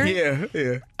doctor?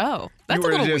 Yeah. Oh, that's a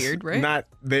little weird, right? Not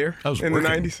there in the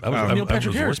 90s. I was Neil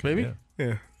Patrick Harris, baby.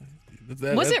 Yeah.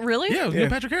 Was it really? Yeah, Neil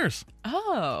Patrick Harris.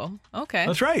 Oh, okay.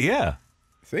 That's right. Yeah.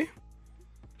 See?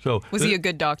 So was he a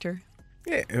good doctor?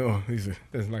 Yeah. Oh,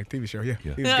 that's like a TV show. Yeah.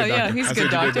 He's a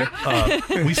good doctor.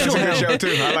 We still have show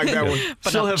too. I like that one.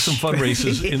 Still have some fun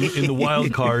races in the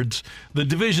wild cards. The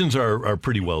divisions are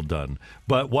pretty well done,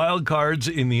 but wild cards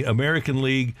in the American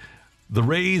League, the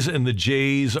Rays and the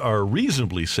Jays are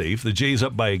reasonably safe. The Jays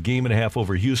up by a game and a half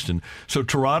over Houston. So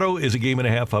Toronto is a game and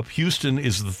a half up. Houston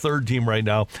is the third team right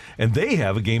now, and they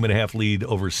have a game and a half lead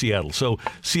over Seattle. So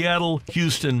Seattle,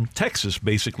 Houston, Texas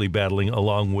basically battling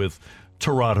along with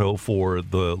Toronto for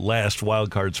the last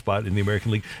wild card spot in the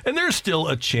American League. And there's still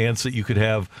a chance that you could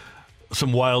have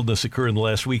some wildness occur in the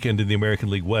last weekend in the American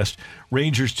League West.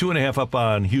 Rangers 2.5 up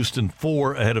on Houston,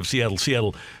 4 ahead of Seattle.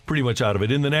 Seattle pretty much out of it.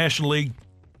 In the National League,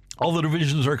 all the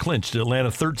divisions are clinched.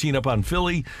 Atlanta 13 up on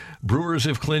Philly. Brewers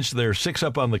have clinched. They're 6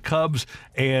 up on the Cubs.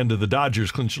 And the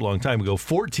Dodgers clinched a long time ago.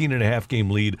 14.5 game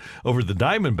lead over the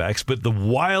Diamondbacks. But the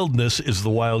wildness is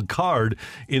the wild card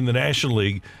in the National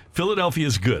League. Philadelphia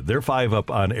is good. They're 5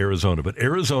 up on Arizona. But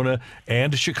Arizona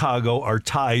and Chicago are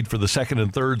tied for the second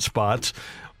and third spots.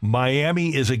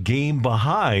 Miami is a game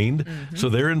behind, so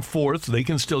they're in 4th. They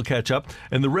can still catch up.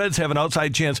 And the Reds have an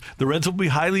outside chance. The Reds will be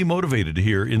highly motivated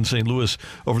here in St. Louis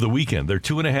over the weekend. They're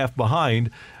 2.5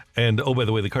 behind. And, oh, by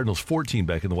the way, the Cardinals 14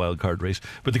 back in the wild card race.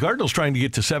 But the Cardinals trying to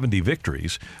get to 70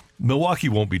 victories. Milwaukee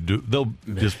won't be they'll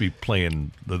just be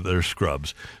playing their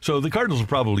scrubs. So the Cardinals will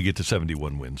probably get to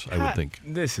 71 wins, I would think.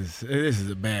 This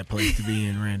is a bad place to be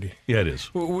in, Randy. Yeah, it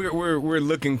is. We're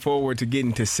looking forward to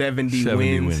getting to 70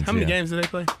 wins. How many games do they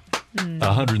play?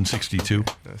 162.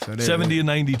 70 and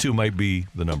 92 might be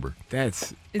the number.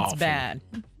 It's awful. Bad.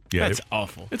 Yeah, that's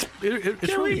awful. It's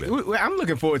really bad. I'm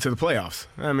looking forward to the playoffs.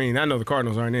 I mean, I know the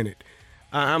Cardinals aren't in it.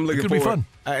 I'm looking forward. Be fun.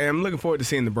 I'm looking forward to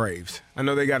seeing the Braves. I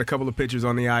know they got a couple of pitchers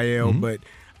on the IL, but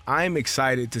I'm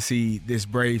excited to see this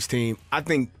Braves team. I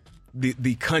think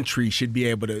the country should be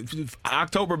able to.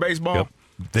 October baseball. Yep.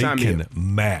 They can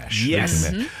mash.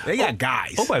 Yes. They got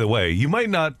guys. Oh, by the way, you might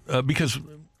not, because,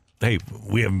 hey,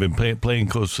 we haven't been paying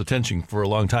close attention for a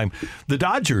long time. The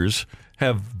Dodgers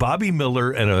have Bobby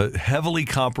Miller and a heavily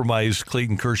compromised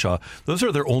Clayton Kershaw. Those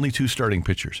are their only 2 starting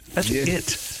pitchers. That's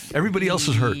it. Everybody else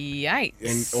is hurt.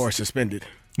 Yikes. Or suspended.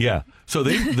 Yeah. So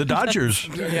the Dodgers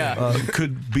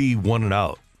could be 1 and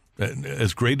out.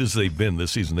 As great as they've been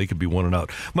this season, they could be 1-0.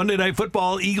 Monday Night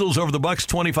Football, Eagles over the Bucks,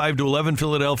 25-11.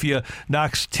 Philadelphia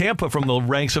knocks Tampa from the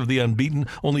ranks of the unbeaten.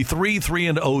 Only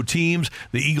 3-0 teams.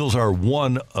 The Eagles are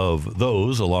one of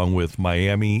those, along with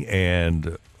Miami and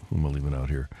who am I leaving out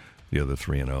here? The other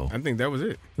 3-0. I think that was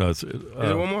it. No, it's Is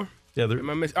there one more? Yeah,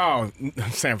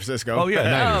 San Francisco. Oh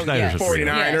yeah, Niners.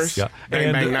 49ers. Yeah,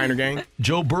 Bang Niner gang.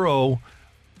 Joe Burrow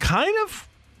kind of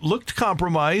looked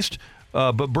compromised.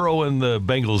 But Burrow and the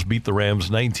Bengals beat the Rams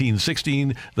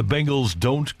 19-16. The Bengals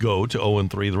don't go to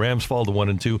 0-3. The Rams fall to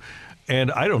 1-2.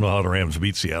 And I don't know how the Rams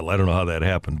beat Seattle. I don't know how that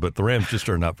happened, but the Rams just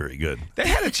are not very good. They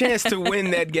had a chance to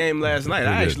win that game last night.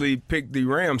 I actually picked the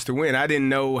Rams to win. I didn't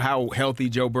know how healthy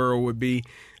Joe Burrow would be.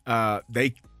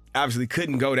 They obviously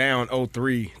couldn't go down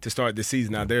 0-3 to start the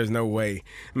season. Now, there's no way.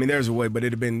 I mean, there's a way, but it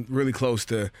would have been really close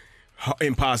to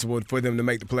impossible for them to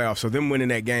make the playoffs. So them winning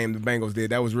that game, the Bengals did,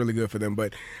 that was really good for them.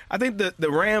 But I think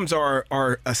the Rams are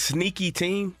a sneaky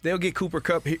team. They'll get Cooper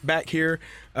Kupp back here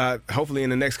hopefully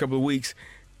in the next couple of weeks.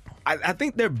 I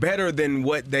think they're better than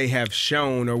what they have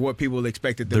shown or what people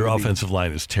expected them to be. Their offensive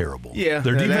line is terrible. Yeah,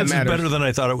 their defense is matters. better than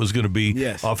I thought it was going to be.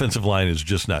 Yes. Offensive line is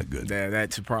just not good.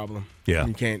 That's a problem. Yeah.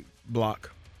 You can't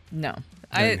block. No.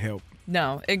 Doesn't help.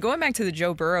 No. And going back to the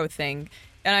Joe Burrow thing,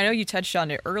 and I know you touched on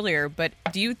it earlier, but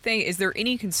is there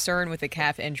any concern with the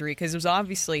calf injury? Because it was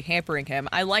obviously hampering him.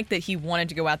 I like that he wanted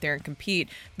to go out there and compete,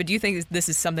 but do you think this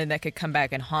is something that could come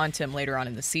back and haunt him later on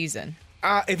in the season?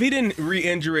 If he didn't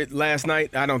re-injure it last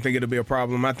night, I don't think it'll be a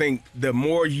problem. I think the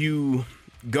more you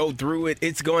go through it,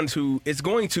 it's going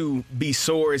to be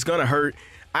sore. It's going to hurt.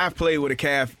 I've played with a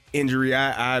calf injury.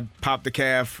 I popped the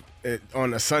calf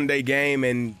on a Sunday game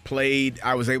and played.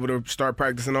 I was able to start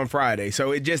practicing on Friday.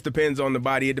 So it just depends on the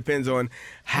body. It depends on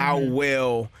how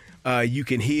well you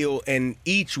can heal. And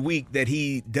each week that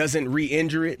he doesn't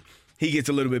re-injure it, he gets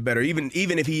a little bit better, even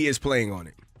if he is playing on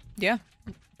it. Yeah.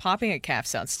 Popping a calf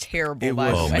sounds terrible, It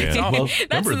by was. the way. Man. Well,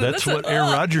 remember, that's what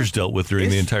Aaron Rodgers dealt with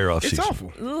during the entire offseason. It's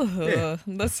awful. Ugh,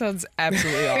 that sounds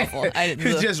absolutely awful.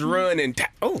 He's just run and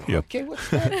Yep. okay, what's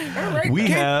that? All right, We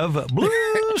okay. have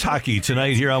Blues hockey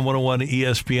tonight here on 101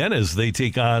 ESPN as they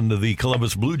take on the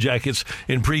Columbus Blue Jackets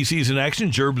in preseason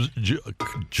action.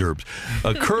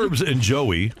 Curbs and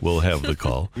Joey will have the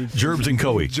call. Gerbs and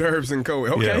Coey. Gerbs and Coey.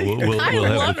 Okay. Yeah, we'll I have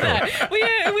love the call. that.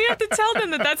 We have to tell them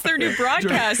that's their new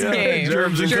broadcast game.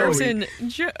 Gerbs and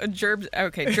Coey. Gerbs.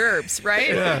 Okay, Gerbs, right?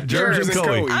 Yeah, Gerbs and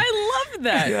Coey. I love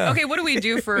that. Yeah. Okay, what do we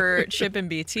do for Chip and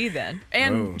BT then?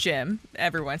 And Jim,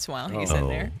 every once in a while, he's in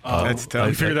there. That's tough.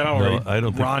 We figured that out already. I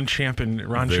don't think. Ron Champion.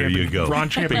 There you go. Ron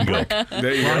Champion Bingo. Brick.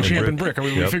 There you Ron go. Champion Brick. I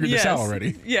mean, we figured this out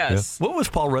already. Yes. What was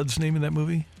Paul Rudd's name in that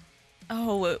movie?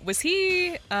 Oh, was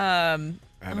he? Oh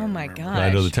my gosh. I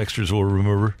know the texters will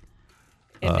remember.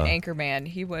 In Anchorman,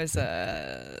 he was.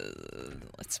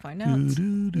 Let's find out.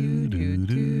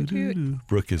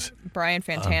 Brooke is. Brian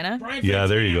Fantana. Yeah,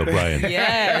 there you go, Brian.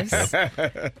 Yes. I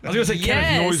was gonna say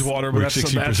Kenneth Noisewater, but Works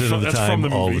that's 60% of the that's time, from the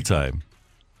movie. all the time.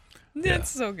 That's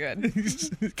so good.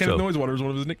 Kenneth So- Noisewater is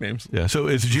one of his nicknames. Yeah. So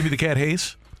is Jimmy the Cat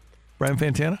Hayes? Brian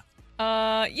Fantana?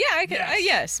 Yeah, I can.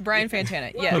 Yes, Brian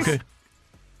Fantana. Yes. Okay.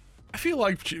 I feel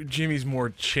like Jimmy's more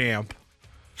champ.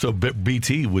 So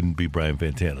BT wouldn't be Brian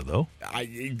Fantana, though.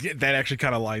 That actually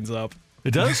kind of lines up.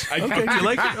 It does? Okay. You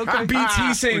like it? Okay.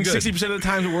 BT saying We're good. 60% of the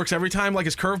time it works every time, like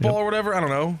his curveball or whatever. I don't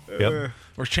know. Yep. Or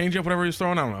his changeup, whatever he's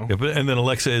throwing. I don't know. Yep. And then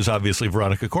Alexa is obviously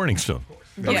Veronica Corningstone.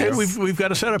 Okay, Yes. we've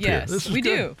got a setup here. Yes, This is we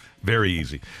good. do. Very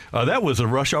easy. That was a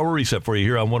rush hour reset for you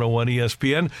here on 101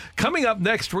 ESPN. Coming up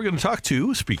next, we're going to talk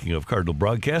to, speaking of Cardinal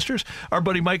broadcasters, our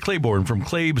buddy Mike Claiborne from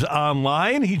Claibs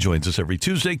Online. He joins us every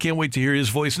Tuesday. Can't wait to hear his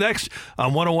voice next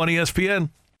on 101 ESPN.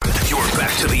 You're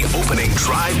back to the Opening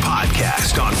Drive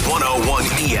podcast on 101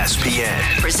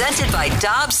 ESPN. Presented by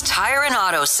Dobbs Tire and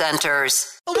Auto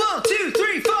Centers. 1, 2,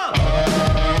 3, 4.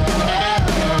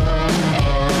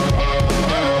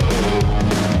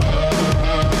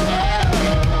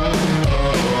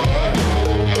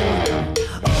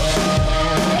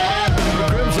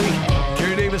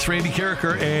 Randy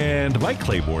Carricker and Mike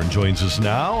Claiborne joins us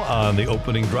now on the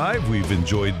Opening Drive. We've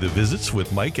enjoyed the visits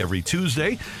with Mike every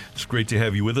Tuesday. It's great to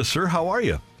have you with us, sir. How are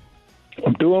you?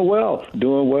 I'm doing well.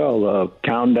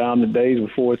 Counting down the days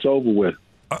before it's over with.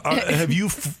 Have you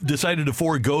decided to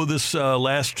forego this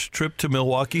last trip to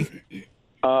Milwaukee?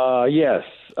 Yes.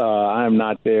 I am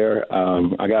not there.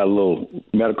 I got a little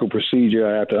medical procedure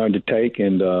I have to undertake,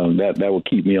 and that will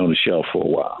keep me on the shelf for a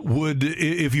while.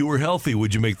 If you were healthy,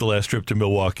 would you make the last trip to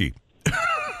Milwaukee?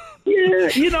 Yeah,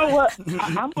 you know what?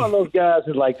 I'm one of those guys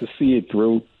that like to see it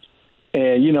through.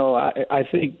 And, I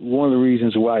think one of the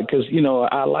reasons why, because,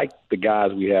 I like the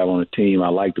guys we have on the team. I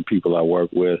like the people I work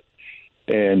with.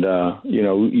 And,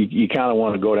 you kind of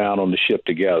want to go down on the ship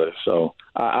together. So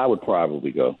I would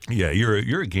probably go. Yeah,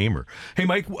 you're a gamer. Hey,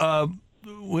 Mike,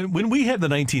 when we had the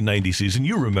 1990 season,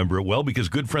 you remember it well because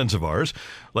good friends of ours,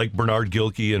 like Bernard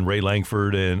Gilkey and Ray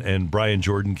Langford and Brian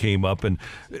Jordan came up. And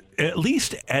at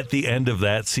least at the end of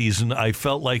that season, I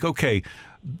felt like, okay,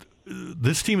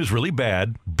 this team is really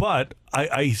bad, but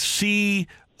I see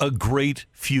a great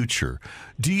future.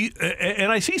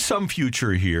 And I see some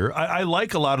future here. I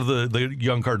like a lot of the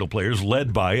young Cardinal players,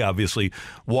 led by, obviously,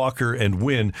 Walker and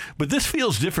Wynn. But this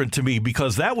feels different to me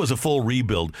because that was a full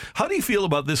rebuild. How do you feel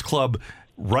about this club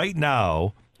right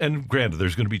now? And granted,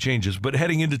 there's going to be changes, but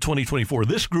heading into 2024,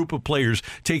 this group of players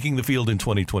taking the field in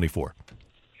 2024?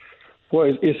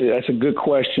 Well, that's a good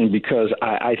question because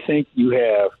I think you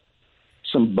have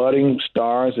some budding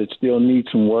stars that still need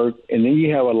some work, and then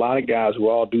you have a lot of guys who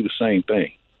all do the same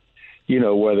thing.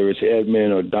 Whether it's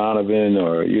Edmund or Donovan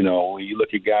or, when you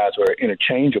look at guys who are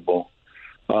interchangeable,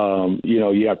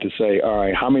 you have to say, all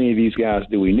right, how many of these guys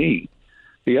do we need?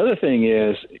 The other thing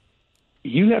is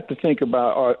you have to think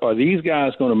about, are these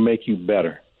guys going to make you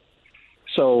better?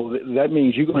 So that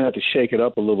means you're going to have to shake it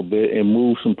up a little bit and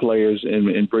move some players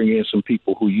and bring in some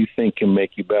people who you think can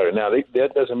make you better. Now,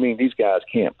 that doesn't mean these guys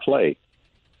can't play.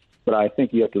 But I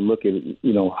think you have to look at,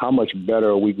 how much better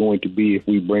are we going to be if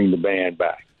we bring the band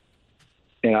back?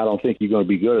 And I don't think you're going to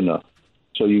be good enough.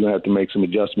 So you're going to have to make some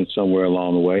adjustments somewhere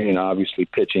along the way. And obviously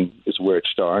pitching is where it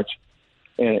starts.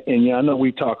 And I know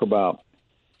we talk about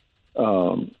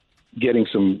getting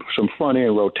some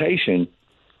front-end rotation.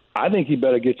 I think you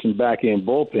better get some back-end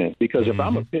bullpen because if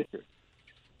I'm a pitcher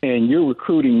and you're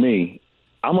recruiting me,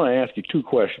 I'm going to ask you two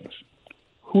questions.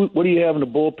 What do you have in the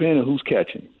bullpen and who's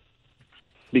catching?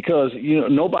 Because,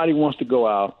 nobody wants to go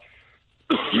out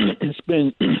and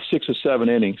spend 6 or 7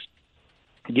 innings,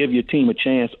 give your team a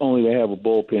chance only to have a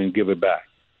bullpen and give it back.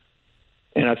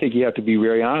 And I think you have to be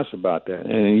very honest about that.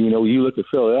 And, you look at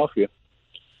Philadelphia,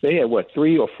 they had,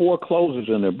 3 or 4 closers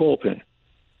in their bullpen.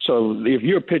 So if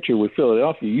you're a pitcher with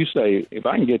Philadelphia, you say, if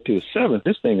I can get to the 7th,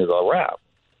 this thing is a wrap.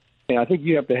 And I think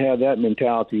you have to have that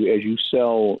mentality as you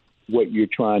sell what you're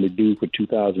trying to do for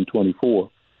 2024.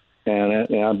 And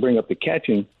I bring up the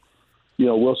catching.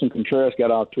 Wilson Contreras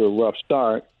got out to a rough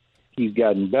start. He's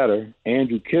gotten better.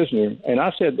 Andrew Kisner, and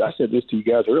I said this to you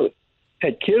guys earlier.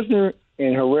 Had Kisner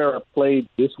and Herrera played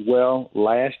this well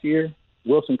last year,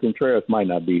 Wilson Contreras might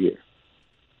not be here.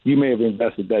 You may have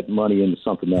invested that money into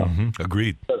something else.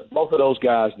 Agreed. But both of those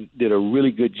guys did a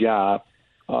really good job.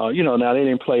 Now they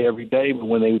didn't play every day, but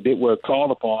when they were called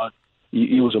upon,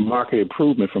 it was a marked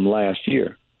improvement from last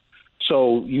year.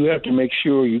 So you have to make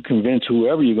sure you convince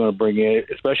whoever you're going to bring in,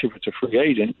 especially if it's a free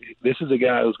agent, this is a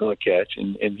guy who's going to catch,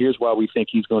 and here's why we think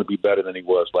he's going to be better than he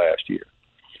was last year.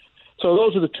 So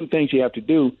those are the two things you have to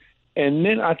do. And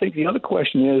then I think the other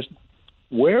question is,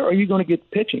 where are you going to get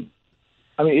pitching?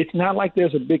 I mean, it's not like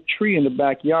there's a big tree in the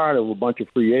backyard of a bunch of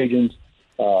free agents.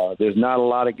 There's not a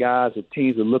lot of guys that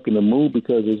teams are looking to move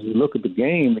because as you look at the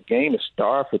game is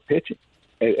starved for pitching.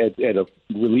 At a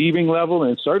relieving level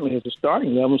and certainly at the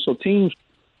starting level. So teams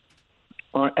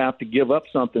aren't apt to give up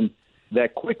something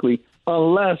that quickly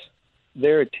unless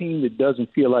they're a team that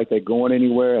doesn't feel like they're going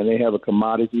anywhere and they have a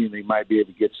commodity and they might be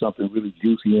able to get something really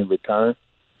juicy in return.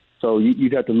 So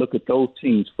you'd have to look at those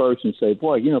teams first and say,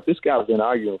 boy, if this guy was in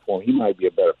our uniform, he might be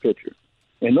a better pitcher.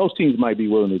 And those teams might be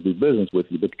willing to do business with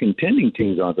you, but contending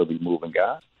teams aren't going to be moving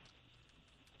guys.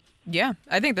 Yeah,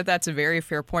 I think that's a very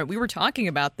fair point. We were talking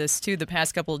about this, too, the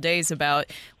past couple of days about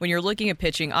when you're looking at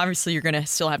pitching, obviously you're going to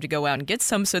still have to go out and get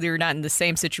some so that you're not in the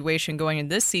same situation going in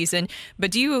this season.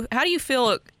 But how do you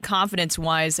feel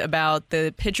confidence-wise about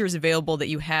the pitchers available that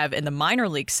you have in the minor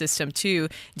league system, too?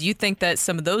 Do you think that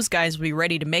some of those guys will be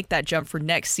ready to make that jump for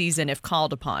next season if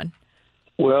called upon?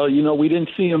 Well, we didn't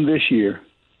see them this year,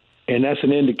 and that's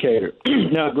an indicator.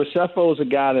 Now, Graceffo is a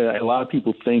guy that a lot of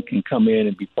people think can come in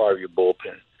and be part of your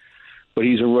bullpen. But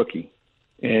he's a rookie.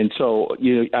 And so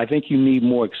I think you need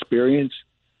more experience.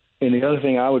 And the other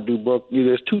thing I would do, Brooke,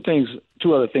 there's two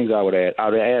other things I would add. I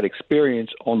would add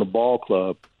experience on the ball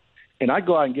club. And I'd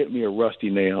go out and get me a Rusty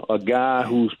Nail, a guy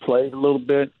who's played a little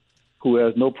bit, who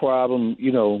has no problem,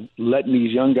 letting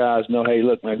these young guys know, hey,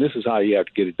 look, man, this is how you have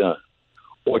to get it done.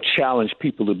 Or challenge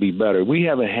people to be better. We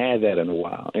haven't had that in a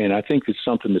while. And I think it's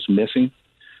something that's missing.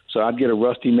 So I'd get a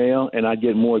Rusty Nail, and I'd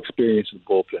get more experience in the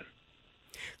bullpen.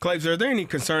 Claves, are there any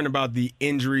concern about the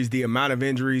injuries, the amount of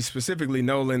injuries, specifically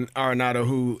Nolan Arenado,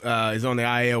 who is on the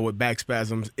IL with back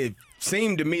spasms? It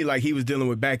seemed to me like he was dealing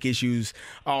with back issues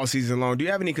all season long. Do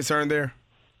you have any concern there?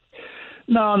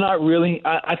 No, not really.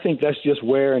 I think that's just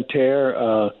wear and tear.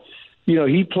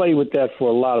 he played with that for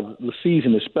a lot of the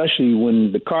season, especially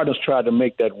when the Cardinals tried to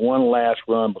make that one last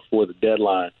run before the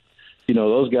deadline.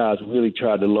 Those guys really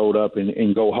tried to load up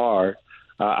and go hard.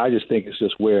 I just think it's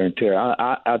just wear and tear.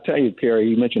 I'll tell you, Terry,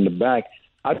 you mentioned the back.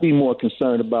 I'd be more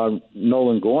concerned about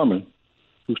Nolan Gorman,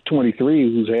 who's 23,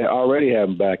 who's already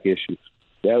having back issues.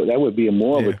 That would be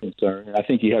more of a concern. I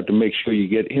think you have to make sure you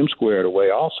get him squared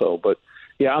away also. But,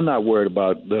 yeah, I'm not worried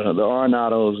about the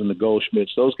Arenados and the Goldschmidts.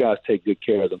 Those guys take good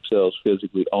care of themselves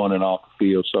physically on and off the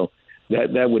field. So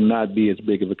that would not be as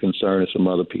big of a concern as some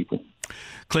other people.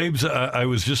 Claibs, I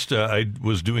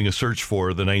was doing a search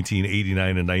for the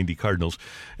 1989 and 90 Cardinals,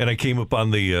 and I came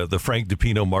upon the Frank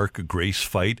DiPino Mark Grace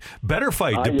fight. Better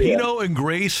fight, DiPino and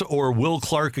Grace or Will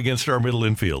Clark against our middle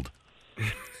infield?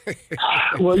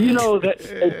 Well, that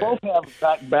they both have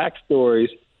backstories.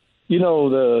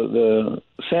 The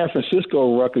San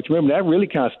Francisco Ruckus. Remember that really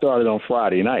kind of started on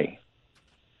Friday night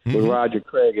with Roger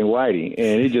Craig and Whitey,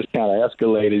 and it just kind of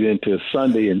escalated into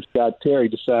Sunday. And Scott Terry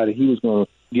decided he was going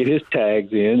to get his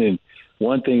tags in, and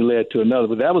one thing led to another.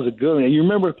 But that was a good one. And you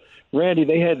remember, Randy,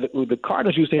 they had the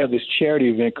Cardinals used to have this charity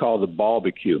event called the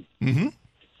Barbecue. Mm-hmm.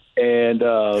 And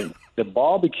the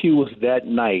barbecue was that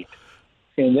night,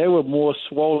 and there were more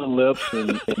swollen lips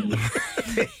and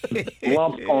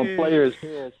lumps on players'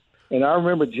 heads. And I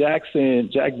remember Jack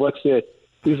Buck said,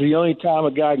 "This is the only time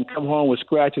a guy can come home with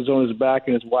scratches on his back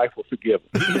and his wife will forgive him."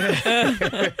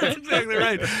 That's exactly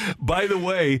right. By the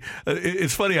way,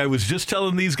 it's funny. I was just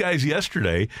telling these guys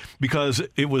yesterday because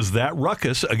it was that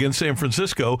ruckus against San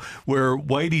Francisco where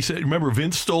Whitey said, remember,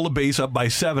 Vince stole a base up by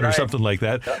 7 or something like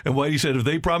that. Yep. And Whitey said, if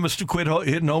they promise to quit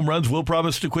hitting home runs, we'll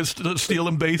promise to quit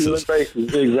stealing bases.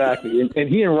 Exactly. And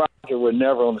he and Roger were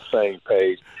never on the same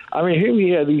page. I mean, here we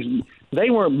have these... They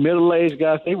weren't middle-aged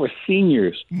guys. They were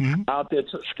seniors out there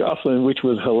scuffling, which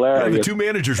was hilarious. Yeah, the two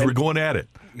managers were going at it.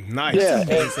 Nice. Yeah.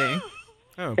 Amazing.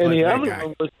 And the other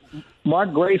one was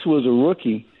Mark Grace was a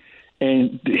rookie,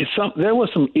 and there were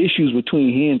some issues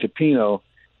between he and DiPino,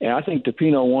 and I think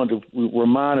DiPino wanted to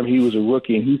remind him he was a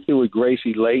rookie, and he threw at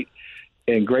Gracie late,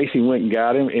 and Gracie went and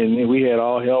got him, and we had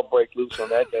all hell break loose on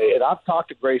that day. And I've talked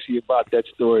to Gracie about that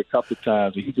story a couple of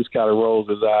times, and he just kind of rolls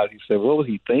his eyes. He said, what was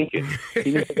he thinking? He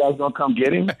didn't think I was going to come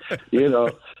get him?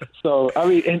 So, I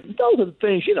mean, and those are the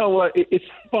things. You know what? It's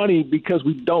funny because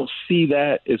we don't see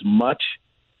that as much.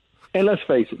 And let's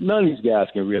face it, none of these guys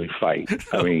can really fight.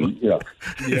 I mean, Yeah.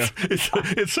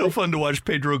 It's so fun to watch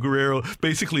Pedro Guerrero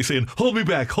basically saying, hold me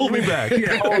back, hold me back.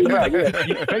 Hold me back,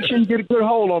 yeah. Make sure you get a good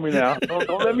hold on me now.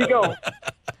 Don't let me go.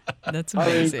 That's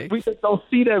amazing. I mean, we just don't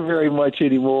see that very much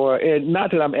anymore. And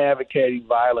not that I'm advocating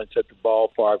violence at the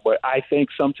ballpark, but I think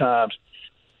sometimes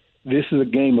this is a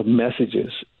game of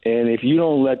messages. And if you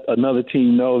don't let another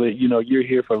team know that, you're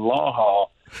here for the long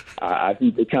haul, I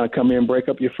think they kind of come in and break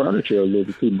up your furniture a little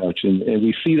bit too much, and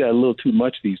we see that a little too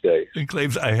much these days. And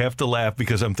Claibs, I have to laugh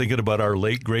because I'm thinking about our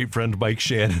late great friend Mike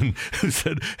Shannon, who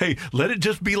said, "Hey, let it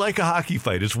just be like a hockey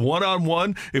fight. It's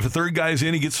 1-on-1. If a third guy's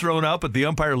in, he gets thrown out, but the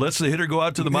umpire lets the hitter go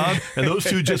out to the mound, and those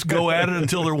two just go at it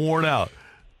until they're worn out."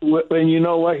 And you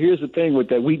know what? Here's the thing with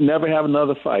that: we'd never have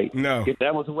another fight. No, if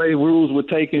that was the way the rules were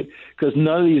taken, because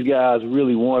none of these guys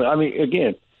really wanted. I mean,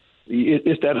 again.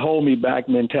 It's that hold me back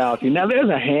mentality. Now, there's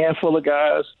a handful of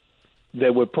guys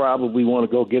that would probably want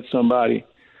to go get somebody,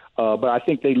 but I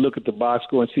think they look at the box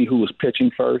score and see who was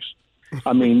pitching first.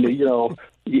 I mean,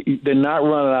 they're not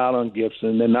running out on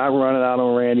Gibson. They're not running out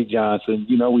on Randy Johnson.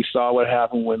 We saw what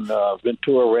happened when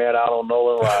Ventura ran out on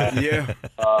Nolan Ryan. Yeah.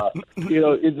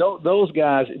 Those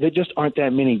guys, there just aren't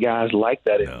that many guys like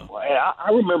that anymore. And I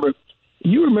remember,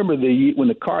 when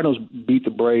the Cardinals beat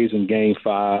the Braves in Game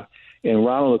 5, and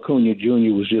Ronald Acuna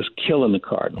Jr. was just killing the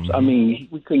Cardinals. I mean,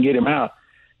 we couldn't get him out.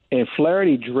 And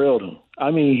Flaherty drilled him.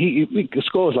 I mean, he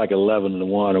scores like 11-1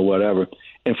 or whatever.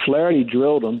 And Flaherty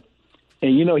drilled him.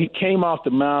 And, he came off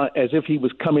the mound as if he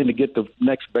was coming to get the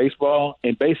next baseball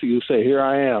and basically would say, here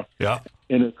I am. Yeah.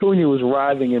 And Acuna was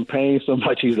writhing in pain so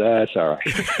much he's like, that's all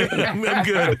right. I'm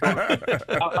good.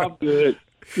 I'm good.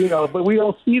 But we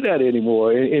don't see that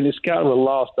anymore. And it's kind of a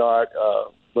lost art,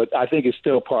 but I think it's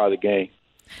still part of the game.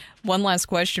 One last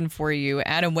question for you.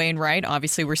 Adam Wainwright,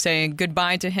 obviously we're saying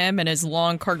goodbye to him and his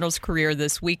long Cardinals career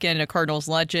this weekend, a Cardinals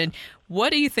legend.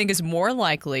 What do you think is more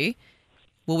likely?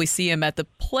 Will we see him at the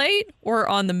plate or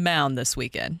on the mound this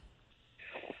weekend?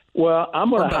 Well, I'm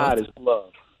going to hide his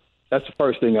glove. That's the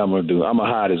first thing I'm going to do. I'm going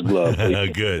to hide his glove.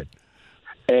 Good.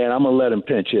 And I'm going to let him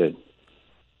pinch hit.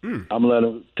 I'm going to let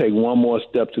him take one more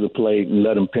step to the plate and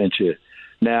let him pinch hit.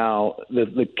 Now,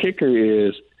 the kicker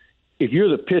is if you're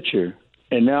the pitcher,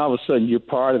 and now all of a sudden you're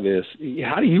part of this,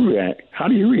 how do you react?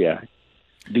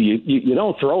 you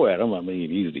don't throw at him. I mean,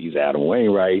 he's Adam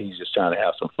Wainwright. He's just trying to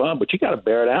have some fun, but you got to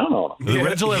bear down on him. The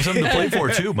Reds will have something to play for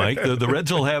too, Mike. The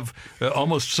Reds will have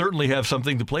almost certainly have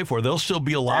something to play for. They'll still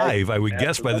be alive, I would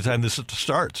guess, by the time this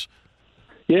starts.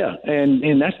 Yeah,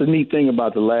 and that's the neat thing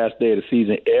about the last day of the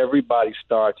season. Everybody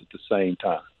starts at the same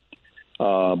time.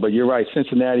 But you're right,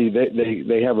 Cincinnati,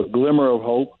 they have a glimmer of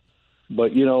hope.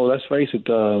 But, let's face it,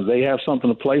 they have something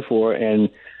to play for. And,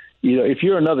 if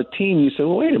you're another team, you say,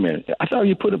 well, wait a minute. I thought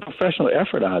you put a professional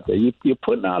effort out there. You're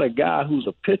putting out a guy who's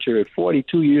a pitcher at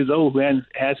 42 years old who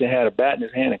hasn't had a bat in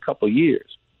his hand in a couple of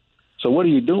years. So what are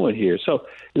you doing here? So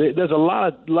there's a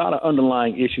lot of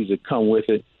underlying issues that come with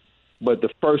it. But the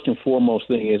first and foremost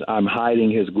thing is I'm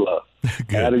hiding his glove.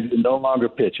 That is no longer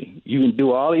pitching. You can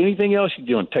do anything else you do.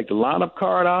 You want to take the lineup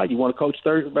card out. You want to coach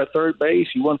third base.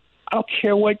 I don't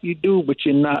care what you do, but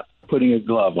you're not putting a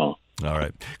glove on. All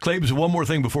right. Claibs, one more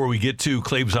thing before we get to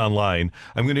Claibs Online.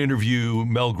 I'm going to interview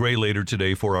Mel Gray later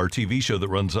today for our TV show that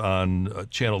runs on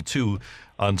Channel 2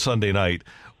 on Sunday night.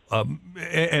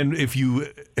 And if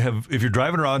you're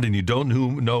driving around and you don't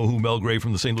know who Mel Gray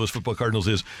from the St. Louis Football Cardinals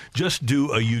is, just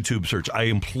do a YouTube search. I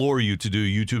implore you to do a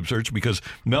YouTube search because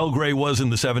Mel Gray was in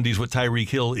the 70s what Tyreek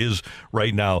Hill is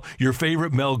right now. Your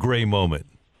favorite Mel Gray moment?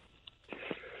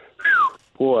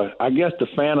 Boy, I guess the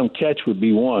phantom catch would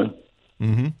be one.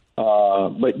 Mm-hmm.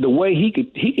 But the way he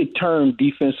could turn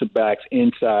defensive backs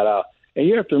inside out. And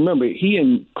you have to remember, he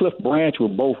and Cliff Branch were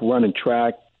both running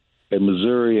track at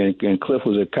Missouri, and Cliff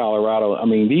was at Colorado. I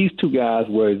mean, these two guys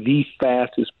were the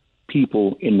fastest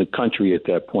people in the country at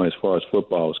that point as far as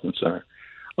football was concerned.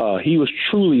 He was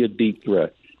truly a deep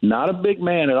threat. Not a big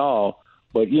man at all,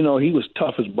 but, he was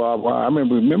tough as barbed wire. I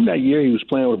remember that year he was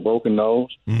playing with a broken nose.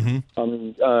 Mm-hmm. I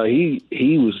mean,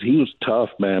 he was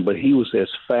tough, man, but he was as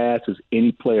fast as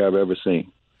any player I've ever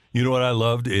seen. You know what I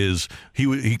loved is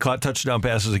he caught touchdown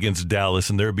passes against Dallas,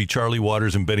 and there would be Charlie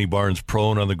Waters and Benny Barnes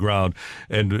prone on the ground,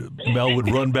 and Mel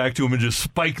would run back to him and just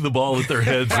spike the ball at their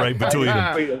heads right between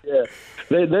them. Yeah.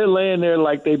 They're laying there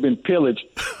like they've been pillaged,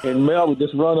 and Mel would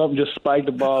just run up and just spike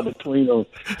the ball between them.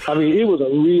 I mean, it was a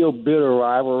real bitter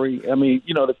rivalry. I mean,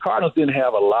 the Cardinals didn't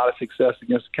have a lot of success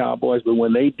against the Cowboys, but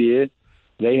when they did,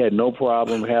 they had no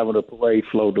problem having a parade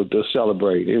float to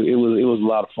celebrate. It was a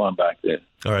lot of fun back then.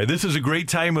 All right, this is a great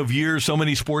time of year. So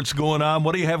many sports going on.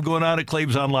 What do you have going on at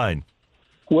Claibs Online?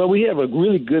 Well, we have a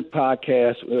really good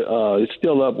podcast. It's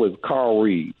still up with Carl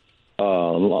Reed, a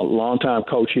longtime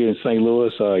coach here in St.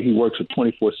 Louis. He works with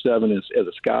 24/7 as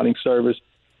a scouting service.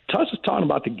 Touch is talking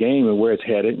about the game and where it's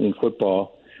headed in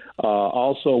football.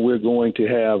 Also, we're going to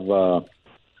have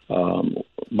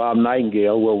Bob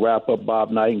Nightingale. We'll wrap up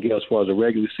Bob Nightingale as far as the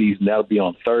regular season. That'll be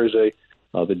on Thursday.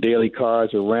 The daily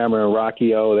cards are Rammer and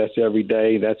Rockio. That's every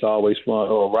day. That's always fun.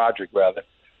 Or Roderick, rather.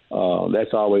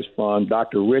 That's always fun.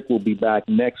 Dr. Rick will be back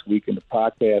next week in the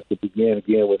podcast to begin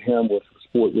again with him with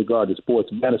regard to sports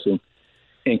medicine.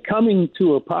 And coming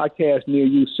to a podcast near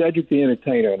you, Cedric the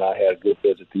Entertainer and I had a good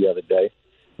visit the other day.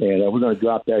 And we're going to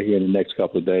drop that here in the next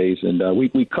couple of days. And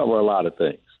we cover a lot of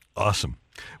things. Awesome.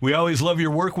 We always love your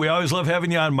work. We always love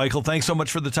having you on, Michael. Thanks so much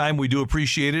for the time. We do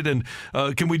appreciate it. And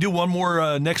can we do one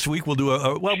more next week? We'll do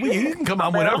you can come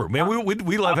on whenever. Man,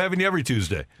 we love having you every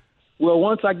Tuesday. Well,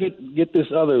 once I get this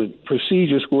other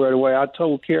procedure squared away, I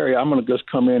told Carrie I'm going to just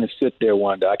come in and sit there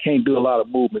one day. I can't do a lot of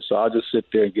movement, so I'll just sit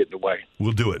there and get in the way.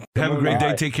 We'll do it. Have a great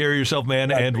day. Take care of yourself,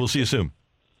 man, and we'll see you soon.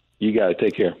 You got it.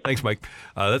 Take care. Thanks, Mike.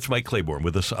 That's Mike Claiborne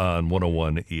with us on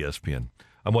 101 ESPN.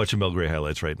 I'm watching Mel Gray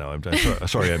highlights right now. I'm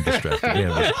sorry I'm distracted.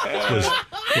 Man,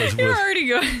 You're already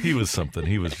going. He was something.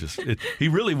 He was just. He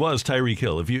really was Tyreek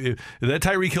Hill. If that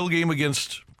Tyreek Hill game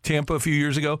against Tampa a few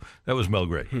years ago, that was Mel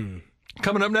Gray.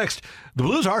 Coming up next, the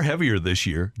Blues are heavier this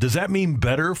year. Does that mean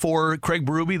better for Craig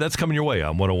Berube? That's coming your way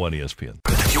on 101 ESPN.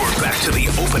 You're back to the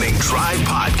Opening Drive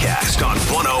podcast on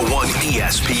 101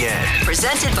 ESPN.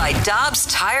 Presented by Dobbs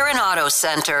Tire and Auto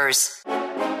Centers.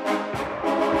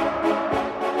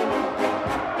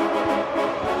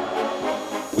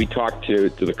 We talked to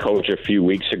the coach a few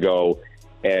weeks ago,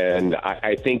 and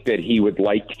I think that he would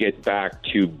like to get back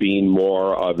to being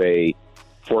more of a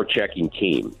forechecking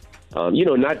team.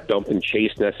 Not dump and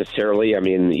chase necessarily. I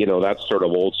mean, that's sort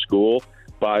of old school.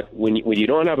 But when you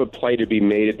don't have a play to be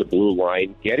made at the blue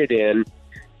line, get it in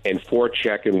and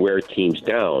forecheck and wear teams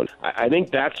down. I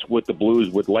think that's what the Blues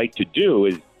would like to do,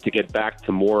 is to get back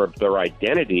to more of their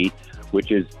identity,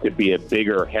 which is to be a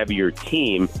bigger, heavier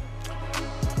team.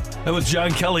 That was John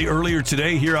Kelly earlier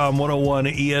today here on 101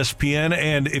 ESPN.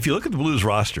 And if you look at the Blues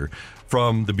roster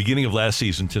from the beginning of last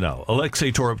season to now,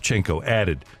 Alexei Toropchenko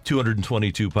added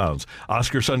 222 pounds.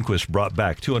 Oscar Sundqvist brought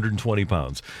back 220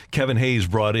 pounds. Kevin Hayes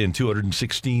brought in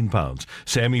 216 pounds.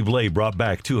 Sammy Blais brought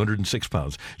back 206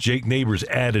 pounds. Jake Neighbors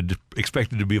added,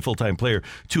 expected to be a full-time player,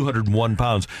 201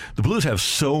 pounds. The Blues have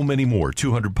so many more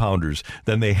 200-pounders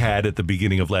than they had at the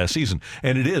beginning of last season.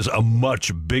 And it is a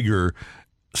much bigger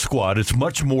squad. It's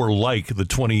much more like the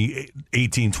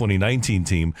 2018-2019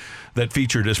 team that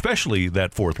featured especially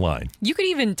that fourth line. You could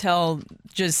even tell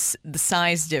just the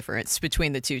size difference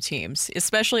between the two teams,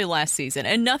 especially last season.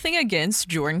 And nothing against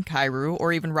Jordan Kyrou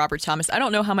or even Robert Thomas. I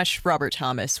don't know how much Robert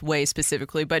Thomas weighs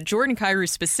specifically, but Jordan Kyrou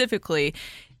specifically,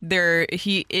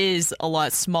 he is a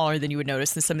lot smaller than you would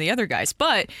notice than some of the other guys.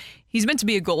 But he's meant to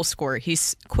be a goal scorer.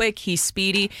 He's quick. He's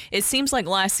speedy. It seems like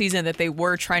last season that they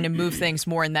were trying to move things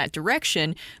more in that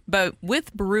direction. But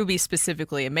with Berube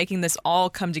specifically and making this all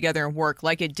come together and work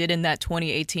like it did in that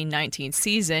 2018-19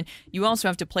 season, you also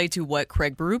have to play to what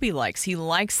Craig Berube likes. He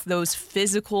likes those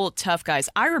physical, tough guys.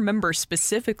 I remember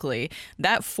specifically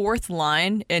that fourth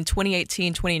line in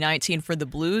 2018-2019 for the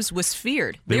Blues was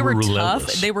feared. They were tough.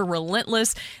 They were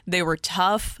relentless. They were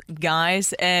tough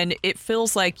guys, and it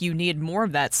feels like you need more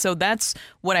of that. So that's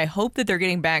what I hope that they're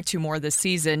getting back to more this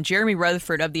season. Jeremy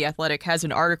Rutherford of The Athletic has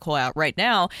an article out right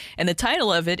now, and the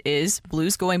title of it is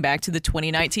Blues Going Back to the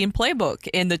 2019 Playbook.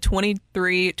 In the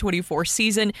 23-24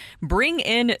 season, bring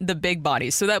in the big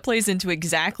bodies. So that plays into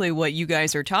exactly what you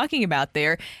guys are talking about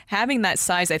there. Having that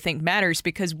size, I think, matters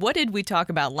because what did we talk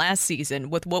about last season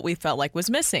with what we felt like was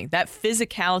missing? That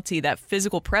physicality, that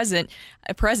physical presence.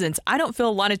 I don't feel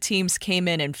a lot of teams came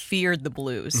in and feared the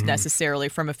Blues necessarily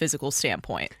from a physical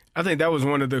standpoint. I think that was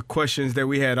one of the questions that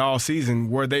we had all season.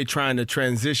 Were they trying to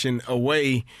transition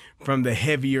away from the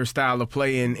heavier style of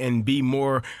play and be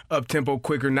more up-tempo,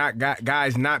 quicker, not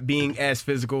guys not being as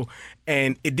physical?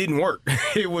 And it didn't work.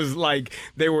 It was like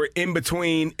they were in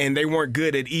between and they weren't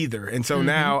good at either. And so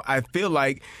now I feel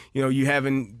like, you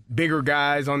having bigger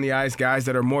guys on the ice, guys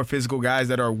that are more physical, guys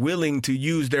that are willing to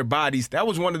use their bodies. That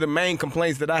was one of the main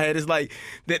complaints that I had is like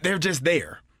that they're just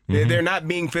there. They're not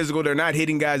being physical. They're not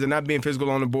hitting guys. They're not being physical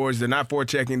on the boards. They're not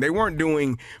forechecking. They weren't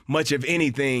doing much of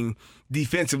anything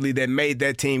defensively that made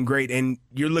that team great. And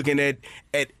you're looking at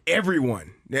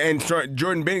everyone. And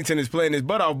Jordan Binnington is playing his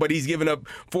butt off, but he's giving up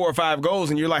 4 or 5 goals.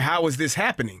 And you're like, how is this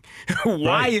happening?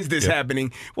 Why is this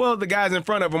happening? Well, the guys in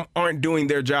front of them aren't doing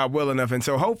their job well enough. And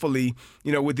so hopefully,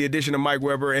 with the addition of Mike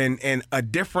Weber and a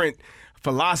different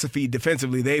philosophy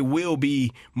defensively, they will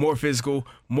be more physical,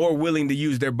 more willing to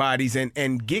use their bodies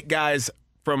and get guys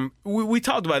from, we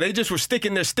talked about it, they just were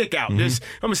sticking their stick out. Just,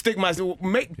 I'm going to stick my,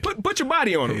 put your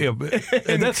body on them. Yeah,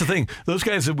 and that's the thing. Those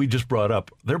guys that we just brought up,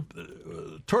 they're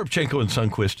Toropchenko and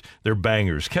Sundqvist, they're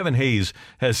bangers. Kevin Hayes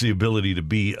has the ability to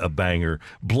be a banger.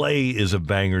 Blais is a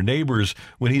banger. Neighbors,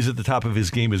 when he's at the top of his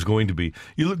game, is going to be.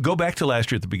 Go back to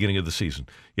last year at the beginning of the season.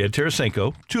 You had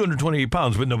Tarasenko, 228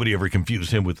 pounds, but nobody ever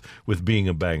confused him with being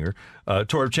a banger.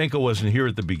 Toropchenko wasn't here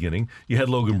at the beginning. You had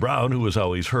Logan Brown, who was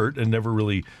always hurt and never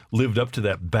really lived up to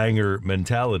that banger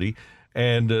mentality.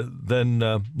 And then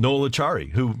Noel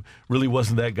Acciari, who really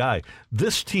wasn't that guy.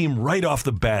 This team right off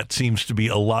the bat seems to be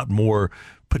a lot more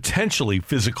potentially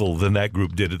physical than that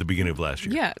group did at the beginning of last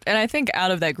year. Yeah, and I think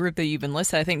out of that group that you've been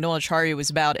listed, I think Noel Acciari was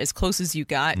about as close as you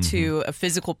got to a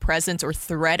physical presence or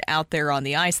threat out there on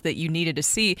the ice that you needed to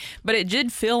see. But it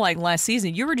did feel like last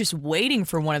season you were just waiting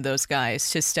for one of those guys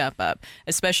to step up,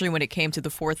 especially when it came to the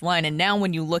fourth line. And now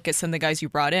when you look at some of the guys you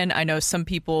brought in, I know some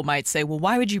people might say, well,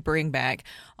 why would you bring back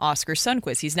Oscar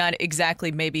Sundqvist? He's not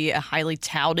exactly maybe a highly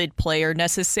touted player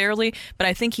necessarily, but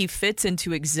I think he fits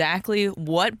into exactly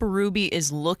what Berube is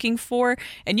looking for,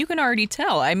 and you can already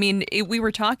tell. I mean, we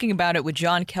were talking about it with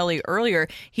John Kelly earlier.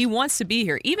 He wants to be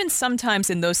here. Even sometimes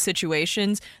in those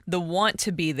situations, the want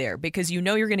to be there because you're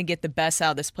going to get the best out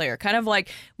of this player. Kind of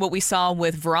like what we saw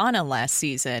with Vrana last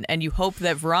season, and you hope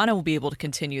that Vrana will be able to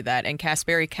continue that. And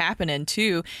Kasperi Kapanen,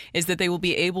 too, is that they will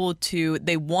be able to,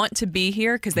 they want to be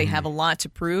here because they have a lot to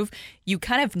prove. You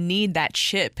kind of need that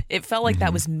chip. It felt like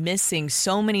that was missing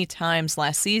so many times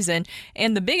last season.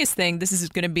 And the biggest thing, this is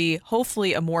going to be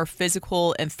hopefully a more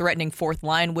physical and threatening fourth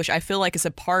line, which I feel like is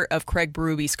a part of Craig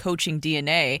Berube's coaching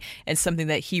DNA and something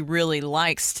that he really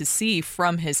likes to see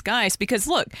from his guys. Because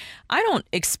look, I don't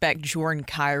expect Jordan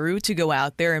Kyrou to go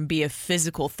out there and be a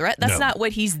physical threat. That's not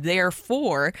what he's there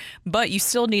for. But you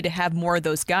still need to have more of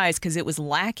those guys because it was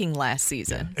lacking last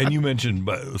season. And you mentioned,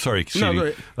 sorry,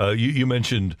 CD, you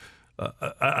mentioned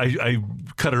I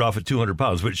cut it off at 200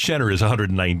 pounds, but Schenner is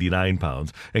 199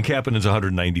 pounds, and Kapanen's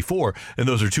 1194, and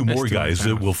those are two more guys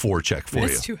that will forecheck for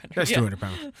you. That's 200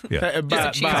 pounds.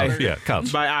 Yeah,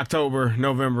 counts. By October,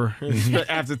 November,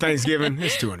 after Thanksgiving,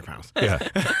 it's 200 pounds. Yeah.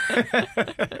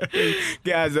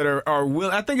 Guys that are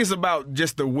will. I think it's about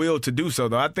just the will to do so,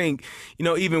 though. I think,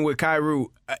 even with Kyrou,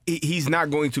 he's not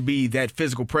going to be that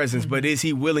physical presence, but is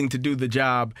he willing to do the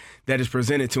job that is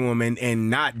presented to him and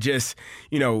not just,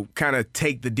 kind of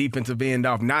take the defensive end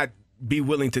off, not be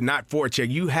willing to not forecheck.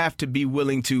 You have to be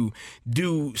willing to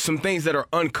do some things that are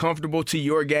uncomfortable to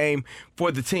your game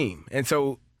for the team. And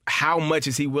so how much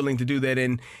is he willing to do that?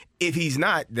 And if he's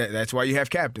not, that's why you have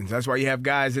captains. That's why you have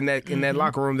guys in that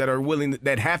locker room that are willing,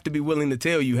 that have to be willing to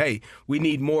tell you, hey, we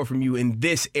need more from you in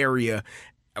this area.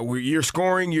 You're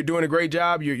scoring, you're doing a great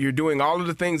job, you're doing all of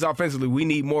the things offensively. We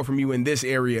need more from you in this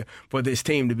area for this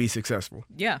team to be successful.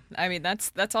 Yeah, I mean,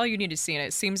 that's all you need to see. And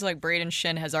it seems like Braden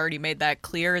Shen has already made that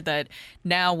clear, that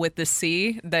now with the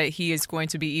C, that he is going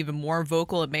to be even more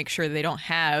vocal and make sure they don't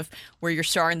have where you're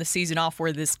starting the season off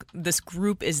where this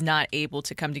group is not able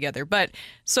to come together. But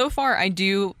so far, I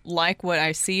do like what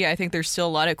I see. I think there's still a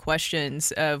lot of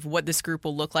questions of what this group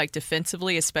will look like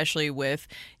defensively, especially with,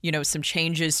 some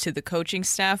changes to the coaching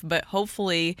staff. But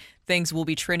hopefully things will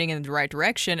be trending in the right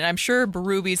direction. And I'm sure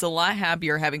Berube's a lot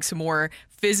happier having some more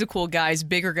physical guys,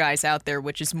 bigger guys out there,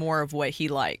 which is more of what he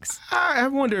likes. I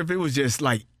wonder if it was just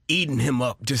like eating him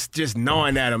up, just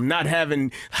gnawing at him, not having,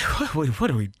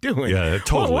 what are we doing? Yeah,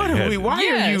 totally. Why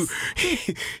are you?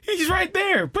 He's right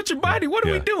there. Put your body. What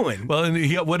are we doing? Well,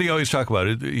 and what do you always talk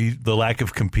about? The lack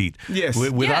of compete. Yes.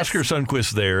 With Oscar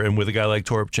Sundquist there, and with a guy like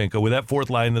Toropchenko, with that fourth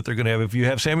line that they're going to have. If you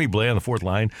have Sammy Blais on the fourth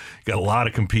line, you got a lot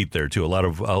of compete there too. A lot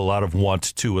of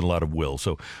want to and a lot of will.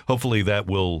 So hopefully that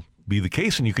will be the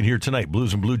case, and you can hear tonight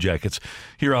Blues and Blue Jackets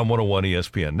here on 101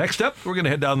 ESPN. Next up, we're going to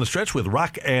head down the stretch with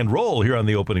Rock and Roll here on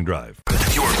the Opening Drive.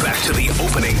 You're back to the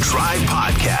Opening Drive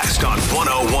podcast on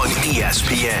 101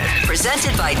 ESPN.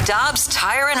 Presented by Dobbs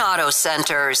Tire and Auto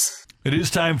Centers. It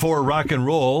is time for Rock and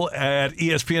Roll. At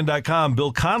ESPN.com,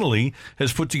 Bill Connolly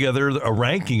has put together a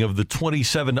ranking of the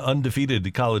 27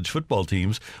 undefeated college football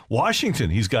teams. Washington,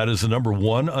 he's got as the number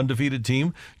 1 undefeated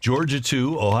team. Georgia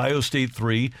 2, Ohio State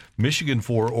 3, Michigan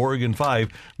 4, Oregon 5.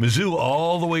 Mizzou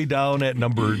all the way down at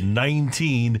number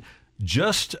 19,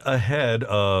 just ahead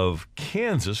of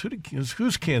Kansas.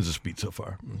 Who's Kansas beat so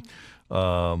far?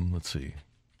 Let's see.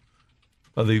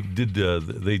 Oh, they did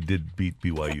beat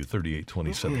BYU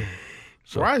 38-27.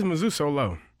 So, why is Mizzou so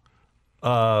low?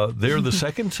 They're the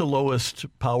second to lowest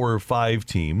Power 5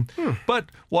 team. But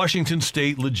Washington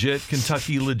State, legit.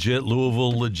 Kentucky, legit.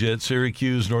 Louisville, legit.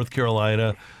 Syracuse, North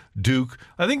Carolina, Duke.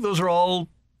 I think those are all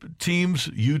teams,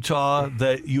 Utah,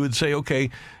 that you would say, okay,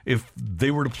 if they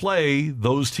were to play,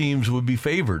 those teams would be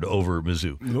favored over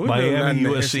Mizzou. Miami,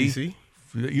 USC.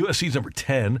 USC's number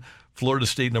 10. Florida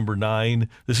State number 9.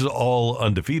 This is all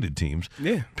undefeated teams.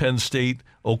 Yeah. Penn State,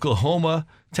 Oklahoma,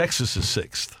 Texas is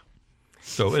 6th.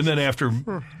 So, and then after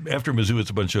Mizzou, it's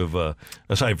a bunch of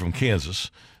aside from Kansas,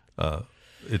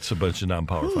 it's a bunch of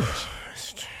non-power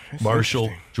fives. Marshall,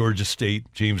 Georgia State,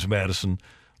 James Madison,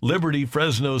 Liberty,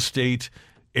 Fresno State,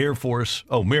 Air Force.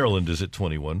 Oh, Maryland is at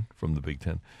 21 from the Big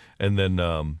Ten, and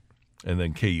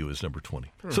then KU is number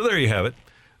 20. So there you have it.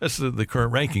 That's the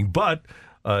current ranking, but.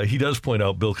 He does point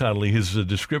out, Bill Connolly, his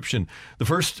description, the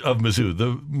first of Mizzou.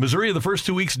 The Missouri of the first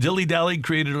 2 weeks dilly-dallied,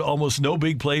 created almost no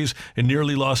big plays, and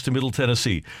nearly lost to Middle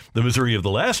Tennessee. The Missouri of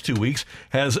the last 2 weeks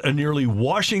has a nearly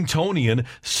Washingtonian,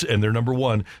 and they're number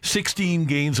 1, 16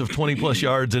 gains of 20-plus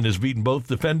yards, and has beaten both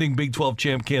defending Big 12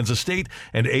 champ Kansas State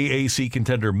and AAC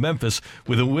contender Memphis.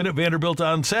 With a win at Vanderbilt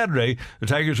on Saturday, the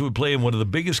Tigers would play in one of the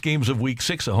biggest games of Week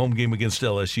 6, a home game against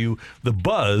LSU. The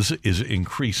buzz is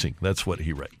increasing. That's what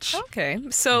he writes. Okay.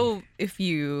 So if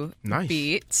you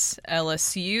beat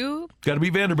LSU, got to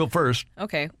beat Vanderbilt first.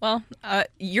 Okay, well,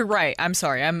 you're right. I'm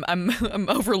sorry. I'm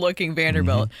overlooking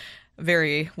Vanderbilt.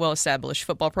 Very well established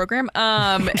football program.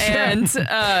 And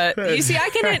you see, I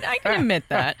can admit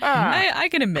that. I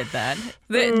can admit that.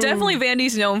 Definitely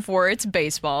Vandy's known for its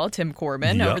baseball. Tim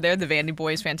Corbin over there. The Vandy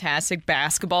boys, fantastic.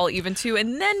 Basketball even too.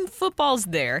 And then football's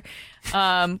there.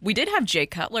 We did have Jay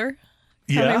Cutler.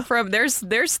 Coming from there's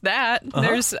that.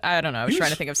 There's I don't know. I was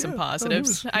trying to think of some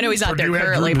positives. I know he's not there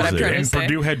currently, but I'm trying to say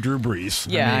Purdue had Drew Brees.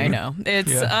 Yeah, I know.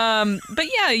 It's but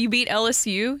yeah, you beat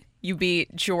LSU, you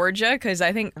beat Georgia, because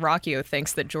I think Rockio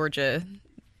thinks that Georgia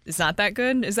is not that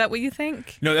good. Is that what you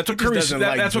think? No, that's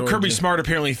what Kirby Smart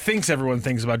apparently thinks. Everyone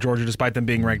thinks about Georgia, despite them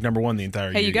being ranked number 1 the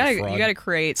entire year. Hey, you gotta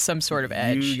create some sort of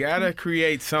edge. You gotta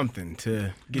create something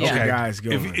to get your guys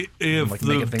going. If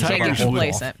the Tigers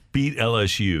would beat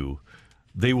LSU,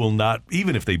 they will not,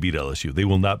 even if they beat LSU, they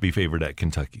will not be favored at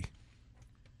Kentucky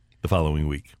the following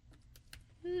week.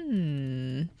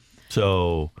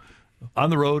 So on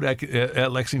the road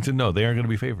at Lexington, no, they aren't going to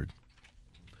be favored.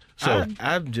 So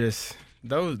I'm just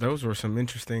those were some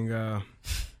interesting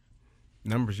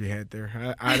numbers you had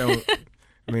there. I don't.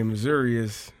 I mean, Missouri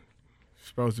is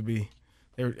supposed to be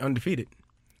they're undefeated.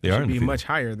 They are should undefeated. be much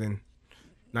higher than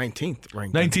 19th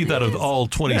ranked. 19th out of all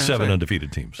 27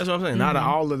 undefeated teams. That's what I'm saying. Out of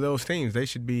all of those teams, they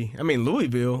should be. I mean,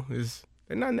 Louisville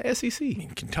they're not in the SEC. I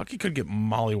mean, Kentucky could get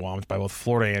mollywomped by both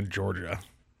Florida and Georgia.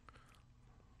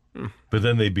 But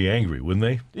then they'd be angry, wouldn't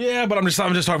they? Yeah, but I'm just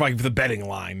talking about like the betting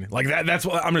line. Like that's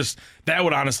what that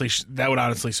would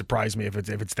honestly surprise me if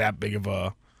it's that big of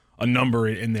a number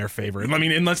in their favor. I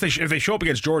mean, if they show up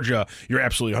against Georgia, you're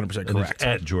absolutely 100% correct. It's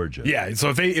at Georgia. Yeah,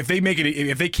 so if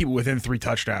they keep it within 3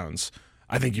 touchdowns,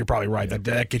 I think you're probably right.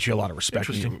 That gets you a lot of respect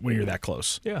when you're that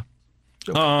close. Yeah.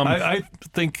 I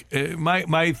think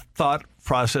my thought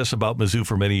process about Mizzou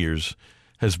for many years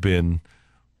has been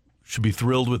should be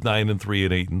thrilled with 9-3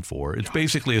 and 8-4. It's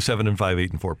basically a 7-5,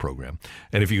 8-4 program,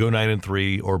 and if you go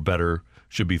 9-3 or better,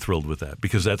 should be thrilled with that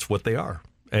because that's what they are,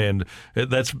 and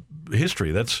that's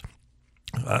history.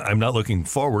 I'm not looking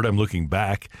forward. I'm looking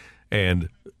back, and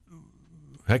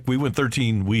heck, we went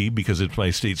 13. Because it's my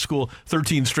state school,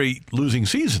 13 straight losing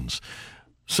seasons.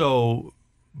 So,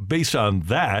 based on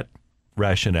that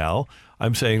rationale,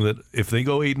 I'm saying that if they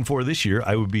go 8-4 this year,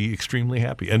 I would be extremely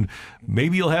happy. And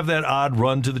maybe you'll have that odd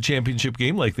run to the championship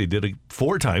game like they did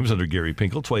 4 times under Gary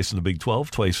Pinkel, twice in the Big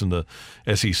 12, twice in the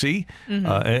SEC.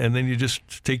 And then you just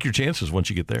take your chances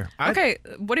once you get there. Okay,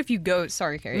 what if you go,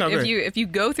 sorry, Carrie, if you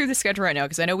go through the schedule right now,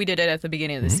 because I know we did it at the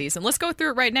beginning of the season. Let's go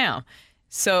through it right now.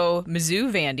 So,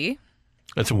 Mizzou, Vandy.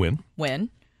 That's a win.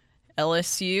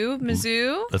 LSU,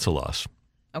 Mizzou. That's a loss.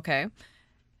 Okay.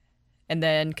 And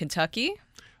then Kentucky.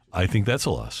 I think that's a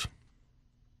loss.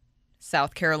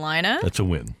 South Carolina. That's a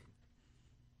win.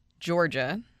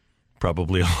 Georgia.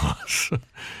 Probably a loss.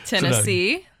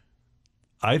 Tennessee.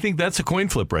 I think that's a coin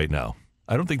flip right now.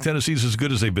 I don't think Tennessee's as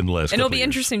good as they've been the last And couple it'll be years.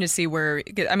 interesting to see where,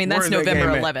 I mean, that's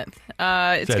November 11th.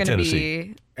 It's going to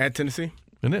be. At Tennessee?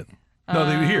 Isn't it? No,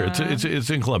 they were here. It's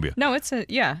in Columbia. No,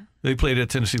 yeah. They played at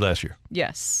Tennessee last year.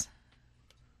 Yes.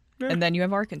 Yeah. And then you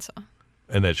have Arkansas.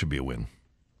 And that should be a win.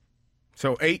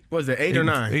 So 8 or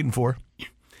 9? 8-4.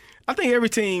 I think every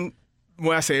team,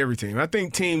 when I say every team, I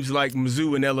think teams like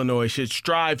Mizzou and Illinois should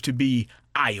strive to be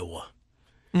Iowa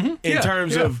in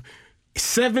terms of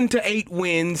 7 to 8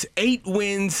 wins, 8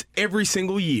 wins every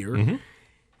single year.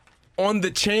 On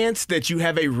the chance that you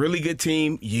have a really good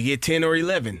team, you get 10 or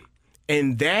 11.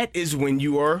 And that is when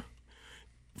you are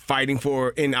fighting for,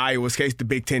 in Iowa's case, the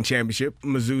Big Ten championship,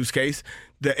 Mizzou's case,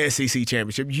 the SEC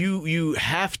championship. You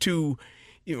have to,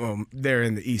 they're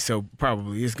in the East, so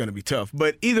probably it's going to be tough.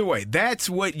 But either way, that's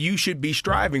what you should be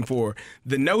striving for.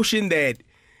 The notion that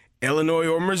Illinois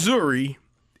or Missouri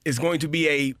is going to be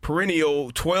a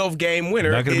perennial 12-game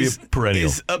winner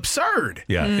is absurd.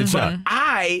 Yeah, it's not.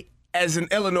 I, as an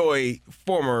Illinois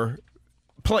former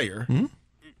player,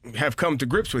 have come to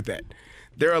grips with that.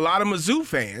 There are a lot of Mizzou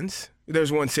fans.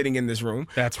 There's one sitting in this room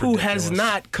who has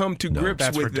not come to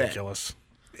grips with ridiculous.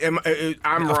 I'm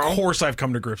wrong. Of course, I've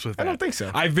come to grips with that. I don't think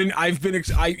so.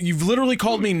 You've literally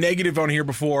called me negative on here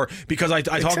before because I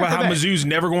talk about how Mizzou's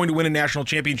never going to win a national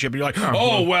championship. And you're like,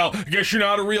 oh, well, I guess you're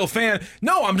not a real fan.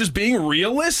 No, I'm just being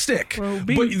realistic.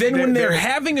 But then when they're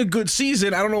having a good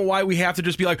season, I don't know why we have to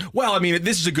just be like, well, I mean,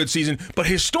 this is a good season, but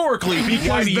historically,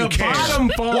 why do you care?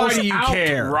 Why do you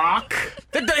care? Rock.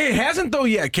 It hasn't, though,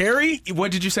 yet, Carrie.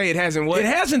 What did you say? It hasn't what? It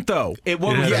hasn't, though. It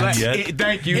won't yet.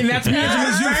 Thank you. And that's me as a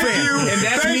Mizzou fan. And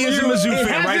that's me as a Mizzou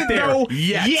fan right there.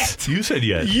 Yet. You said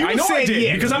yet. I know I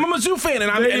did because I'm a Mizzou fan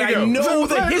and I know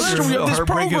the history of this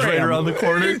program. Is right around the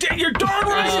corner. You're darn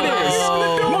right it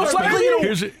is. Most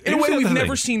likely, in a way we've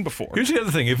never seen before. Here's the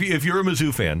other thing. If you're a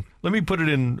Mizzou fan, let me put it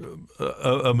in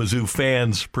a Mizzou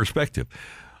fan's perspective.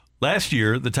 Last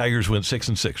year, the Tigers went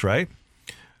 6-6, right?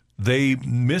 They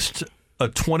missed a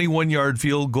 21-yard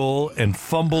field goal and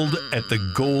fumbled at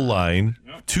the goal line.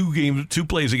 2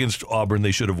 plays against Auburn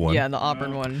they should have won. Yeah, the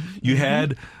Auburn one. You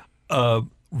had a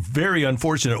very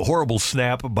unfortunate, horrible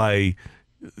snap by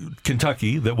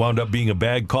Kentucky that wound up being a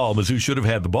bad call. Mizzou should have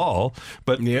had the ball,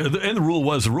 but and the rule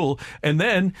was the rule. And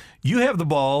then you have the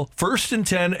ball 1st and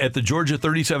 10 at the Georgia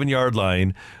 37-yard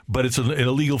line, but it's an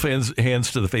illegal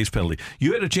hands to the face penalty.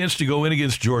 You had a chance to go in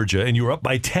against Georgia, and you were up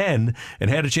by 10 and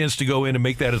had a chance to go in and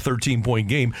make that a 13-point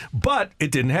game, but it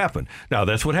didn't happen. Now,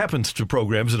 that's what happens to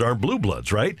programs that aren't blue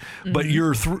bloods, right? But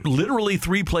you're literally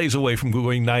 3 plays away from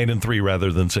going 9-3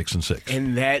 rather than 6-6.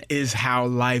 And that is how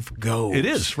life goes. It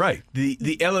is, right. The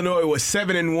Illinois was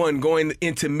 7-1 going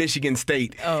into Michigan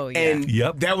State. Oh, yeah. And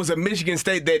that was a Michigan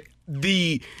State that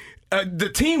the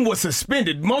team was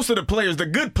suspended. Most of the players, the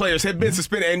good players, had been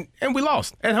suspended, and we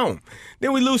lost at home.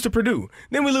 Then we lose to Purdue.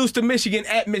 Then we lose to Michigan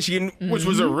at Michigan, which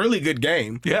was a really good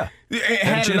game. Yeah.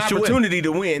 Had an opportunity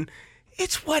to win.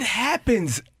 It's what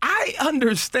happens. I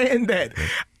understand that.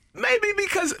 Maybe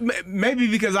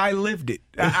because I lived it.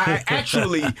 I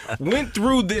actually went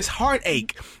through this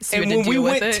heartache. And when we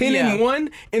went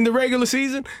 10-1 in the regular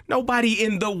season, nobody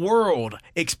in the world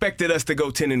expected us to go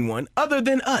 10-1 other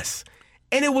than us.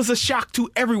 And it was a shock to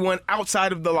everyone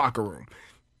outside of the locker room.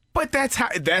 But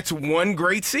that's one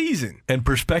great season. And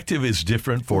perspective is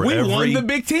different for every... We won the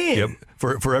Big Ten. Yep,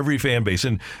 for every fan base.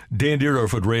 And Dan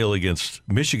Dierdorf would rail against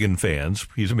Michigan fans.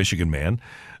 He's a Michigan man.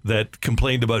 That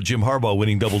complained about Jim Harbaugh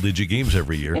winning double-digit games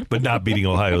every year, but not beating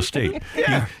Ohio State.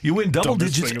 Yeah. You win double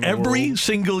digits every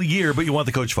single year, but you want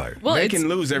the coach fired. Well, they can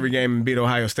lose every game and beat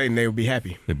Ohio State, and they would be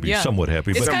happy. They'd be somewhat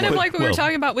happy. It's kind of like what we were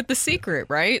talking about with The Secret,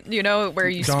 right? You know, where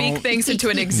you speak things into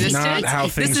an existence. Not how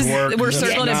things work. We're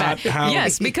circling it back.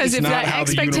 Yes, because if that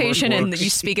expectation and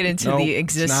you speak it into the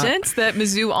existence, that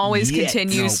Mizzou always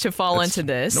continues to fall into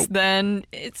this, then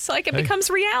it's like it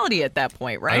becomes reality at that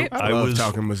point, right? I was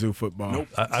talking Mizzou football.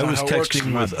 I was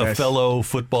texting with a fellow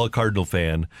football Cardinal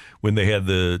fan when they had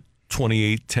the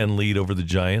 28-10 lead over the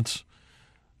Giants.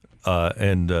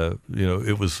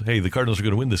 It was, hey, the Cardinals are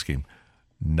going to win this game.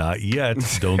 Not yet.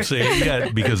 Don't say it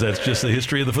yet, because that's just the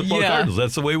history of the football Cardinals.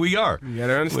 That's the way we are. You got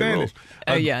to understand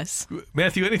it. Yes.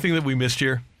 Matthew, anything that we missed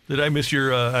here? Did I miss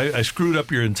your? I screwed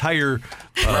up your entire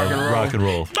rock and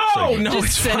roll. Oh no, just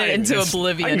it's send fine. it into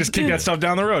oblivion. I can just kick that stuff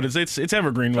down the road. It's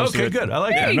evergreen. Most of it. Good. I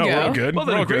like that. No, we're all good. Well,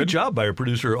 then, great job by our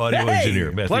producer, audio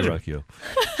engineer, Matthew Rocchio.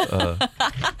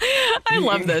 I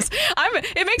love this.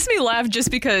 It makes me laugh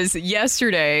just because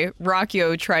yesterday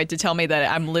Rocchio tried to tell me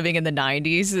that I'm living in the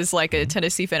 90s as like a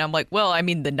Tennessee fan. I'm like, well, I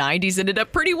mean, the 90s ended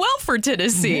up pretty well for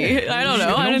Tennessee. I don't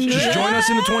know. Just join us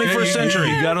in the 21st century.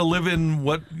 You got to live in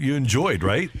what you enjoyed,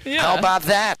 right? Yeah. How about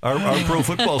that? Our pro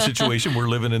football situation, we're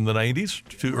living in the 90s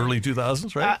to early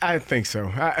 2000s, right? I think so.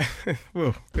 Show us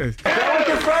your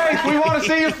face. We want to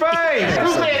see your face.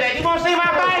 Who said that? You want to see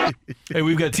my face? Hey,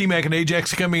 we've got T-Mac and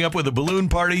Ajax coming up with a balloon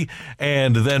party,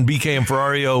 and then BK and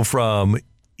Ferrario from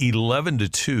 11 to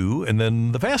 2, and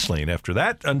then the Fast Lane after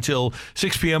that until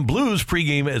 6 p.m. Blues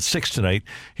pregame at 6 tonight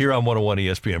here on 101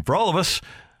 ESPN. For all of us,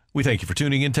 we thank you for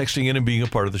tuning in, texting in, and being a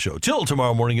part of the show. Till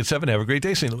tomorrow morning at 7. Have a great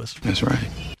day, St. Louis. That's right.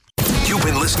 You've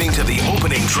been listening to the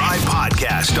Opening Drive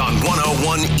podcast on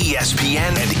 101 ESPN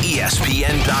and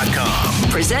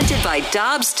ESPN.com. Presented by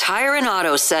Dobbs Tire and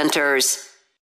Auto Centers.